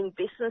 allowing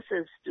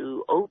businesses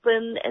to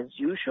open as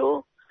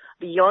usual.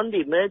 Beyond the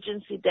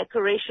emergency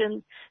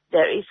declaration,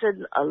 there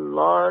isn't a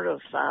lot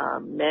of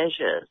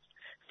measures.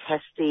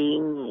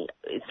 Testing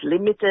is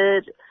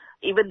limited.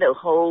 Even the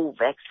whole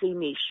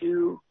vaccine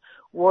issue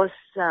was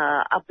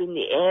up in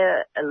the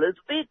air a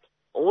little bit.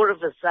 All of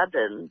a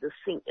sudden,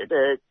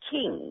 the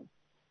king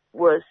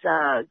was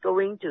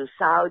going to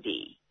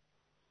Saudi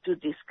to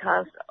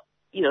discuss,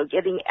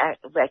 getting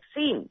a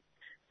vaccine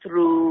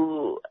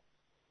through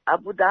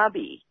Abu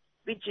Dhabi,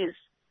 which is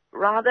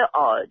rather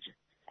odd,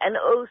 and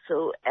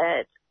also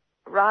at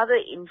rather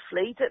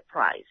inflated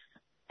price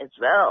as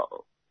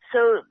well.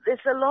 So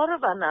there's a lot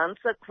of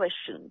unanswered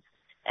questions.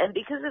 And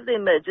because of the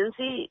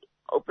emergency,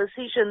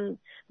 opposition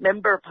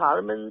member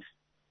parliaments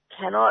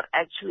cannot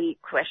actually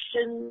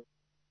question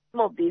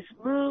some of these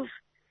moves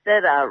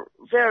that are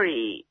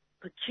very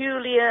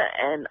peculiar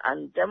and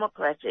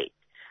undemocratic.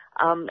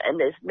 And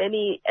there's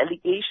many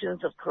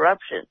allegations of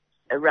corruption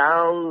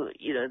around,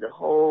 the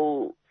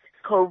whole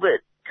COVID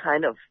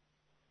kind of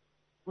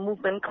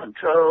movement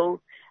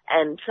control,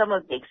 and some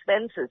of the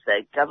expenses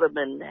that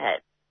government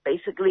had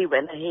basically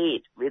went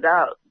ahead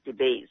without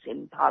debates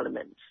in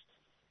Parliament.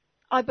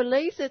 I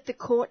believe that the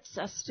courts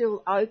are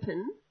still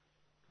open.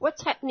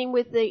 What's happening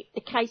with the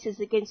cases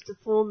against the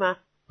former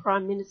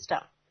Prime Minister?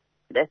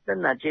 That's the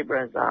Najib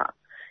Razak.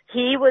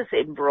 He was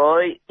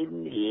embroiled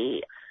in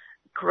the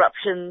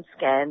corruption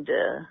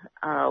scandal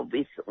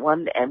with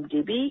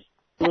 1MDB.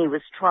 He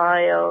was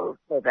trial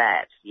for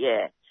that,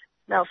 yeah.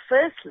 Now,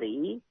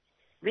 firstly,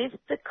 with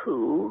the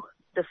coup,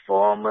 the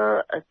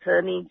former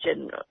Attorney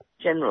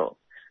General,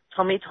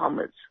 Tommy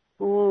Thomas,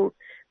 who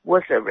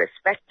was a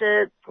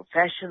respected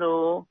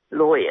professional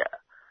lawyer,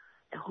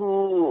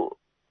 who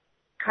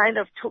kind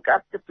of took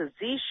up the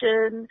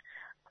position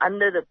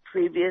under the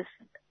previous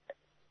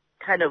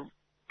kind of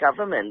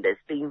government that's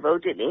being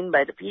voted in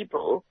by the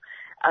people,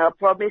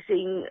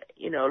 promising,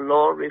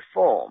 law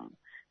reform.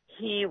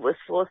 He was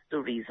forced to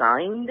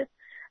resign,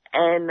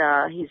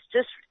 and he's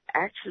just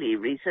actually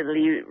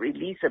recently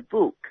released a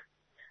book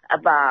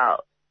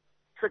about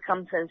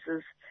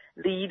circumstances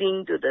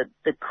leading to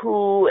the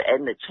coup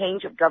and the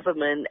change of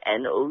government,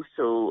 and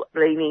also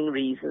explaining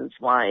reasons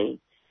why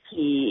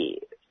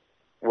he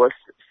was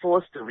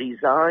forced to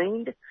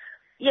resign.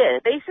 Yeah,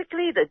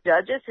 basically the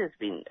judges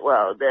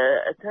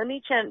the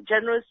Attorney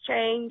General's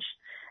changed.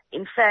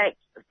 In fact,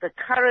 the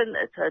current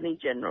Attorney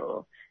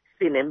General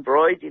has been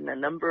embroiled in a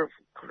number of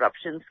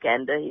corruption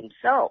scandals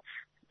himself.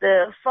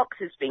 The fox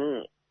is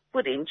being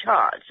put in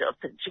charge of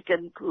the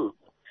chicken coop,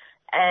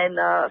 and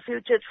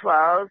future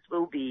trials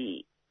will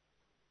be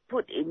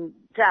put in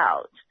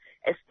doubt,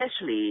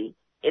 especially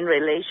in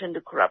relation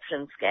to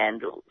corruption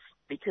scandals,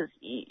 because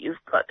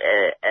you've got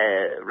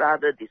a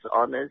rather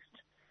dishonest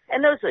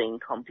and also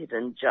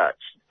incompetent judge,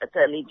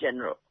 Attorney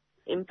General,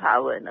 in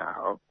power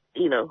now,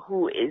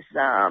 who is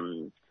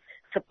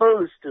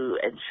supposed to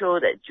ensure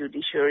that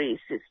judiciary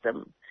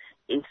system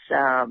is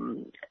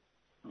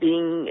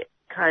being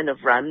kind of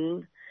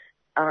run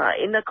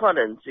in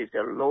accordance with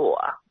the law,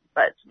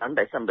 but run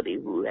by somebody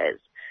who has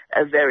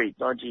a very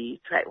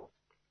dodgy track.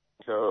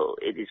 So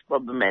it is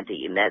problematic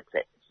in that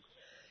sense.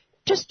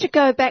 Just to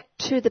go back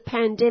to the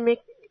pandemic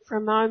for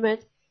a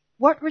moment,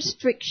 what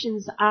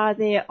restrictions are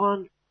there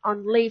on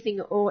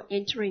leaving or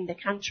entering the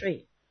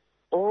country?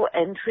 All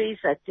entries,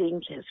 I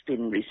think, has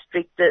been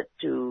restricted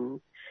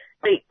to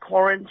big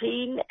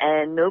quarantine,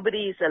 and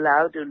nobody is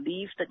allowed to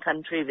leave the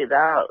country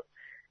without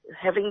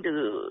having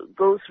to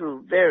go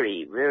through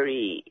very,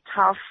 very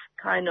tough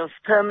kind of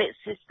permit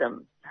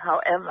system.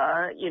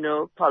 However,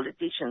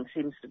 politicians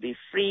seems to be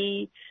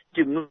free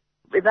to move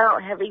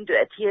without having to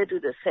adhere to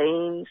the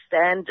same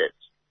standards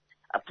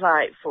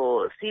applied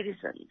for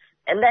citizens.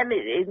 And that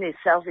in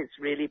itself is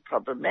really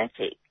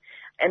problematic.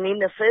 And in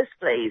the first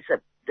place,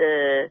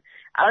 the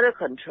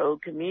out-of-control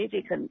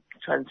community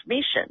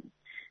transmission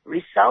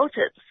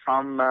resulted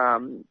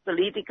from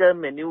political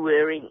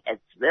maneuvering as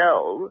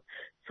well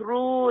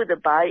through the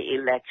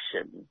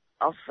by-election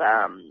of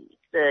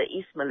the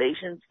East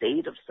Malaysian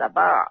state of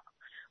Sabah,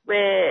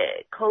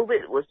 where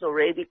COVID was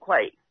already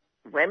quite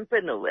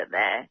rampant over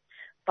there.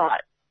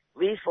 But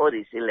before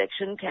this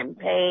election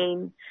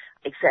campaign,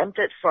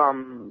 exempted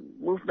from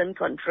movement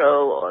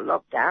control or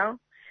lockdown,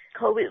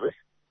 COVID was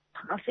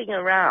passing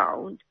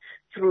around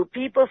through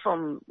people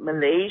from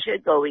Malaysia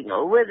going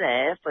over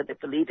there for the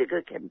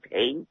political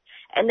campaign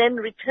and then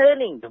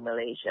returning to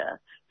Malaysia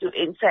to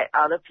infect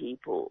other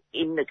people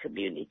in the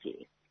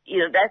community.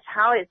 That's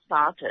how it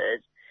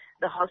started.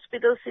 The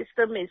hospital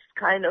system is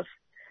kind of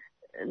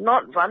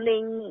not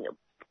running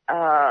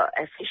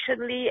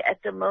efficiently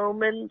at the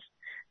moment.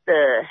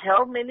 The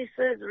health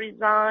minister has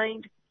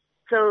resigned.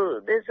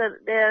 So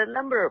there are a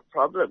number of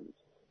problems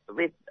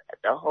with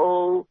the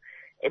whole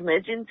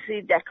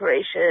emergency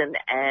declaration,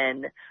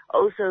 and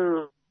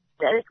also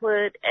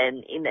inadequate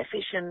and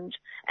inefficient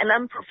and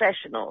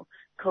unprofessional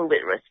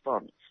COVID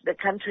response. The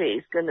country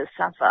is going to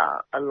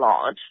suffer a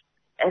lot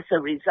as a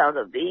result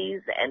of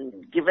these,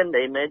 and given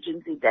the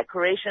emergency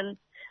declaration,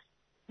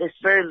 there's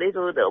very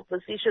little the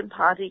opposition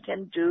party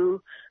can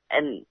do,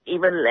 and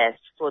even less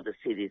for the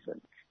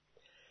citizens.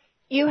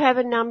 You have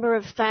a number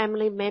of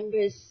family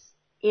members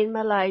in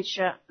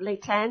Malaysia, Lee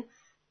Tan.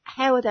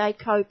 How are they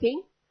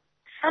coping?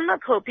 Some are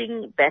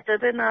coping better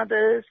than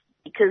others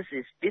because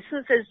it's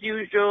business as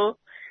usual.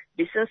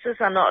 Businesses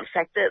are not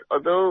affected,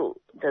 although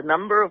the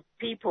number of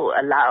people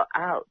allowed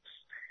out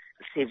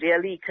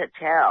severely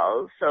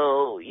curtailed.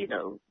 So,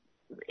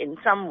 in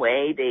some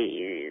way,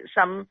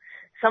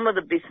 some of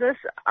the business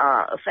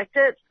are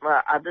affected,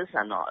 while others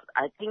are not.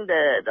 I think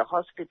the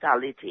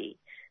hospitality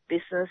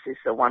business is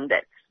the one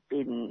that's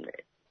been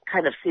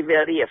kind of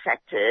severely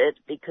affected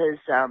because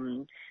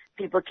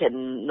people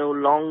can no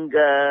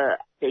longer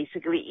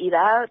basically eat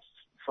out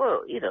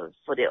for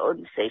their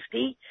own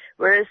safety,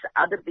 whereas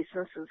other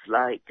businesses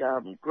like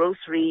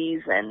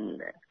groceries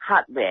and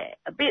hardware,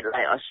 a bit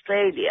like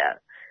Australia,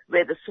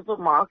 where the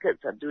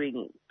supermarkets are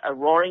doing a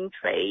roaring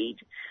trade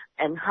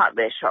and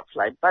hardware shops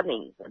like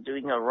Bunnings are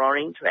doing a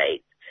roaring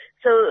trade.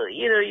 So,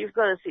 you've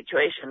got a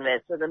situation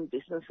where certain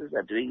businesses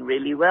are doing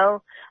really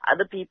well.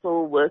 Other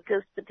people,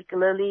 workers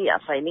particularly,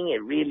 are finding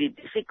it really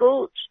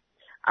difficult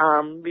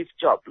with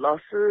job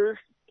losses,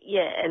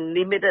 and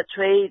limited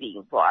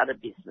trading for other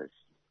business.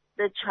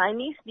 The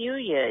Chinese New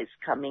Year is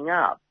coming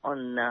up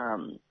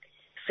on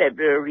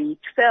February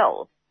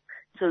 12th.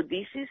 So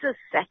this is the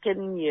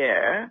second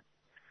year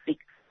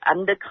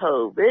under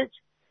COVID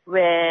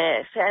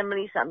where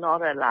families are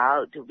not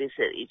allowed to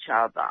visit each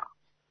other.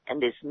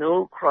 And there's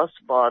no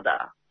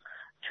cross-border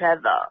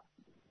travel,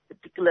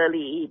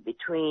 particularly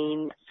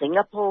between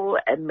Singapore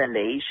and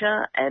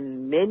Malaysia.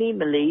 And many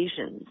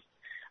Malaysians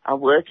are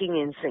working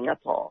in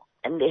Singapore,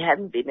 and they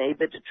haven't been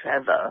able to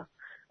travel,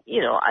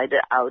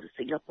 either out of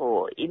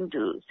Singapore or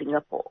into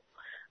Singapore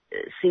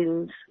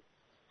since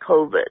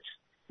COVID,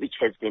 which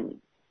has been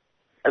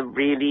a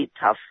really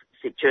tough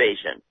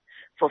situation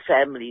for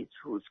families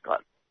who's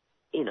got,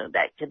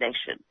 that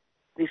connection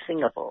with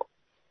Singapore.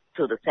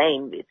 So the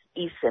same with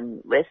East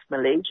and West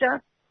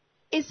Malaysia.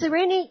 Is there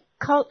any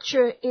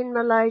culture in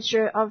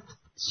Malaysia of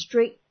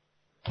street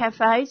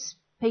cafes,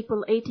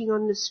 people eating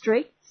on the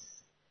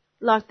streets,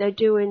 like they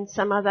do in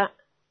some other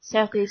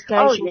Southeast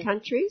Asian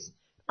countries?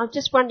 I'm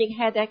just wondering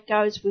how that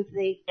goes with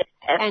the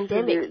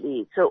pandemic.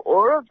 Absolutely. So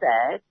all of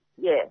that,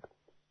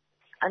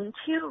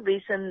 until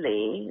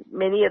recently,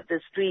 many of the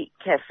street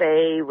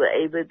cafes were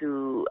able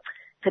to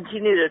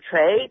continue to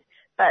trade,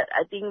 but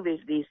I think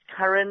with this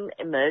current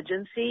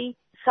emergency,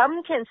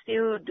 some can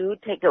still do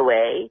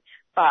takeaway,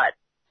 but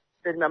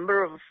the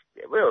number of,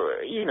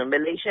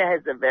 Malaysia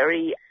has a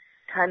very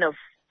kind of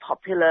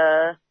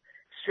popular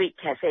street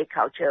cafe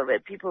culture where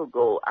people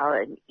go out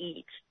and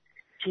eat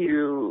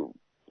till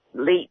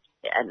late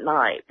at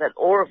night, but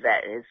all of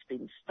that has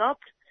been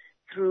stopped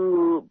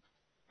through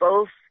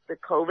both the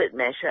COVID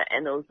measure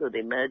and also the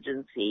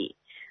emergency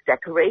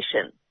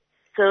declaration.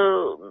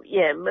 So,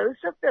 most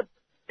of the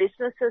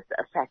businesses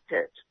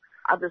affected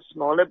are the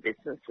smaller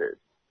businesses,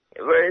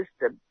 whereas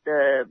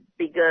the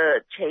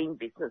bigger chain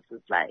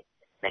businesses like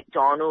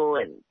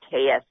McDonald's and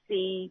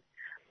KFC,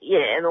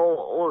 and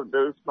all of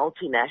those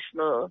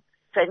multinational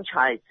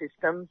franchise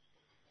systems,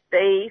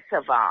 they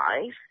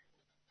survive.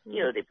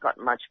 They've got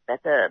much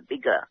better,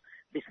 bigger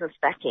business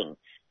backing.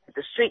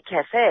 The street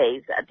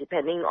cafes are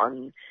depending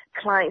on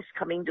clients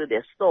coming to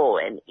their store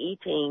and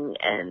eating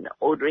and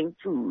ordering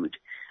food.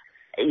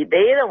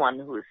 They're the one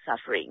who's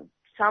suffering.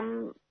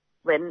 Some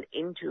went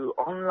into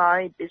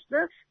online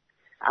business,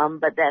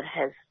 but that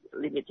has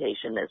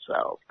limitation as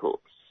well, of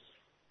course.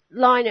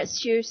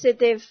 Linus, you said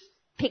they've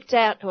picked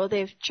out or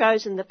they've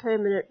chosen the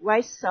permanent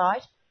waste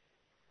site.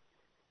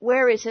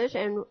 Where is it,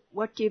 and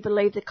what do you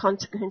believe the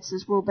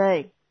consequences will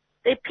be?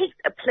 They picked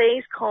a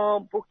place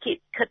called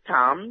Bukit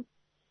Ketam,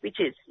 which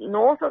is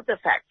north of the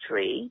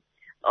factory,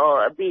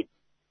 or a bit,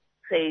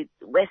 say,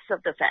 west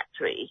of the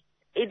factory.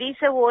 It is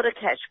a water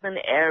catchment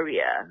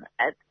area.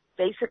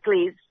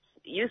 Basically, it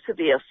used to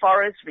be a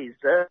forest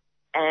reserve,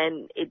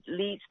 and it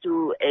leads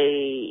to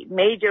a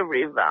major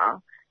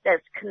river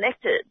that's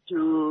connected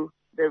to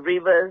the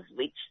rivers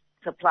which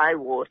supply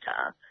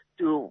water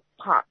to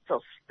parts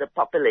of the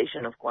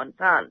population of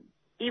Kuantan.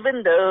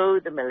 Even though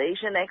the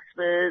Malaysian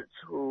experts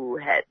who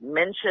had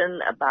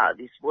mentioned about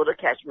this water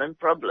catchment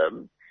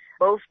problem,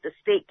 both the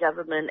state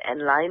government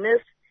and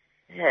Linus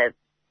have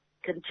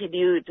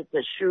continued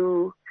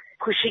to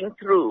pushing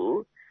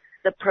through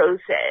the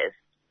process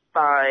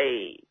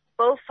by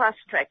both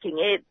fast-tracking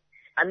it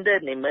under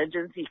an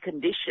emergency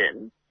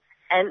condition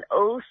and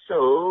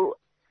also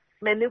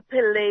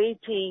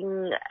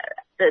manipulating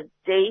the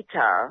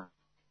data,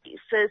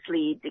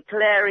 firstly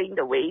declaring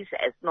the waste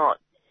as not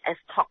as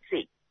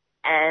toxic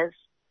as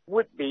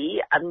would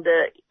be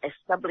under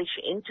established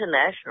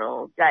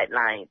international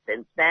guidelines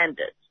and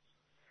standards.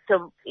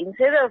 So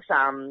instead of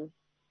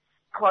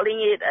calling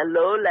it a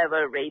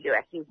low-level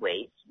radioactive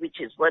waste,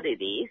 which is what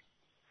it is,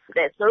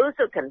 that's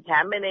also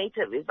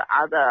contaminated with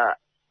other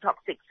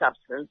toxic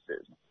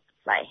substances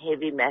like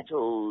heavy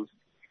metals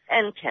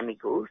and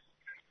chemicals,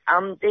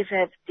 they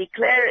have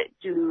declared it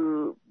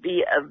to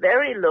be a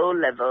very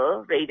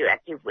low-level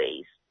radioactive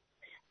waste.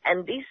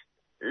 And this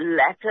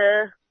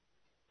latter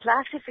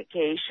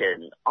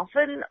classification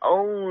often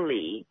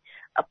only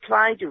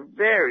apply to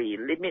very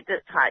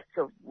limited types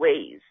of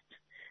waste.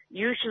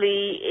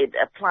 Usually it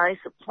applies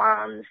to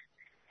plants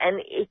and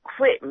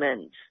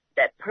equipment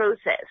that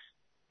process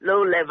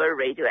low-level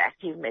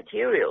radioactive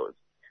materials.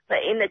 But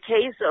in the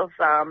case of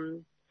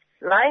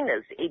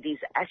Linus, it is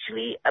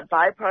actually a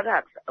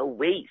byproduct, a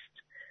waste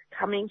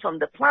coming from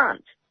the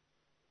plant.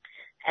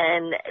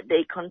 And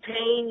they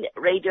contain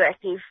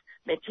radioactive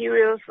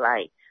materials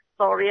like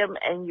thorium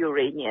and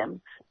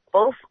uranium,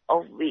 both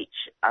of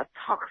which are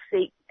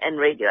toxic and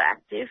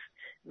radioactive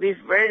with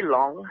very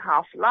long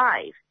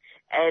half-life.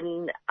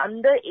 And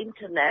under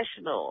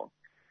international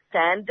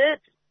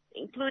standards,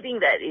 including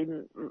that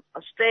in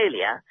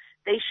Australia,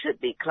 they should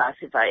be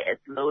classified as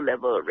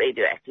low-level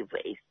radioactive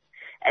waste.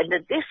 And the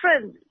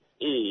difference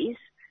is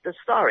the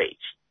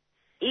storage.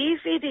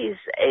 If it is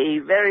a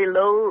very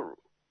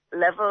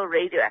low-level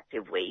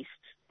radioactive waste,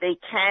 they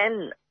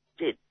can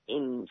put it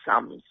in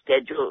some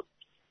scheduled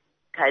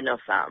kind of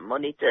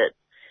monitored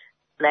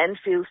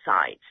landfill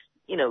sites,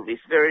 with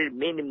very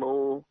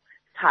minimal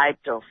type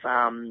of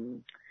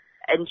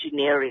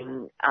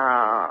engineering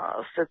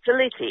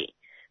facility.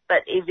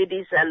 But if it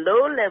is a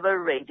low-level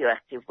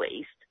radioactive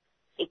waste,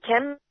 it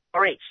can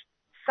storage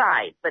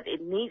site, but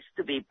it needs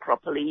to be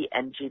properly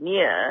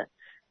engineered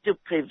to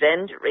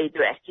prevent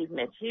radioactive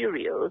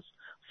materials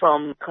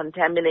from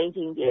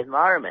contaminating the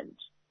environment.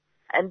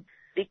 And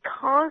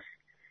because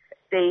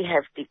they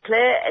have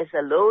declared as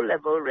a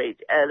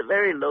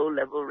very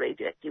low-level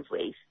radioactive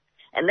waste,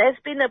 and that's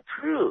been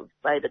approved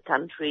by the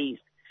country's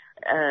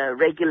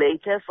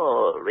regulator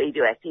for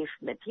radioactive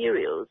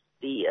materials,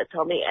 the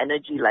Atomic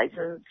Energy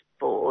License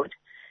Board,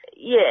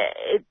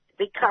 it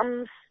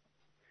becomes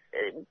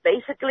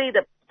basically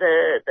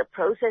the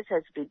process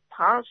has been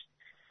passed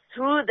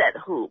through that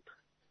hoop,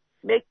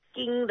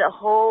 making the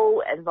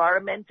whole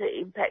environmental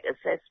impact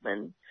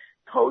assessment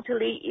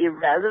totally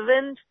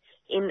irrelevant,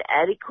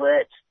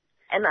 inadequate,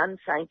 and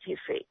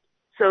unscientific.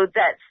 So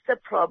that's the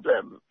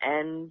problem.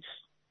 And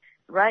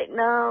right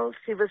now,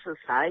 civil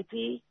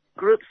society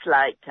groups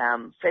like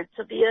Friends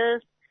of the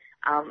Earth,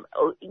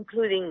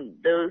 including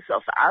those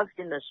of us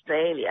in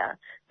Australia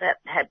that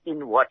have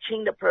been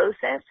watching the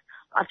process,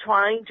 are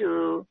trying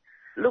to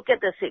look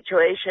at the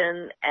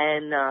situation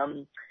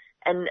and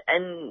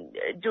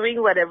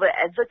doing whatever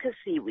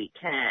advocacy we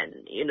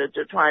can,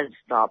 to try and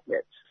stop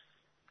it.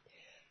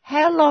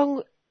 How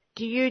long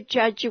do you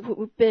judge it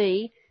would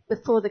be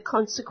before the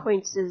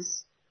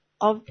consequences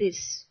of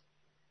this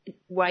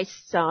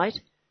waste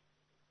site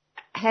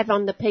have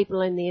on the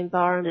people and the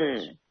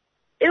environment?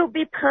 It will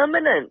be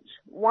permanent.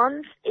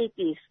 Once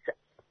the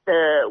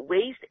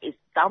waste is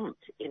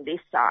dumped in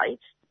this site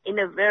in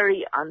a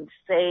very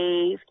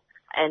unsafe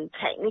and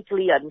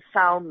technically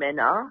unsound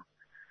manner,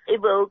 it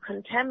will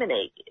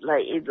contaminate,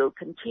 it will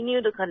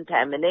continue to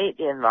contaminate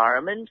the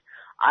environment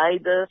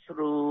either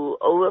through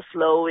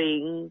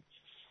overflowing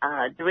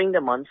during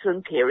the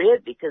monsoon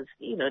period, because,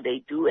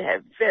 they do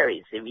have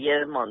very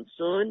severe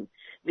monsoon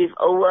with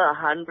over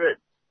 100,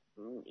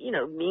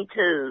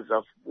 meters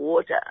of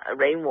water,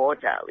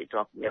 rainwater we're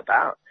talking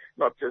about,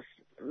 not just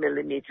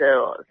millimeter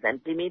or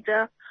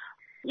centimeter.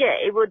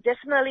 It will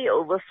definitely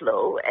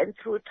overflow, and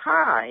through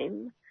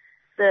time,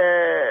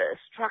 the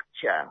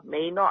structure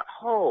may not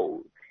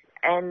hold,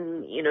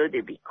 and,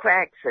 there'll be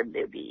cracks and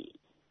there'll be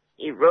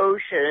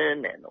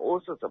erosion and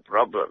all sorts of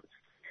problems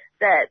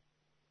that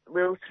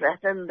will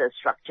threaten the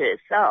structure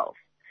itself.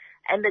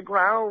 And the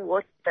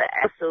groundwater,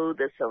 also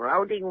the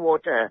surrounding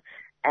water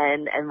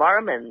and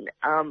environment,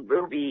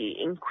 will be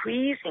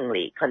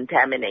increasingly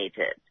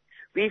contaminated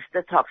with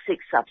the toxic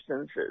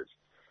substances,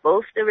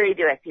 both the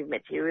radioactive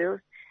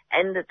materials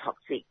and the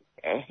toxic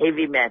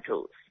heavy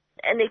metals.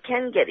 And it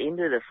can get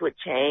into the food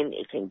chain,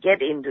 it can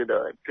get into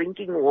the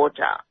drinking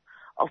water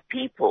of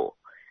people.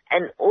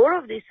 And all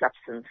of these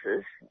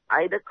substances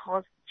either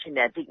cause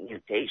genetic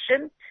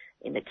mutation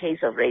in the case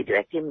of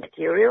radioactive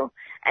material,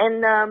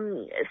 and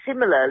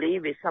similarly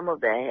with some of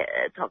the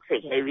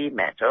toxic heavy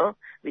metal,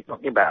 we're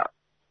talking about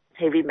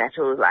heavy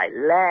metals like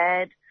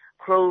lead,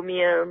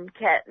 chromium,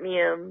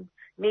 cadmium,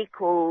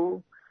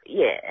 nickel,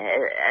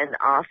 and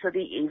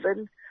arsenic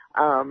even,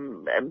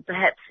 and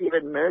perhaps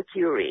even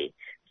mercury.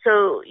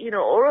 So,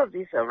 all of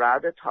these are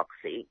rather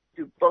toxic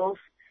to both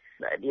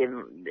the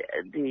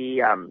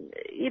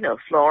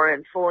flora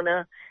and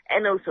fauna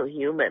and also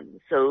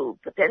humans. So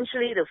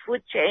potentially the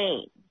food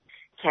chain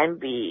can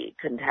be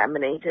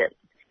contaminated.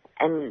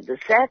 And the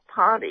sad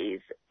part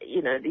is,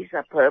 these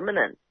are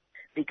permanent,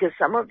 because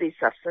some of these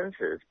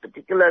substances,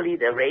 particularly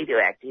the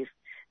radioactive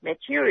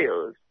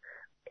materials,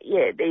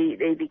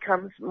 they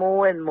become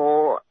more and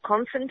more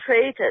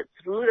concentrated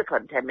through the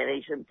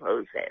contamination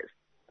process.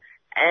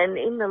 And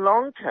in the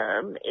long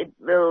term, it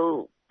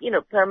will,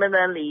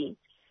 permanently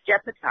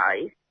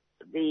jeopardize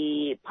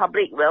the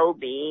public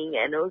well-being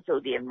and also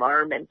the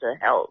environmental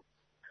health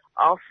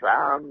of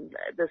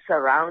the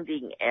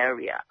surrounding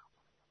area.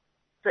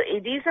 So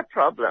it is a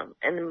problem,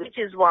 and which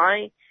is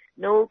why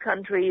no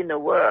country in the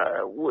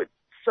world would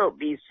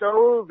be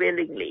so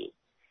willingly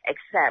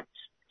accept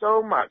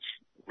so much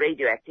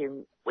radioactive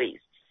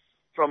waste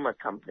from a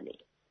company.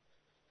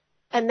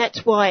 And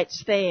that's why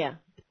it's there.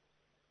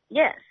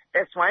 Yes,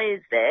 that's why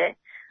it's there.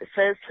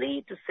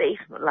 Firstly, to save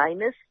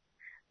Lynas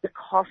the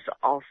cost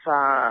of,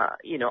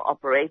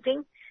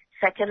 operating.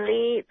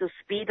 Secondly, to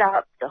speed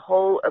up the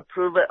whole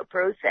approval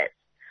process.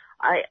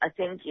 I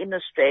think in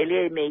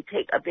Australia it may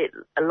take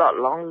a lot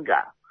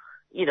longer,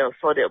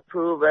 for the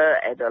approval,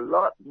 and a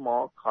lot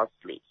more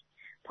costly.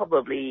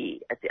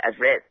 Probably, I've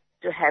read,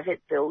 to have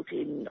it built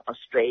in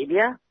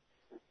Australia.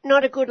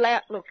 Not a good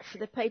outlook for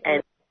the people.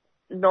 And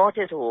not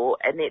at all.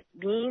 And it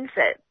means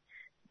that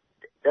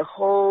the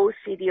whole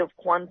city of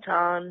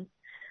Kuantan,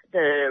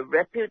 the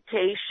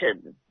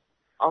reputation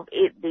of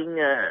it being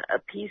a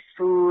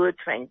peaceful,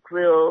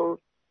 tranquil,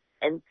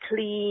 and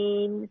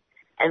clean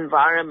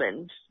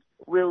environment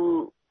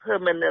will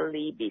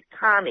permanently be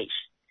tarnished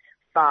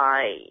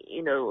by,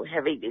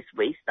 having this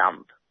waste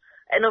dump.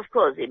 And of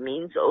course, it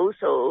means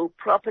also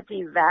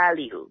property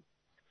value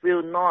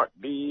will not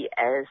be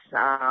as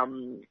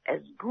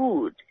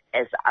good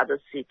as other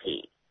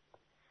cities,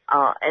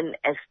 and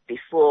as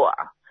before,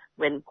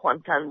 when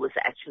Kuantan was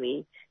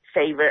actually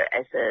favored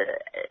as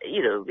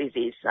with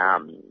its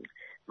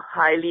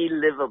highly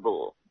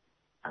livable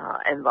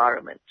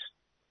environment.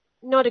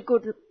 Not a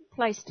good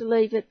place to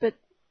leave it, but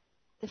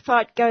the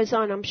fight goes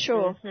on, I'm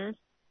sure. Mm-hmm.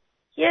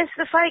 Yes,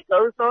 the fight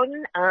goes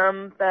on,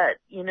 but,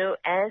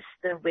 as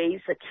the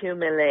waste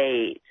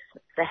accumulates,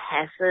 the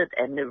hazard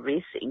and the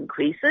risk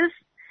increases,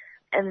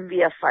 and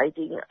we are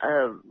fighting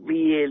a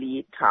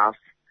really tough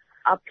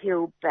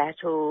uphill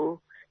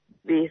battle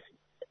with,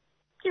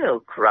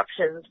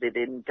 corruptions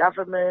within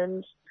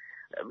government,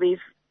 with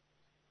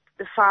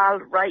the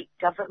far-right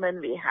government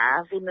we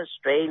have in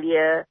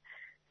Australia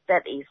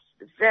that is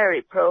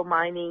very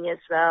pro-mining as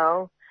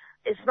well.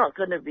 It's not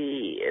going to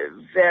be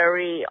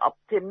very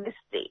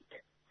optimistic,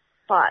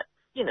 but,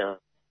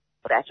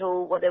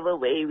 battle whatever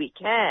way we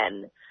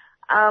can.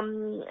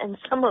 And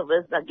some of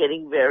us are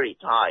getting very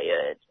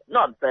tired,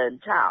 not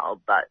burnt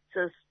out, but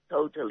just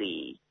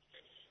totally,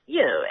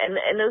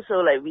 and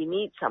also we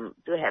need to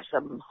have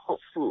some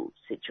hopeful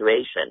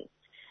situation.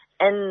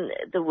 And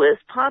the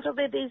worst part of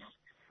it is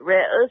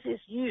rare earth is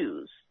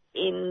used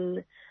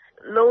in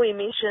low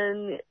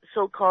emission,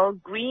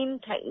 so-called green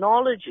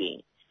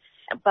technology.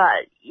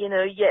 But,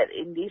 yet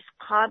in this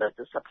part of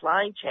the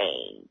supply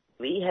chain,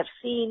 we have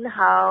seen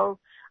how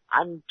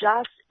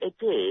unjust it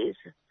is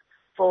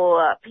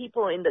for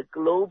people in the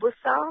global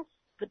south,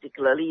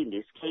 particularly in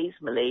this case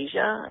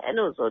Malaysia and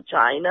also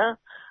China,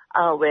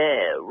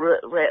 where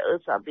rare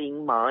earths are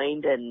being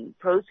mined and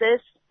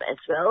processed as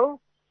well.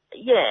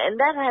 Yeah, and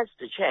that has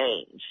to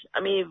change.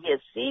 I mean, if we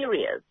are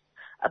serious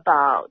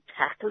about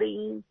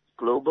tackling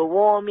global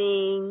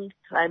warming,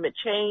 climate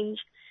change,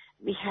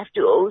 we have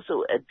to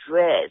also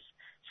address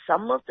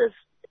some of the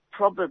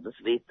problems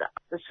with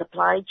the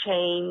supply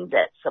chain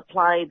that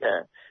supply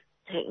the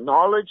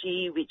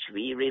technology which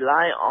we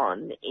rely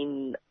on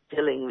in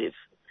dealing with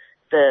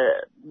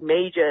the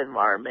major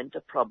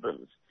environmental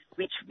problems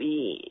which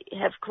we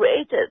have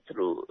created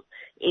through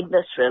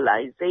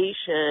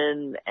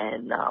industrialization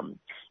and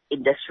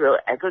industrial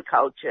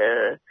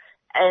agriculture,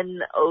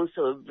 and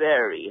also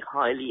very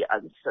highly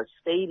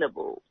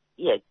unsustainable,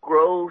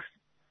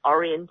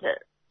 growth-oriented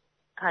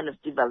kind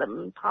of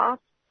development path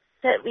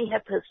that we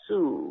have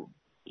pursued,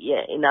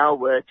 in our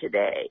world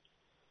today.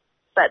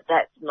 But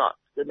that's not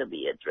going to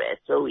be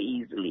addressed so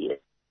easily.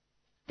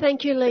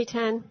 Thank you, Lee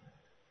Tan.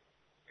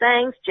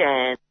 Thanks,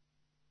 Jan.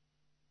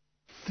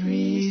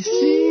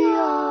 3CR.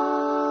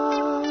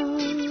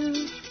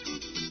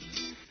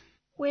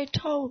 We're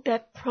told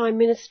that Prime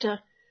Minister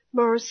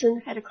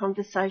Morrison had a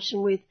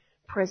conversation with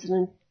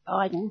President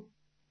Biden.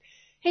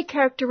 He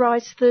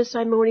characterised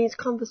Thursday morning's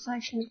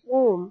conversation as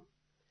warm.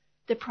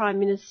 The Prime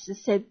Minister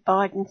said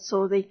Biden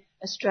saw the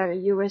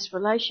Australia-US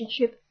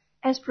relationship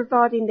as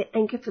providing the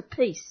anchor for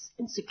peace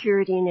and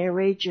security in our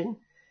region,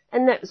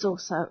 and that was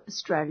also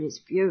Australia's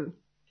view.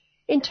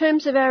 In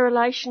terms of our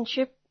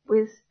relationship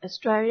with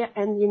Australia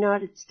and the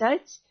United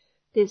States,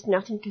 there's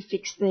nothing to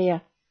fix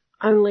there,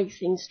 only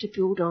things to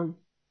build on,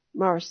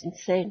 Morrison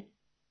said.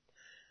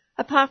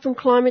 Apart from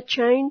climate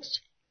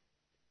change,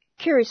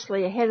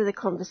 curiously ahead of the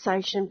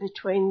conversation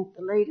between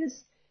the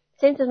leaders,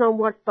 centred on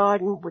what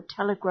Biden would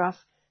telegraph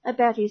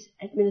about his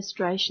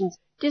administration's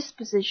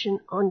disposition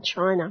on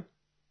China.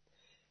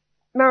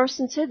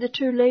 Morrison said the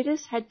two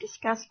leaders had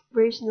discussed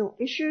regional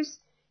issues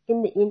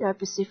in the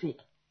Indo-Pacific,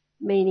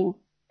 meaning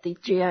the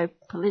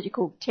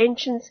geopolitical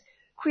tensions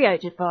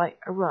created by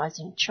a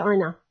rising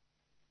China.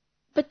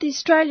 But the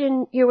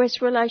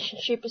Australian-US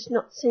relationship is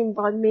not seen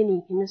by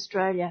many in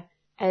Australia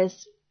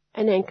as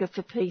an anchor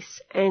for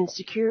peace and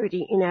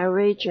security in our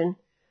region,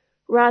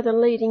 rather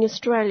leading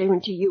Australia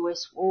into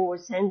US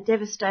wars and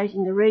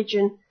devastating the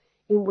region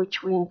in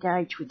which we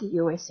engage with the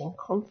US in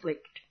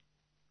conflict.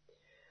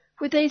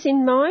 With these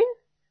in mind,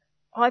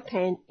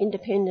 IPAN,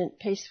 Independent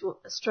Peaceful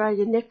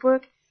Australia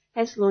Network,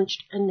 has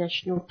launched a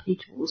national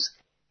people's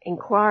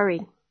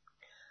inquiry.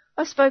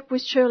 I spoke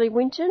with Shirley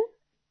Winton,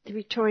 the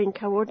Victorian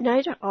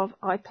coordinator of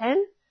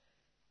IPAN,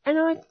 and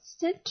I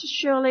said to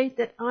Shirley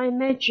that I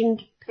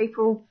imagined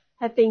people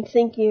have been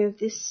thinking of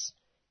this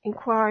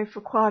inquiry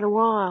for quite a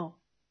while.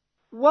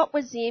 What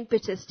was the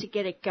impetus to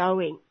get it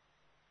going?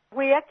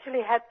 We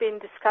actually had been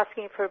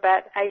discussing it for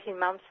about 18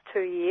 months,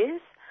 2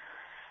 years,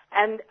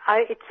 and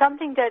it's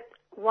something that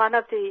one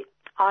of the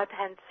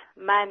IPAN's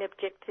main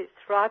objectives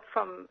right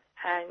from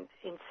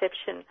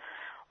inception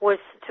was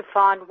to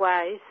find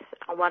ways,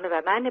 one of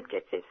our main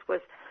objectives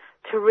was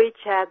to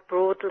reach out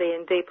broadly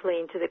and deeply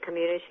into the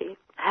community.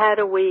 How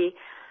do we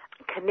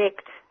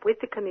connect with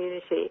the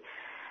community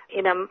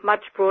in a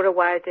much broader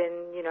way than,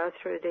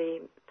 through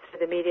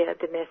the media,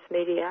 the mass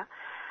media,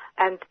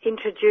 and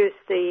introduce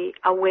the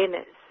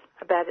awareness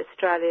about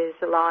Australia's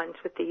alliance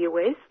with the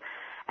US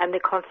and the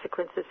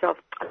consequences of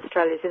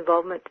Australia's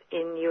involvement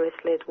in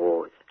US-led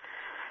wars.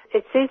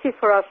 it's easy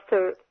for us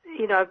to,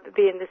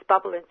 be in this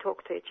bubble and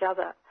talk to each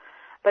other,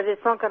 but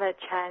it's not going to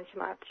change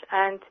much.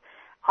 And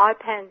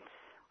IPAN's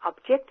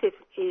objective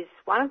is,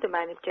 one of the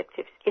main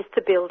objectives, is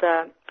to build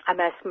a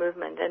mass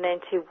movement, an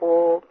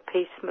anti-war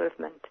peace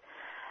movement.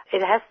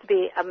 It has to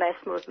be a mass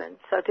movement.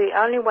 So the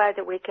only way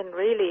that we can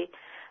really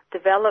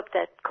develop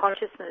that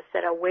consciousness,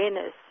 that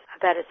awareness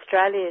about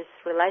Australia's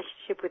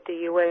relationship with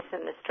the US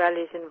and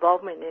Australia's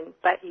involvement in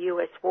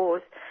US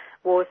wars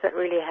that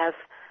really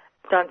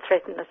don't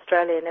threaten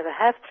Australia, never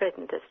have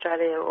threatened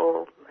Australia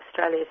or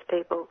Australia's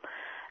people,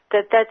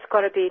 that's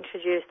got to be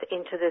introduced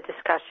into the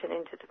discussion,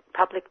 into the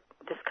public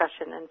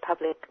discussion and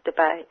public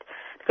debate.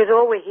 Because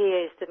all we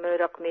hear is the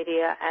Murdoch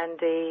media and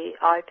the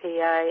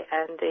IPA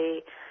and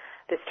the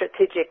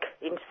Strategic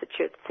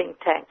Institute think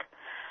tank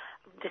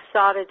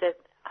decided that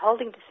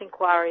holding this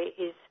inquiry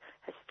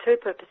has two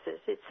purposes.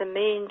 It's a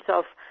means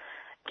of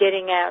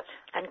getting out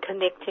and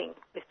connecting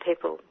with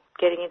people,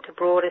 getting into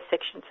broader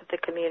sections of the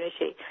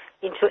community,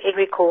 into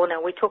every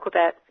corner. We talk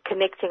about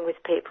connecting with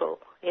people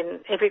in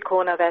every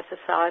corner of our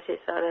society,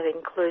 so that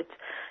includes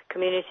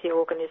community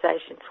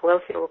organisations,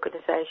 welfare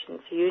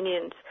organisations,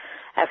 unions,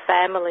 our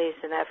families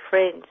and our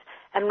friends,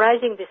 and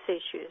raising these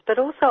issues, but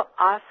also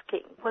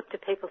asking what do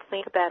people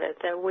think about it,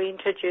 that we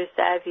introduce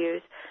our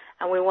views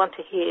and we want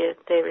to hear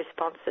their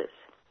responses,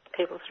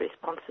 people's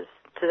responses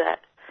to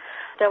that.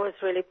 That was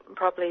really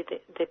probably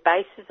the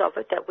basis of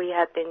it, that we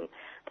have been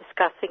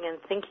discussing and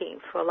thinking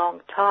for a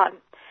long time.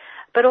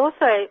 But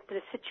also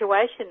the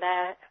situation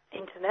now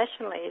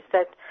internationally is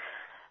that,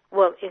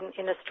 well,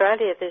 in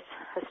Australia,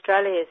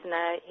 Australia is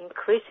now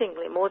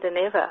increasingly, more than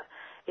ever,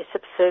 is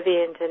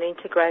subservient and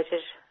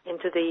integrated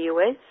into the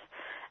US.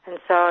 And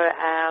so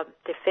our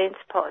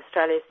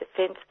Australia's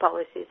defence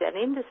policies and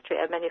industry,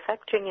 our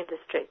manufacturing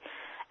industry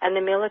and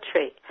the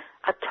military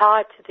are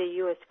tied to the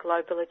US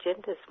global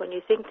agendas. When you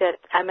think that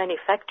our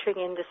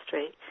manufacturing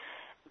industry,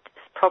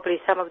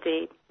 probably some of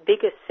the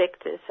biggest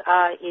sectors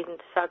are in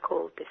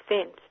so-called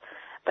defence,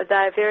 but they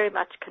are very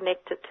much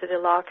connected to the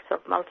likes of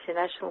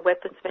multinational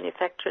weapons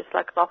manufacturers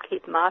like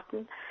Lockheed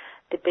Martin,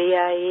 the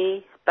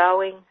BAE,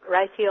 Boeing,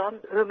 Raytheon,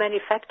 who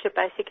manufacture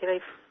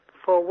basically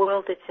for a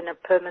world that's in a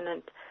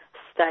permanent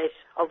state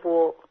of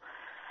war.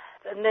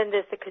 And then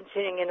there's the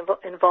continuing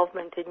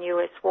involvement in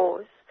US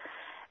wars.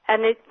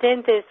 And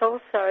then there's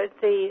also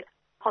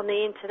on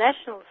the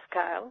international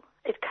scale,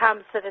 it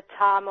comes at a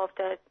time of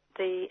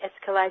the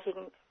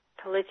escalating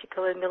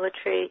political and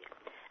military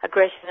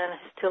aggression and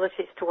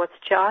hostilities towards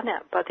China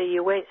by the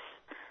US.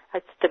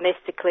 It's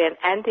domestically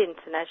and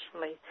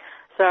internationally.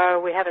 So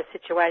we have a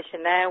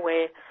situation now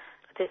where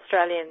the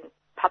Australian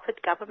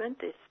puppet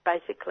government is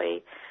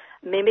basically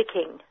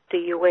mimicking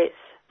the US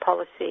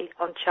policy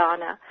on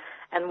China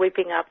and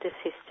whipping up this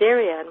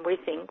hysteria, and we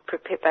think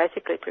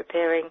basically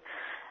preparing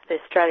the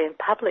Australian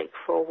public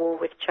for a war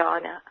with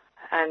China,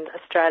 and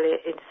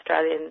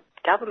Australian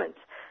governments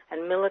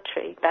and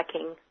military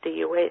backing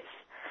the US.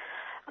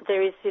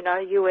 There is,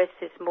 US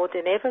is more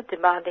than ever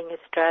demanding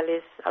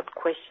Australia's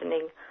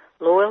unquestioning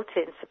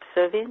loyalty and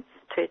subservience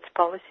to its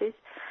policies,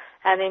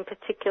 and in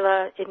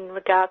particular in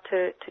regard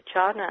to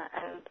China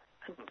and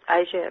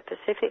Asia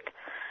Pacific.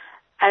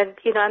 And,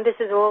 and this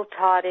is all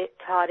tied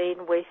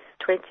in with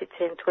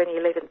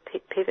 2010-2011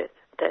 pivot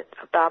that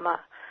Obama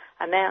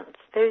announced.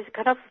 There is a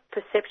kind of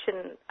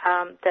perception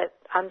that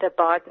under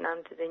Biden,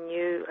 under the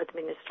new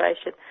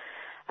administration,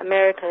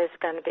 America is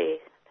going to be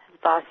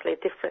vastly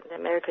different.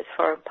 America's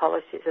foreign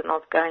policies are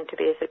not going to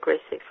be as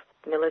aggressive,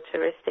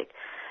 militaristic.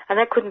 And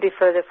that couldn't be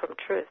further from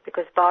truth,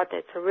 because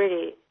Biden,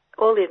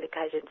 all the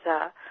indications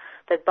are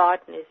that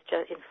Biden is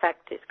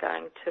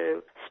going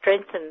to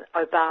strengthen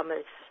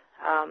Obama's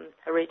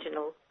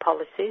regional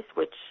policies,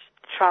 which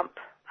Trump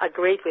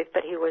agreed with,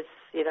 but he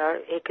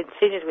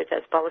continued with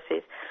those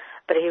policies,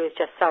 but he was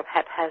just so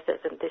haphazard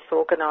and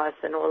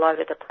disorganised and all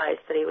over the place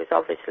that he was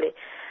obviously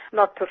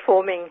not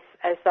performing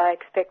as they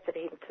expected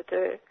him to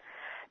do.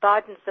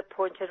 Biden's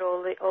appointed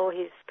all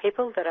his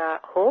people that are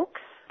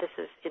hawks. This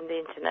is in the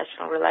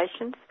international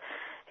relations.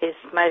 He's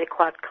made it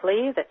quite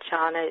clear that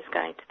China is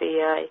going to be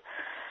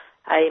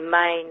a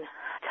main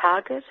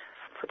target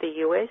for the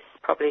US,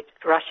 probably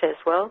Russia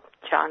as well,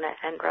 China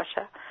and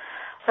Russia.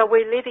 So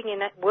we're living in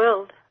that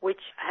world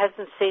which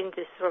hasn't seen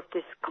this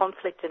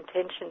conflict and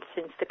tension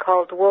since the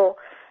Cold War,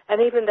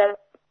 and even that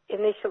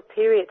initial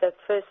period, that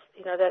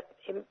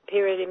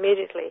period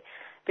immediately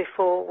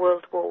before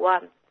World War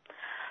One.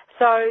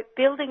 So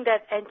building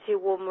that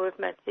anti-war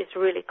movement is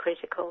really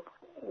critical.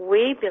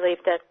 We believe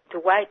that the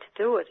way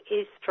to do it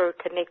is through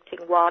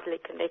widely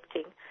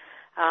connecting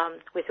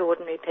with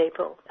ordinary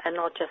people, and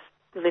not just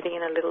living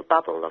in a little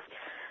bubble of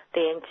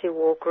the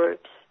anti-war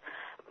groups.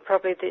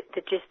 Probably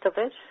the gist of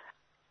it.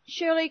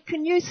 Shirley,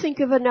 can you think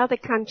of another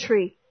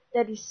country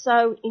that is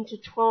so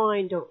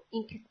intertwined or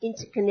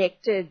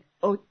interconnected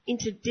or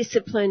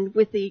interdisciplined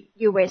with the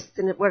US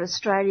than what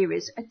Australia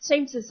is? It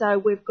seems as though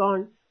we've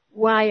gone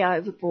way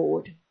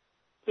overboard.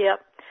 Yeah.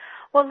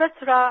 Well, that's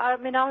right.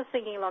 I was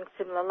thinking along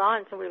similar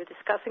lines, and we were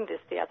discussing this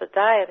the other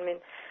day.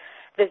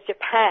 There's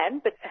Japan,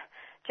 but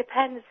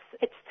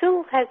it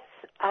still has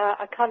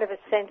a kind of a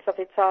sense of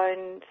its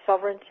own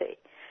sovereignty,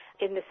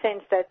 in the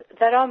sense that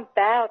they don't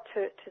bow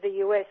to the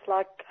US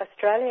like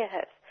Australia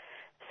has.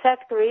 South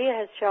Korea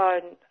has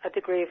shown a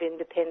degree of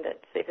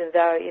independence, even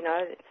though,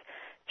 it's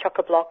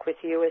chock-a-block with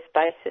US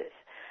bases.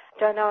 I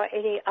don't know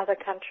any other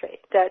country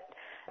that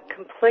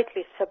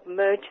completely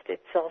submerged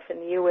itself in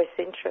the US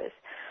interest.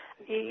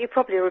 You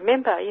probably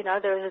remember,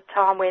 there was a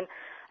time when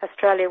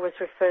Australia was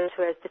referred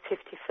to as the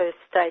 51st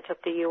state of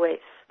the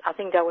US. I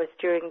think that was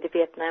during the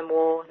Vietnam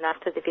War and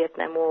after the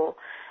Vietnam War.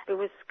 It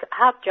was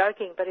half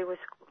joking, but it was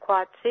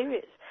quite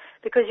serious,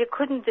 because you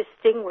couldn't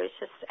distinguish,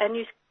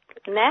 and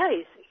now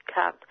you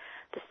can't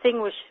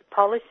distinguish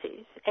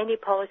any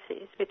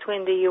policies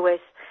between the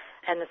US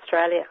and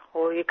Australia,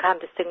 or you can't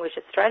distinguish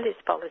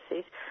Australia's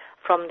policies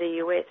from the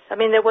US. I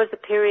mean, there was a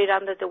period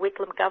under the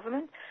Whitlam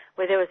government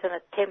where there was an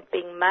attempt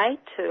being made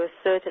to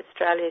assert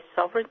Australia's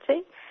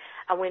sovereignty,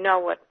 and we know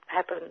what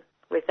happened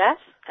with that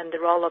and the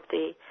role of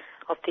the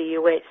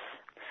US.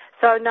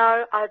 So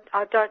no, I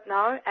don't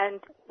know,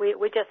 and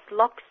we just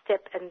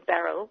lockstep and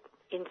barrel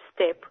in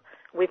step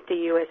with the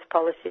US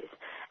policies.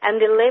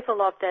 And the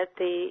level of that,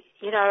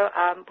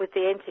 with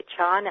the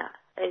anti-China,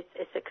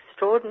 is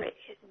extraordinary,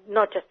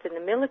 not just in the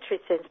military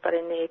sense, but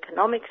in the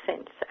economic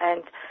sense.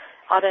 And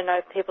I don't know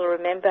if people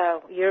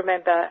you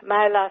remember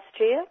May last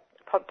year,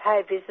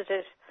 Pompeo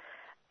visited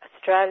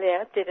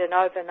Australia, did an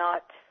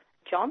overnight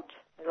jaunt,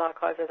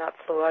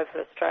 flew over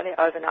Australia,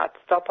 overnight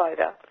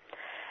stopover.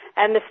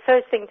 And the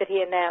first thing that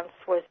he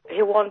announced was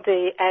he warned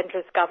the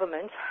Andrews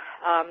government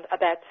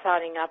about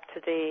signing up to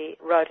the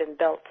Road and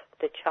Belt,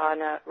 the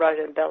China Road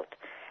and Belt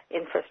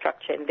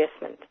infrastructure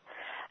investment.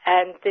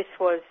 And this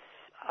was,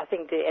 I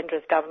think the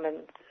Andrews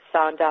government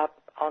signed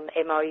up on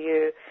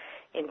MOU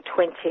in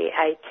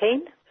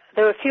 2018.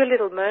 There were a few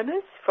little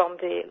murmurs from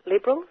the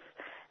Liberals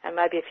and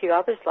maybe a few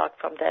others, like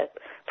from the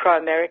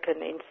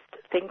pro-American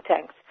think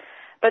tanks.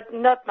 But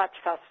not much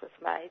fuss was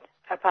made,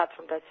 apart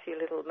from those few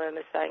little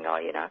murmurs saying,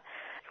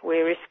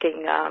 we're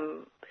risking,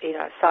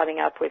 signing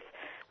up with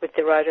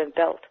the Road and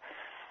Belt,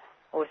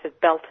 or was it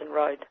Belt and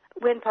Road?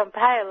 When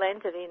Pompeo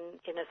landed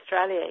in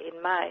Australia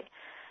in May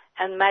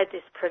and made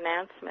this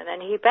pronouncement,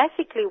 and he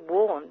basically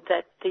warned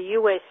that the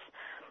US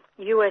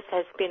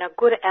has been a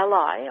good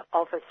ally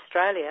of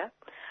Australia.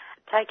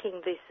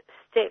 Taking these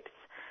steps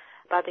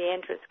by the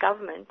Andrews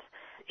government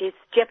is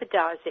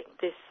jeopardising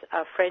this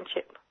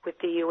friendship with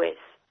the US.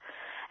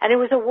 And it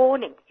was a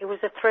warning, it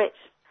was a threat.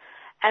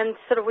 And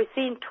sort of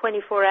within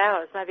 24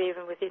 hours, maybe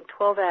even within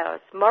 12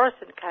 hours,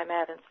 Morrison came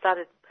out and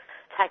started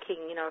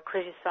attacking,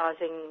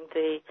 criticising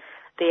the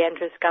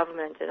Andrews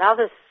government, and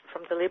others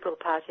from the Liberal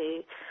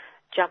Party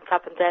jumped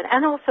up and down,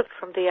 and also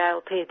from the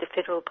ALP, the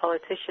federal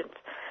politicians,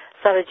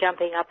 started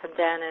jumping up and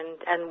down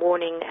and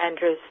warning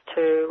Andrews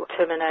to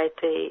terminate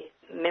the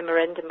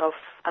Memorandum of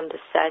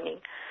Understanding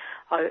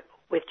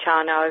with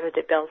China over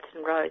the Belt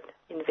and Road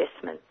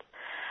investment.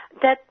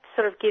 That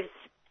sort of gives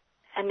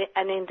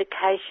an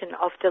indication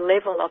of the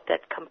level of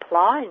that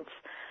compliance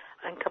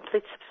and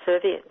complete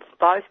subservience,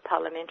 both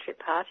parliamentary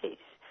parties,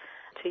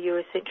 to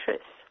US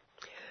interests.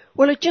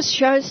 Well, it just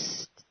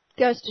goes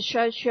to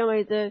show,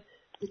 Shirley, the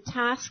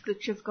task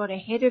that you've got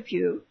ahead of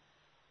you.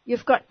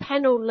 You've got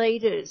panel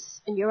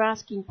leaders and you're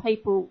asking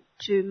people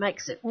to make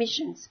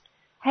submissions.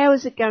 How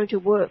is it going to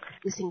work,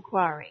 this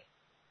inquiry?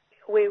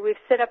 We've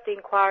set up the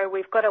inquiry.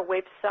 We've got a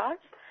website,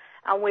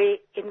 and we're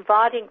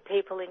inviting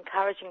people,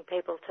 encouraging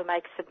people to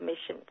make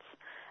submissions,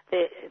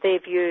 their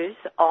views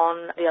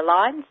on the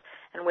alliance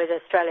and whether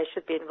Australia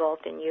should be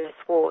involved in US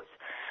wars.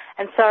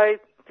 And so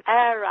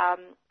our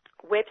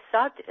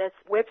website,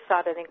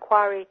 an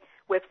inquiry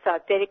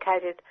website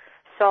dedicated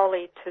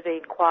solely to the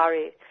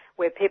inquiry,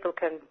 where people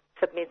can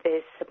submit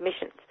their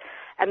submissions.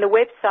 And the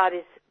website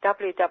is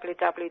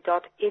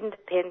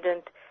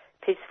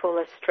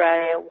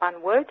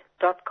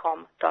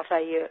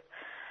www.independentpeacefulaustralia.com.au.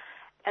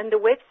 And the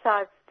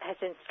website has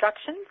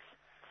instructions.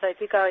 So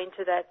if you go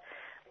into that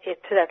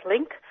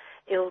link,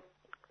 it'll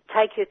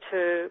take you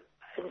to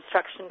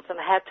instructions on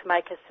how to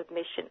make a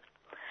submission.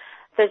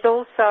 There's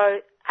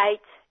also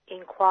 8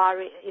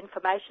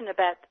 information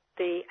about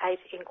the 8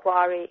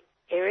 inquiry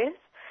areas,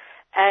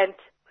 and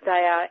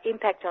they are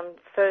impact on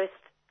First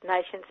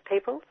Nations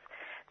peoples.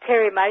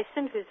 Terry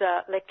Mason, who's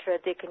a lecturer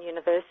at Deakin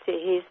University,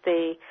 he's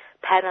the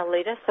panel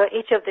leader. So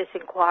each of this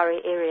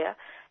inquiry area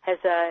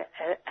has a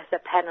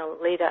panel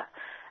leader.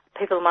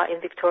 People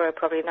in Victoria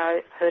probably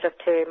heard of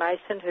Terry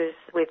Mason, who's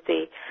with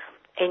the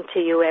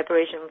NTU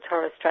Aboriginal and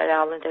Torres Strait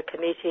Islander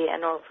Committee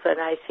and also an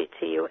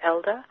ACTU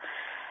elder.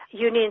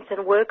 Unions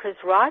and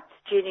Workers' Rights,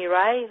 Jeannie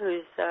Ray,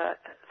 who's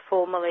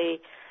formerly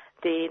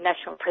the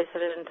National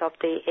President of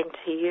the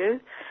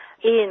NTU.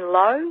 Ian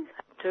Lowe,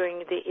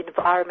 doing the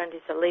environment,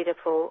 is a leader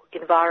for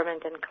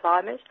environment and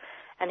climate,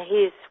 and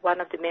he is one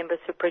of the members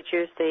who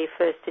produced the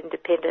first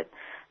independent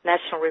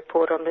national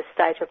report on the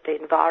state of the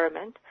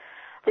environment.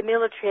 The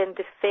Military and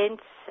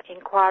Defence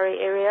Inquiry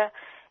area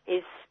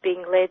is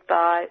being led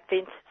by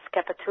Vince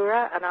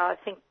Scapatura, and I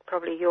think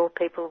probably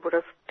people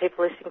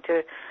listening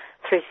to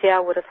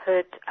 3CR would have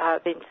heard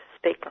Vince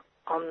speak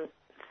on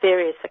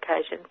various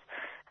occasions.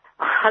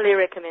 I highly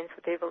recommend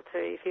for people to,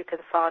 if you can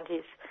find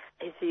his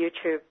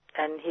YouTube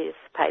and his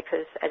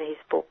papers and his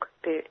book,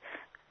 they're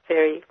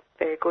very,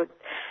 very good.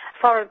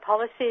 Foreign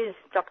policy is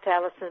Dr.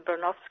 Alison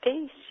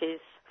Bronowski.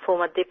 She's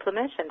former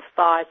diplomat and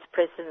Vice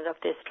President of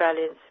the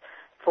Australians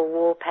for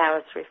War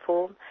Powers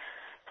Reform.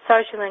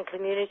 Social and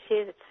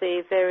community, it's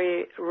the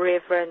very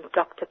Reverend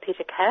Dr.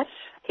 Peter Catt.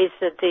 He's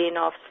the Dean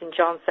of St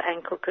John's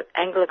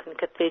Anglican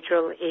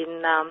Cathedral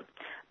in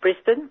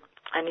Brisbane,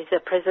 and he's the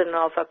President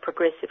of a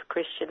Progressive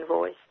Christian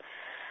Voice.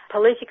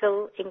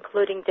 Political,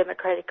 including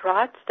democratic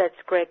rights, that's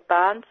Greg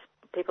Barnes.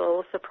 People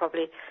also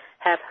probably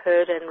have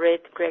heard and read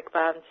Greg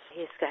Barnes.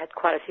 He's had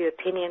quite a few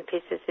opinion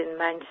pieces in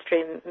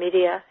mainstream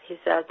media. He's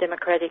a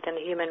democratic and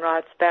human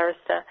rights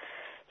barrister.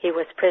 He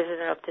was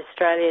president of the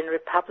Australian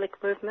Republic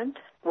movement,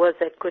 was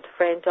a good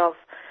friend of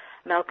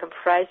Malcolm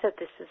Fraser.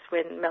 This is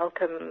when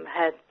Malcolm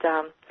had,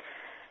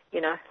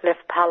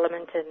 left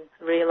Parliament and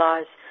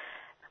realised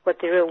what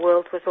the real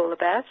world was all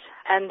about.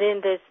 And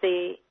then there's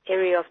the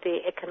area of the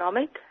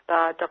economic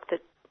by Dr.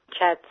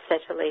 Chad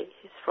Setterly.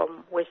 He's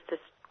from West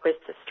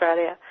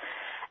Australia.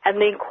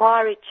 And the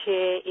inquiry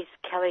chair is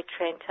Kelly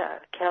Trenter.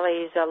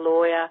 Kelly is a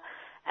lawyer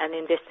and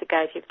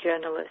investigative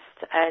journalist.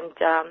 And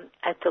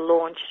at the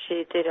launch,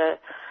 she did a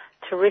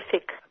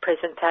terrific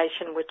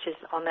presentation, which is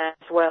on that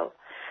as well.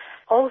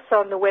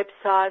 Also on the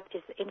website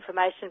is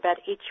information about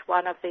each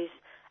one of these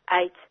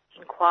 8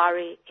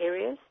 inquiry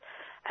areas,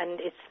 and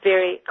it's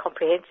very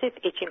comprehensive.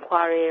 Each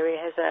inquiry area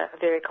has a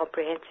very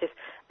comprehensive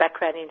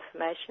background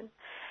information.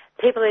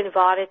 People are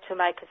invited to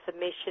make a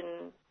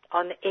submission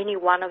on any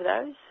one of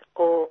those,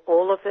 or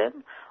all of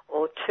them,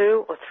 or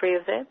 2 or 3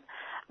 of them.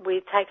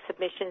 We take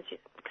submissions.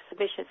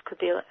 Submissions could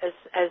be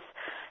as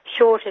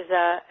short as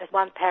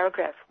one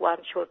paragraph, one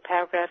short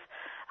paragraph,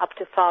 up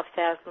to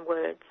 5,000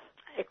 words.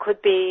 It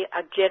could be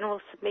a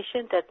general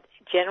submission that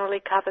generally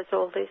covers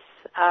all these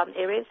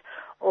areas,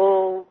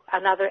 or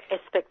another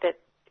aspect that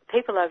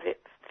people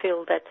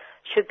feel that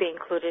should be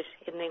included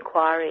in the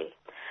inquiry.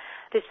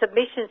 The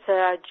submissions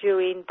are due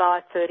in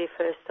by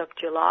 31st of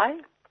July.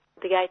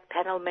 The 8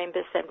 panel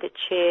members and the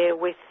chair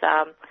with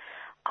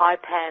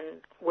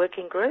IPAN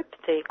working group,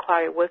 the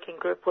inquiry working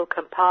group, will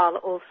compile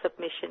all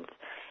submissions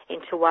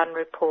into one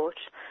report.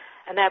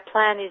 And our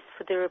plan is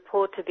for the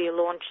report to be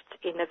launched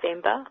in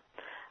November.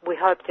 We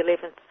hope the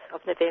 11th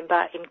of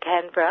November in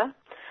Canberra.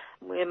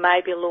 We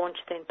may be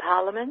launched in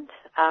Parliament,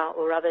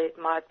 or rather it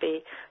might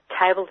be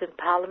tabled in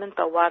Parliament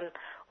by one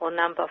or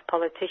number of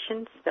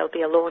politicians. There'll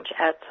be a launch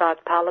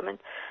outside Parliament,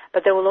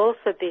 but there will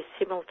also be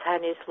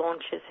simultaneous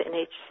launches in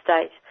each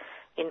state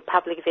in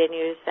public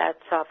venues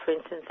outside, for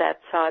instance,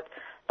 outside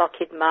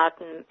Lockheed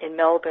Martin in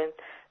Melbourne,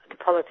 the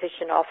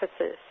politician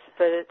offices.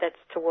 So that's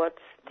towards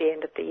the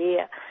end of the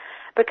year.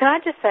 But can I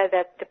just say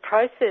that the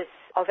process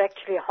of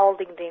actually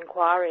holding the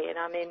inquiry, and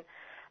I mean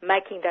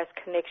making those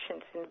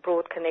connections and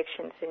broad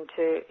connections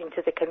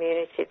into the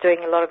community, doing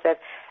a lot of that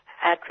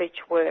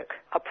outreach work,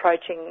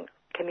 approaching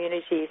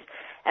communities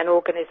and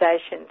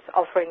organisations,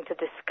 offering to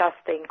discuss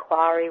the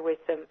inquiry with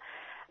them,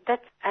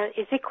 that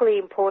is equally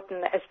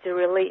important as the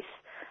release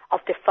of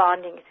the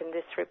findings in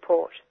this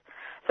report.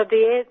 So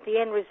the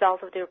end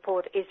result of the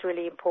report is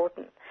really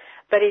important,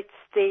 but it's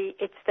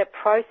the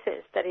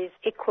process that is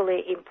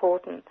equally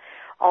important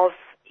of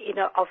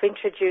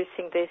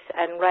introducing this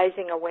and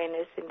raising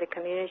awareness in the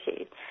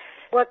community.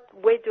 What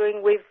we're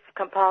doing, we've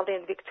compiled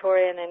in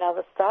Victoria and in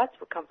other states,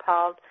 we've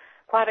compiled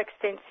quite an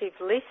extensive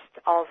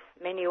list of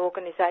many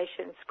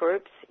organisations,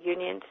 groups,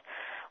 unions,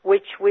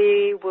 which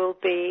we will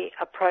be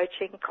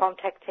approaching,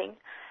 contacting,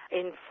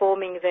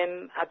 informing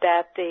them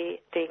about the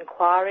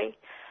inquiry,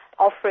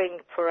 offering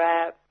for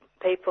our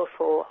people,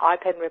 for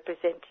IPAN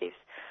representatives,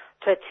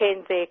 to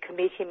attend their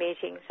committee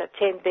meetings,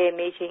 attend their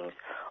meetings,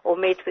 or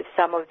meet with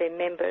some of their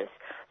members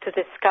to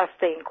discuss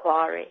the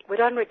inquiry. We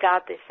don't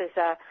regard this as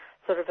a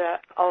sort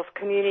of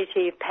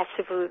community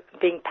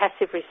being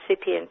passive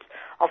recipients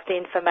of the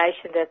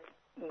information that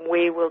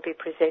we will be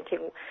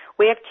presenting.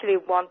 We actually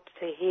want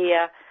to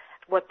hear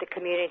what the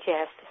community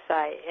has to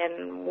say,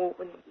 and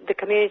the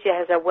community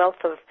has a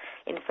wealth of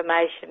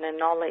information and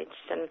knowledge.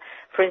 And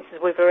for instance,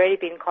 we've already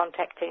been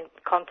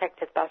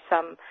contacted by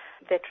some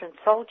veteran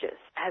soldiers,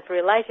 have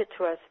related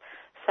to us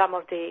some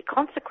of the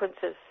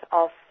consequences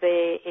of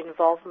their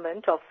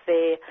involvement, of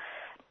their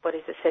what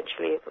is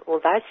essentially,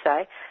 well, they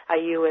say, are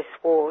US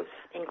wars,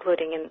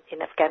 including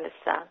in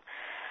Afghanistan.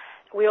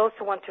 We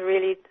also want to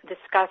really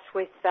discuss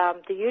with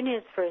the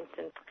unions, for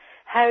instance,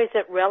 how is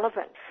it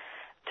relevant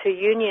to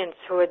unions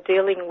who are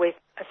dealing with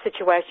a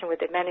situation where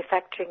the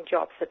manufacturing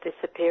jobs are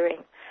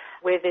disappearing,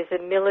 where there's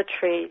a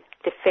military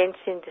defence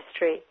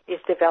industry is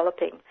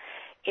developing,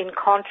 in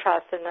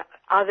contrast, and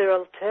other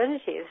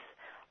alternatives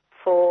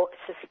for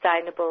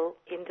sustainable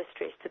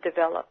industries to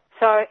develop.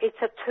 So it's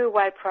a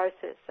two-way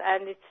process,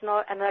 and it's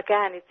not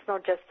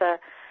just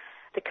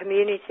the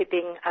community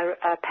being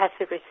a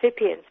passive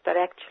recipients, but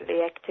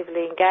actually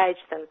actively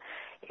engaged and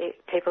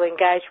people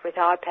engaged with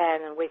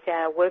IPAN and with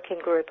our working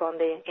group on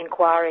the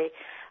inquiry,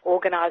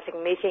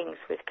 organising meetings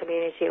with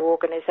community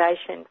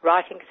organisation,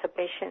 writing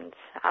submissions.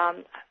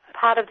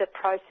 Part of the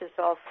process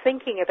of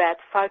thinking about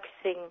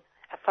focusing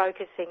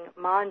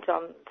minds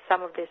on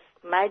some of these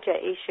major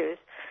issues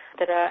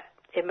that are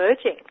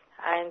emerging.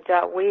 And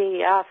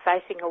we are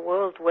facing a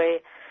world where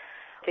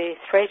the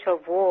threat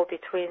of war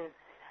between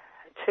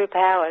two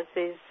powers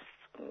is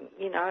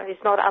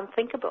not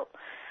unthinkable.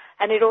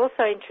 And it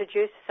also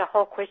introduces a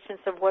whole questions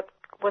of what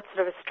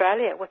sort of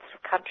Australia, what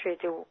sort of country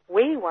do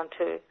we want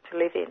to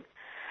live in.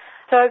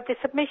 So the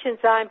submissions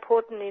are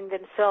important in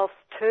themselves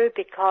too,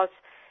 because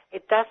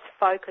it does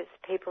focus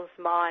people's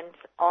minds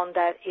on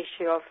that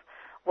issue of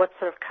what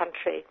sort of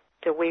country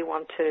do we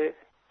want to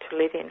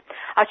live in.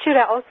 I should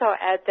also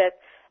add that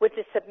with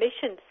the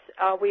submissions,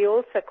 we're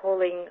also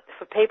calling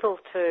for people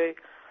to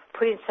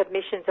put in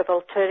submissions of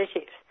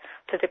alternatives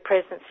to the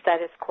present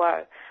status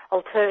quo,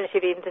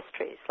 alternative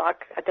industries.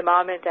 Like at the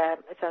moment,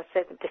 as I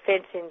said, the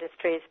defence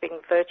industry is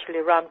being virtually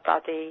run by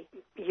the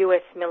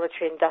US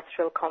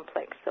military-industrial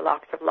complex, the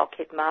likes of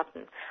Lockheed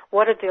Martin.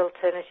 What are the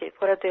alternatives?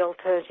 What are the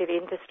alternative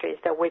industries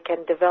that we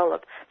can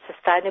develop,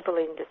 sustainable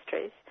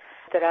industries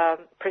that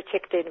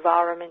protect the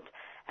environment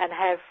and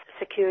have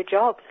secure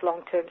jobs,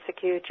 long-term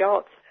secure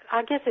jobs?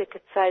 I guess you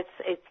could say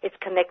it's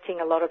connecting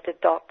a lot of the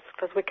dots,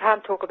 because we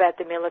can't talk about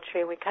the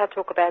military, we can't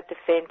talk about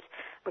defence,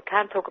 we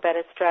can't talk about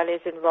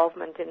Australia's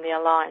involvement in the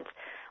alliance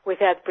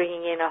without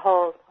bringing in a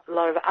whole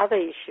lot of other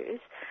issues,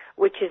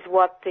 which is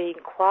what the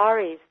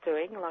inquiry is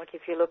doing. Like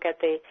if you look at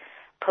the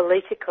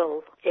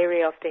political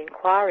area of the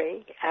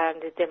inquiry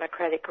and the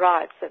democratic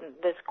rights, and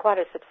there's quite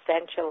a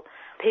substantial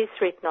piece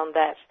written on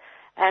that.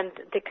 And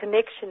the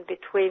connection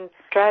between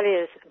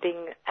Australia's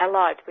being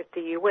allied with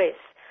the US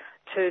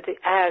to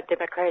our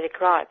democratic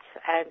rights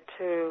and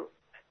to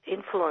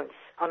influence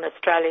on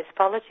Australia's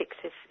politics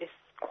is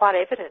quite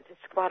evident.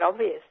 It's quite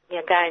obvious.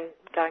 Again,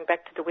 going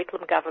back to the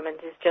Whitlam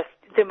government is just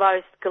the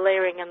most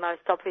glaring and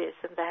most obvious,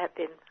 and there have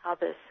been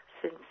others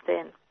since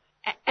then.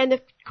 And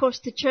of course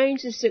the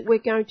changes that we're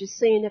going to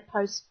see in a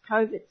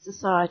post-COVID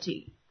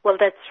society. Well,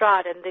 that's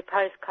right. And the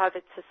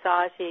post-COVID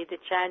society, the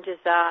changes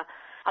are,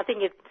 I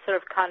think it sort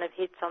of kind of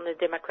hits on the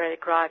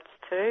democratic rights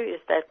too,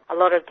 is that a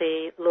lot of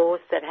the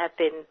laws that have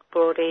been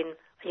brought in,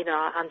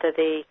 under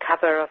the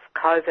cover of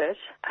COVID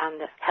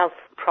and the health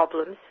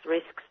problems,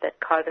 risks that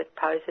COVID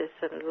poses,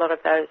 and a lot of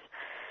those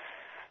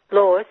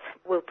laws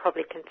will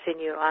probably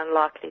continue,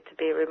 unlikely to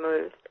be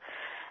removed.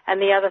 And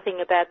the other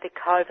thing about the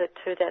COVID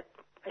too that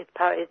it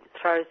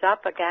throws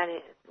up,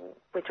 again,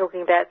 we're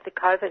talking about the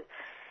COVID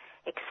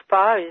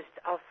exposed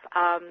of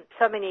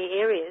so many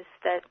areas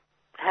that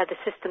how the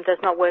system does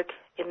not work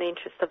in the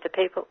interest of the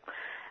people,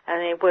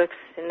 and it works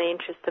in the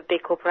interest of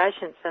big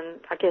corporations.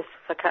 And I guess,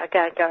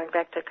 again, going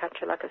back to a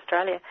country like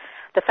Australia,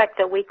 the fact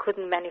that we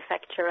don't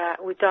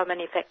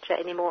manufacture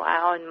anymore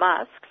our own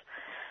masks,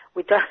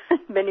 we don't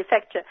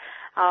manufacture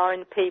our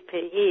own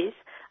PPEs,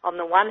 on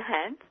the one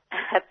hand,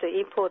 have to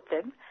import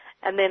them,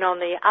 and then on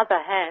the other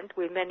hand,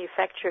 we're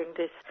manufacturing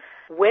these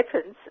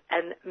weapons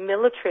and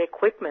military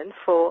equipment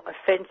for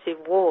offensive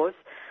wars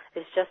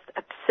is just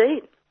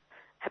obscene.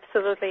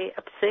 Absolutely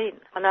obscene.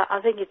 And I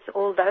think it's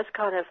all those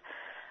kind of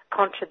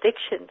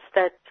contradictions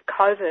that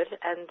COVID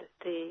and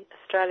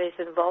Australia's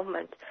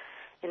involvement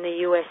in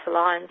the US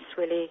alliance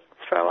really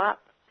throw up.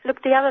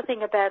 Look, the other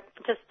thing about,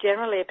 just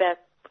generally about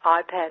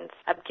IPAN's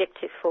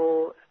objective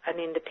for an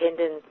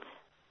independent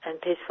and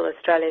peaceful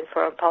Australian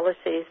foreign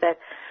policy is that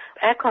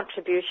our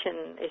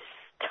contribution is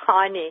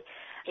tiny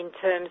in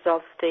terms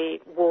of the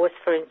wars,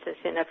 for instance,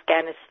 in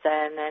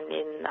Afghanistan and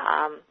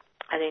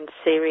in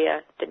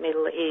Syria, the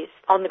Middle East.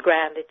 On the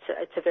ground,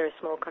 it's a very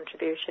small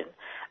contribution,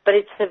 but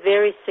it's a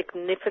very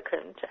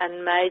significant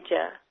and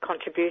major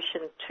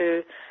contribution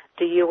to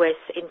the US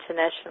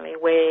internationally,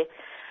 where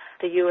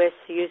the US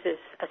uses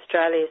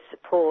Australia's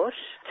support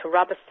to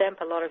rubber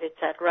stamp a lot of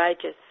its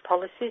outrageous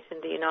policies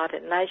in the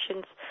United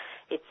Nations,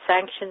 its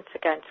sanctions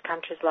against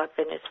countries like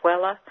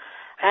Venezuela.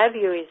 Our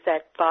view is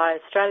that by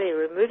Australia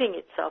removing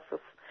itself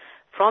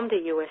from the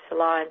US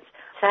alliance,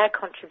 it's our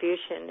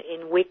contribution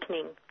in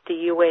weakening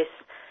the US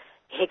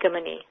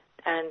hegemony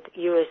and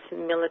US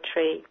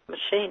military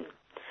machine.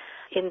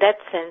 In that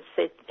sense,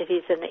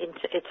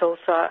 it's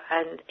also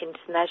an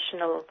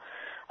international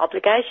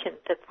obligation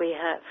that we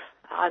have.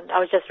 I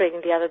was just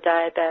reading the other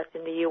day about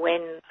in the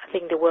UN, I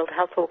think the World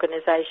Health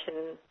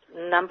Organization,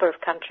 a number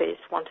of countries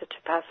wanted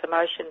to pass a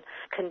motion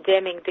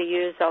condemning the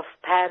use of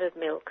powdered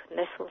milk,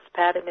 Nestle's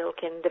powdered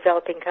milk in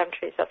developing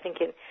countries, I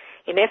think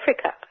in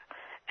Africa.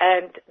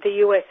 And the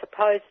US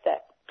opposed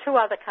that. Two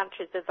other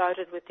countries that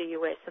voted with the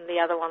US, and the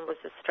other one was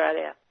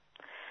Australia.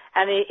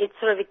 And it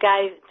sort of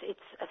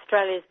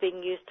Australia's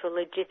being used to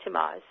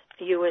legitimise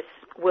US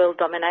world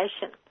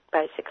domination,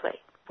 basically.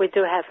 We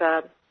do have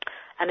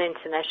an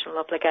international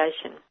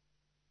obligation.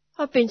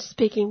 I've been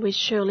speaking with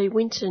Shirley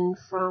Winton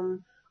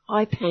from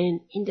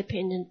IPAN,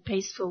 Independent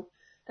Peaceful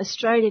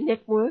Australia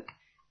Network,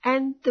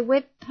 and the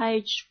web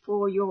page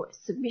for your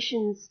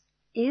submissions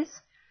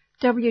is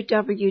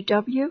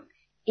www.independentpeaceful.org.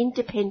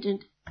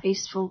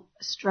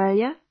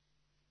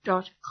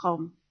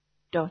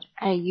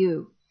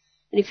 independentpeacefulaustralia.com.au.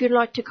 And if you'd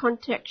like to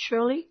contact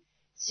Shirley,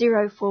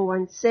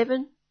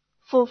 0417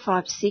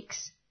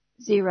 456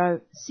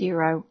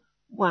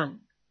 001.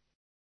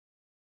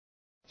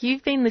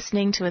 You've been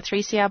listening to a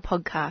 3CR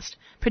podcast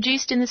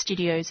produced in the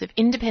studios of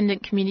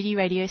independent community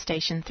radio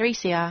station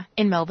 3CR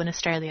in Melbourne,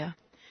 Australia.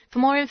 For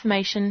more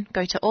information,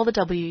 go to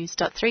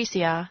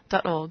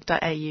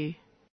allthews.3cr.org.au.